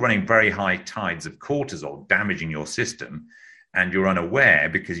 You're still running very high tides of cortisol damaging your system, and you're unaware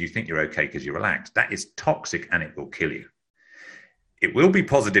because you think you're okay because you're relaxed. That is toxic and it will kill you. It will be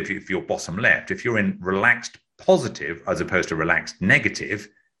positive if you're bottom left. If you're in relaxed positive as opposed to relaxed negative,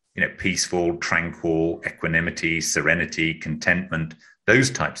 you know, peaceful, tranquil, equanimity, serenity, contentment, those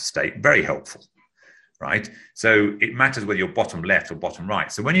types of state, very helpful, right? So it matters whether you're bottom left or bottom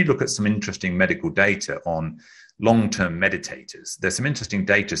right. So when you look at some interesting medical data on long-term meditators, there's some interesting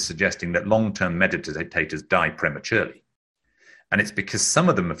data suggesting that long-term meditators die prematurely. And it's because some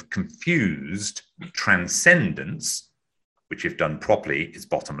of them have confused transcendence, which if done properly is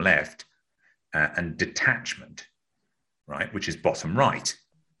bottom left, and detachment, right, which is bottom right.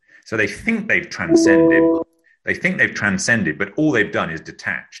 So they think they've transcended. They think they've transcended, but all they've done is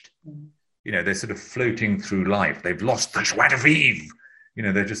detached. You know, they're sort of floating through life. They've lost the joie de vivre. You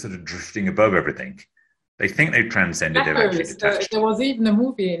know, they're just sort of drifting above everything. They think they've transcended. They've actually detached. There was even a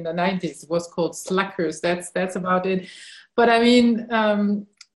movie in the 90s. It was called Slackers. That's about it. But I mean,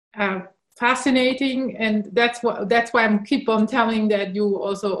 fascinating, and that's why I keep on telling that you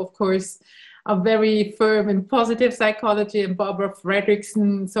also, of course, are very firm in positive psychology, and Barbara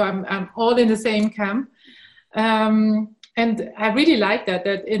Fredrickson. So I'm all in the same camp. And I really like that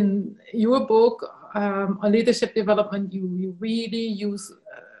in your book on leadership development, you really use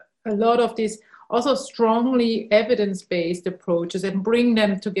a lot of these also strongly evidence-based approaches and bring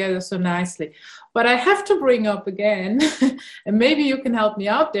them together so nicely. But I have to bring up again, and maybe you can help me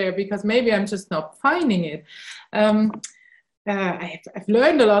out there, because maybe I'm just not finding it. I've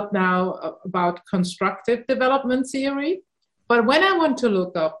learned a lot now about constructive development theory, but when I want to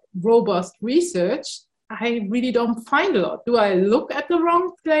look up robust research, I really don't find a lot. Do I look at the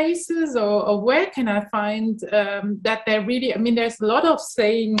wrong places, or where can I find that they're really, I mean, there's a lot of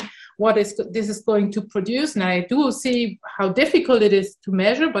saying what this is going to produce, and I do see how difficult it is to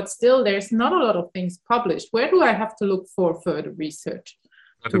measure, but still there's not a lot of things published. Where do I have to look for further research?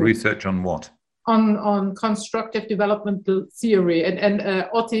 Further research on what? On constructive developmental theory. And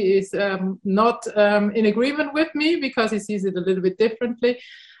Otti is not in agreement with me, because he sees it a little bit differently.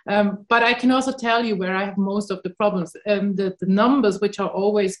 But I can also tell you where I have most of the problems. The numbers which are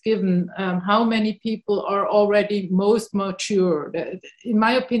always given, how many people are already most mature. In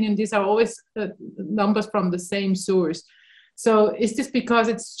my opinion, these are always numbers from the same source. So is this because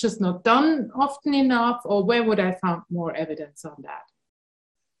it's just not done often enough, or where would I find more evidence on that?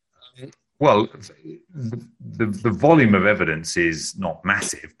 Well, the volume of evidence is not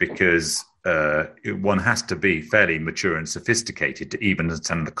massive, because one has to be fairly mature and sophisticated to even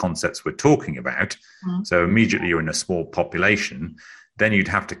understand the concepts we're talking about. So immediately you're in a small population, then you'd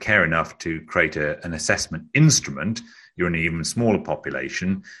have to care enough to create an assessment instrument. You're in an even smaller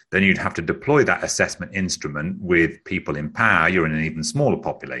population, then you'd have to deploy that assessment instrument with people in power. You're in an even smaller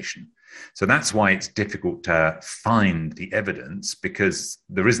population. So that's why it's difficult to find the evidence, because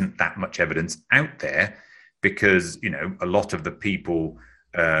there isn't that much evidence out there, because, you know, a lot of the people,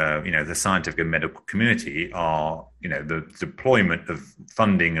 you know, the scientific and medical community are, you know, the deployment of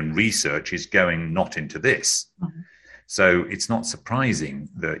funding and research is going not into this. So it's not surprising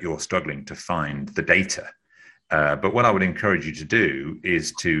that you're struggling to find the data. But what I would encourage you to do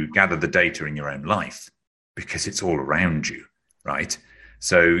is to gather the data in your own life, because it's all around you, right?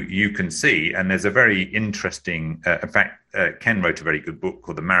 So you can see, and there's a very interesting, in fact, Ken wrote a very good book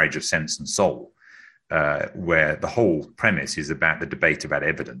called The Marriage of Sense and Soul, where the whole premise is about the debate about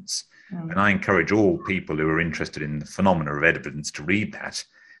evidence. And I encourage all people who are interested in the phenomena of evidence to read that,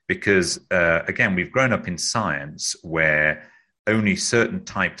 because, again, we've grown up in science where only certain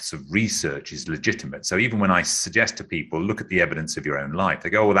types of research is legitimate. So even when I suggest to people, look at the evidence of your own life,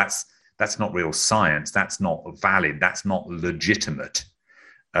 they go, oh, that's not real science, that's not valid, that's not legitimate.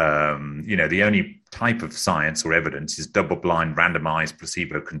 You know, the only type of science or evidence is double-blind, randomized,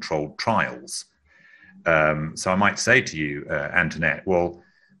 placebo-controlled trials. So I might say to you, Antoinette, well,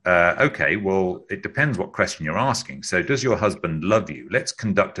 okay, well, it depends what question you're asking. So does your husband love you? Let's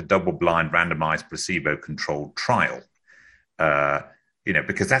conduct a double-blind, randomized, placebo-controlled trial. You know,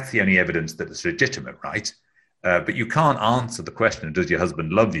 because that's the only evidence that is legitimate, right? But you can't answer the question of does your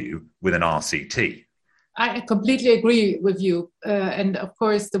husband love you with an RCT. I completely agree with you. And of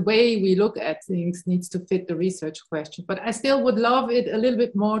course, the way we look at things needs to fit the research question. But I still would love it a little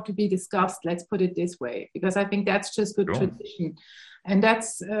bit more to be discussed, let's put it this way, because I think that's just good tradition. And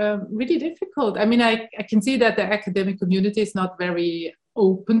that's really difficult. I mean, I can see that the academic community is not very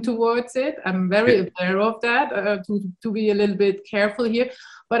open towards it. I'm very aware of that, to be a little bit careful here.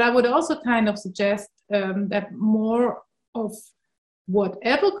 But I would also kind of suggest that more of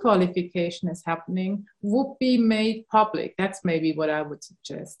whatever qualification is happening would be made public. That's maybe what I would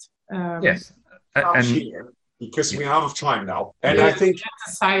suggest. Yes. And because we're out of time now. And I think that's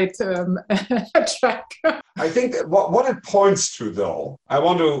a side track. I think what it points to, though, I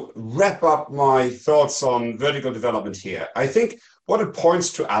want to wrap up my thoughts on vertical development here. I think what it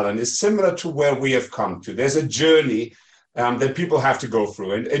points to, Alan, is similar to where we have come to. There's a journey that people have to go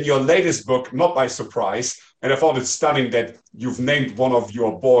through. And in your latest book, not by surprise, and I found it stunning that you've named one of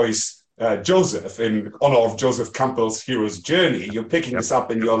your boys Joseph, in honor of Joseph Campbell's hero's journey. You're picking this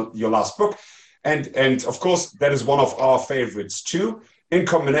up in your last book. And of course, that is one of our favorites too, in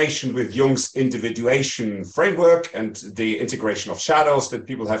combination with Jung's individuation framework and the integration of shadows that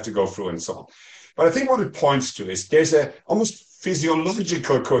people have to go through and so on. But I think what it points to is there's a almost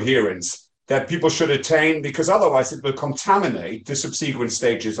physiological coherence that people should attain, because otherwise it will contaminate the subsequent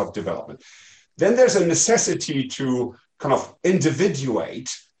stages of development. Then there's a necessity to kind of individuate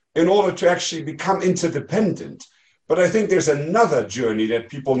in order to actually become interdependent. But I think there's another journey that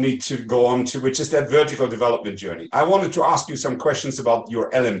people need to go on to, which is that vertical development journey. I wanted to ask you some questions about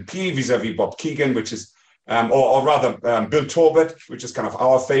your LMP vis-a-vis Bob Keegan, which is, or rather Bill Torbett, which is kind of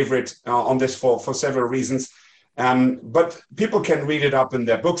our favorite on this for several reasons. But people can read it up in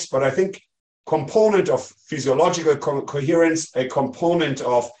their books. But I think component of physiological coherence, a component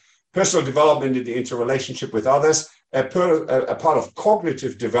of personal development in the interrelationship with others, a part of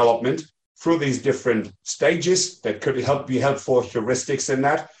cognitive development through these different stages that could be helpful heuristics in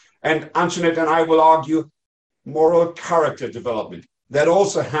that. And Antoinette and I will argue moral character development. That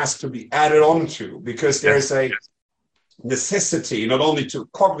also has to be added on to, because there is a necessity not only to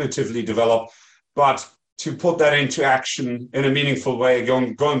cognitively develop, but to put that into action in a meaningful way,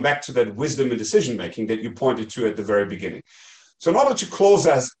 going back to that wisdom and decision-making that you pointed to at the very beginning. So in order to close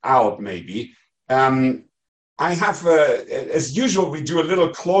us out, maybe, I have, as usual, we do a little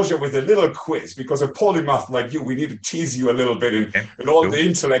closure with a little quiz, because a polymath like you, we need to tease you a little bit in all the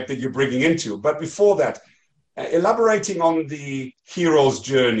intellect that you're bringing into. But before that, elaborating on the hero's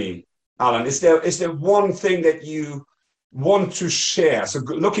journey, Alan, is there one thing that you want to share? So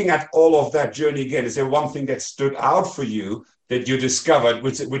looking at all of that journey again, is there one thing that stood out for you that you discovered,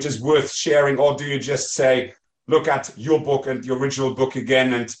 which is worth sharing? Or do you just say, look at your book and the original book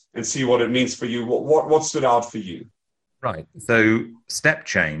again and see what it means for you? What stood out for you? Right. So Step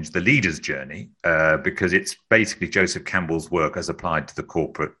Change, the leader's journey, because it's basically Joseph Campbell's work as applied to the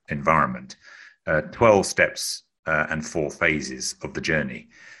corporate environment. 12 steps and 4 phases of the journey.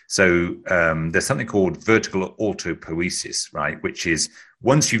 So there's something called vertical autopoiesis, right? Which is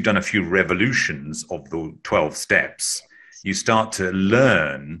once you've done a few revolutions of the 12 steps, you start to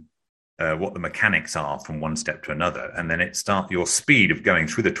learn what the mechanics are from one step to another. And then your speed of going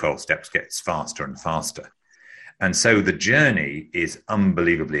through the 12 steps gets faster and faster. And so the journey is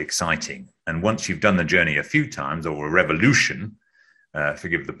unbelievably exciting. And once you've done the journey a few times, or a revolution,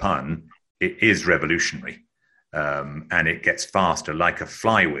 forgive the pun, it is revolutionary. And it gets faster, like a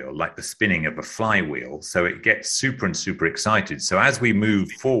flywheel, like the spinning of a flywheel. So it gets super and super excited. So as we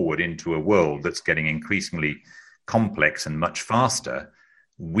move forward into a world that's getting increasingly complex and much faster,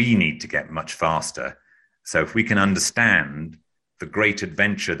 we need to get much faster. So if we can understand the great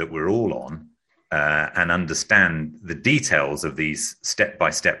adventure that we're all on and understand the details of these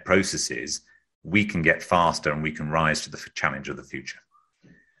step-by-step processes, we can get faster and we can rise to the challenge of the future.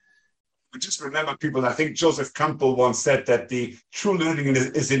 Just remember, people, I think Joseph Campbell once said that the true learning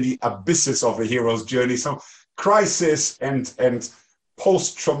is in the abysses of a hero's journey. So crisis and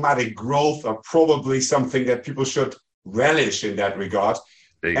post-traumatic growth are probably something that people should relish in that regard.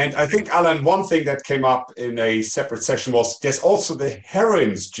 And I think, Alan, one thing that came up in a separate session was there's also the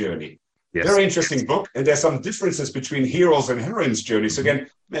heroine's journey. Yes. Very interesting book. And there's some differences between heroes and heroines' journeys. So again,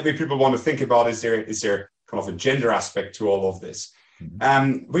 maybe people want to think about, is there kind of a gender aspect to all of this?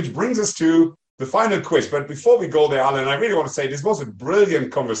 Which brings us to the final quiz. But before we go there, Alan, I really want to say this was a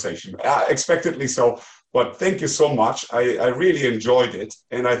brilliant conversation, expectedly so. But thank you so much. I really enjoyed it.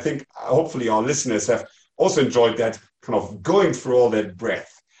 And I think hopefully our listeners have also enjoyed that kind of going through all that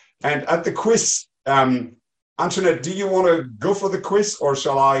breadth. And at the quiz, Antoinette, do you want to go for the quiz, or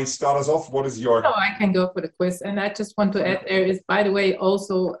shall I start us off? What is your... No, I can go for the quiz. And I just want to add, there is, by the way,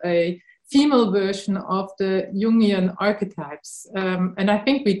 also a female version of the Jungian archetypes. And I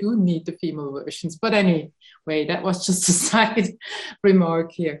think we do need the female versions. But anyway, that was just a side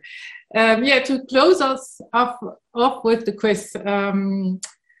remark here. To close us off with the quiz,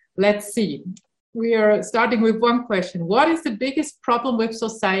 let's see. We are starting with one question. What is the biggest problem with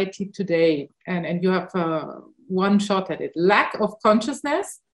society today? And you have one shot at it. Lack of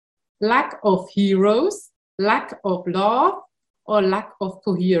consciousness, lack of heroes, lack of love, or lack of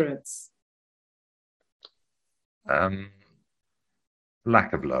coherence?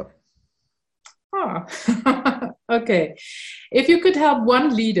 Lack of love. Okay. If you could help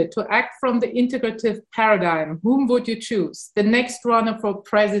one leader to act from the integrative paradigm, whom would you choose? The next runner for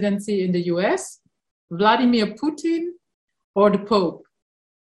presidency in the US, Vladimir Putin, or the Pope?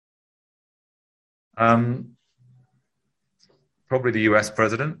 Probably the US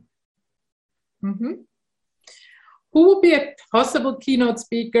president. Mm-hmm. Who would be a possible keynote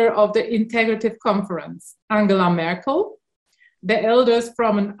speaker of the Integrative Conference? Angela Merkel, the elders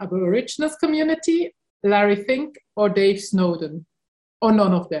from an Aborigines community, Larry Fink, or Dave Snowden? Or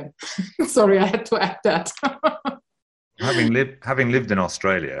none of them? Sorry, I had to add that. Having lived in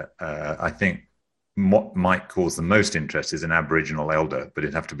Australia, I think what might cause the most interest is an Aboriginal elder, but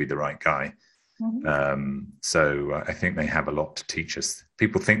it'd have to be the right guy. So I think they have a lot to teach us.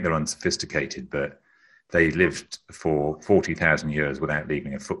 People think they're unsophisticated, but they lived for 40,000 years without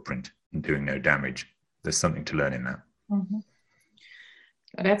leaving a footprint and doing no damage. There's something to learn in that.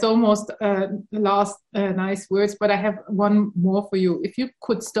 That's almost the last nice words, but I have one more for you. If you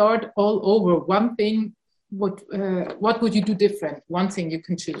could start all over, one thing, what would you do different? One thing you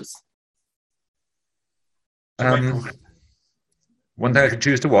can choose. One thing I could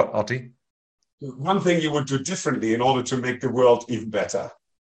choose to what, Otti? One thing you would do differently in order to make the world even better.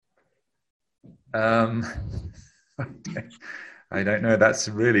 I don't know. That's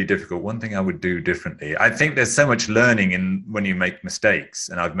really difficult. One thing I would do differently. I think there's so much learning in when you make mistakes,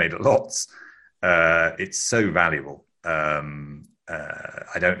 and I've made lots. It's so valuable. I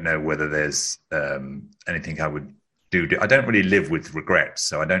don't know whether there's anything I would do. I don't really live with regrets,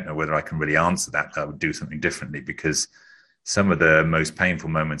 so I don't know whether I can really answer that. I would do something differently, because some of the most painful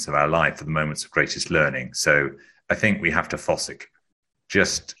moments of our life are the moments of greatest learning. So I think we have to Fossick.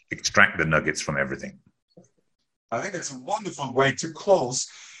 Just extract the nuggets from everything. I think it's a wonderful way to close.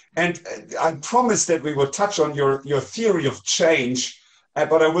 And I promised that we would touch on your theory of change,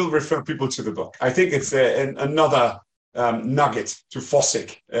 but I will refer people to the book. I think it's another nugget to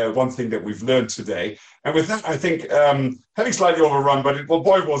Fossick, one thing that we've learned today. And with that, I think, having slightly overrun, but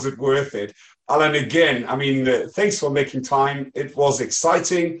boy, was it worth it. Alan, again, I mean, thanks for making time. It was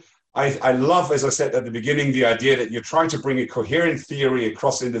exciting. I love, as I said at the beginning, the idea that you're trying to bring a coherent theory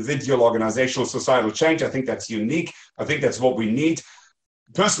across individual, organizational, societal change. I think that's unique. I think that's what we need.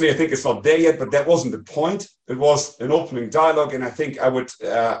 Personally, I think it's not there yet, but that wasn't the point. It was an opening dialogue, and I think I would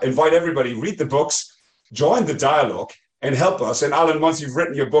invite everybody, read the books, join the dialogue, and help us. And Alan, once you've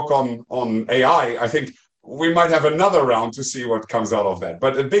written your book on AI, I think we might have another round to see what comes out of that.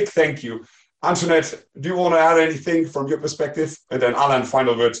 But a big thank you. Antoinette, do you want to add anything from your perspective? And then Alan,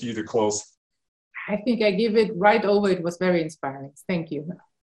 final word to you to close. I think I give it right over. It was very inspiring. Thank you.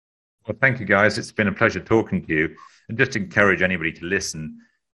 Well, thank you, guys. It's been a pleasure talking to you. And just encourage anybody to listen,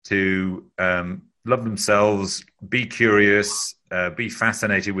 to love themselves, be curious, be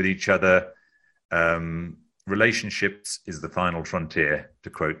fascinated with each other. Relationships is the final frontier, to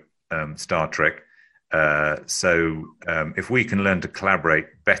quote Star Trek. So if we can learn to collaborate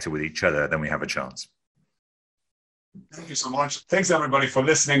better with each other, then we have a chance. Thank you so much. Thanks, everybody, for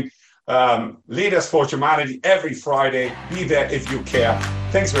listening. Leaders for Humanity every Friday. Be there if you care.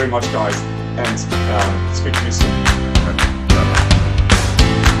 Thanks very much, guys, and speak to you soon.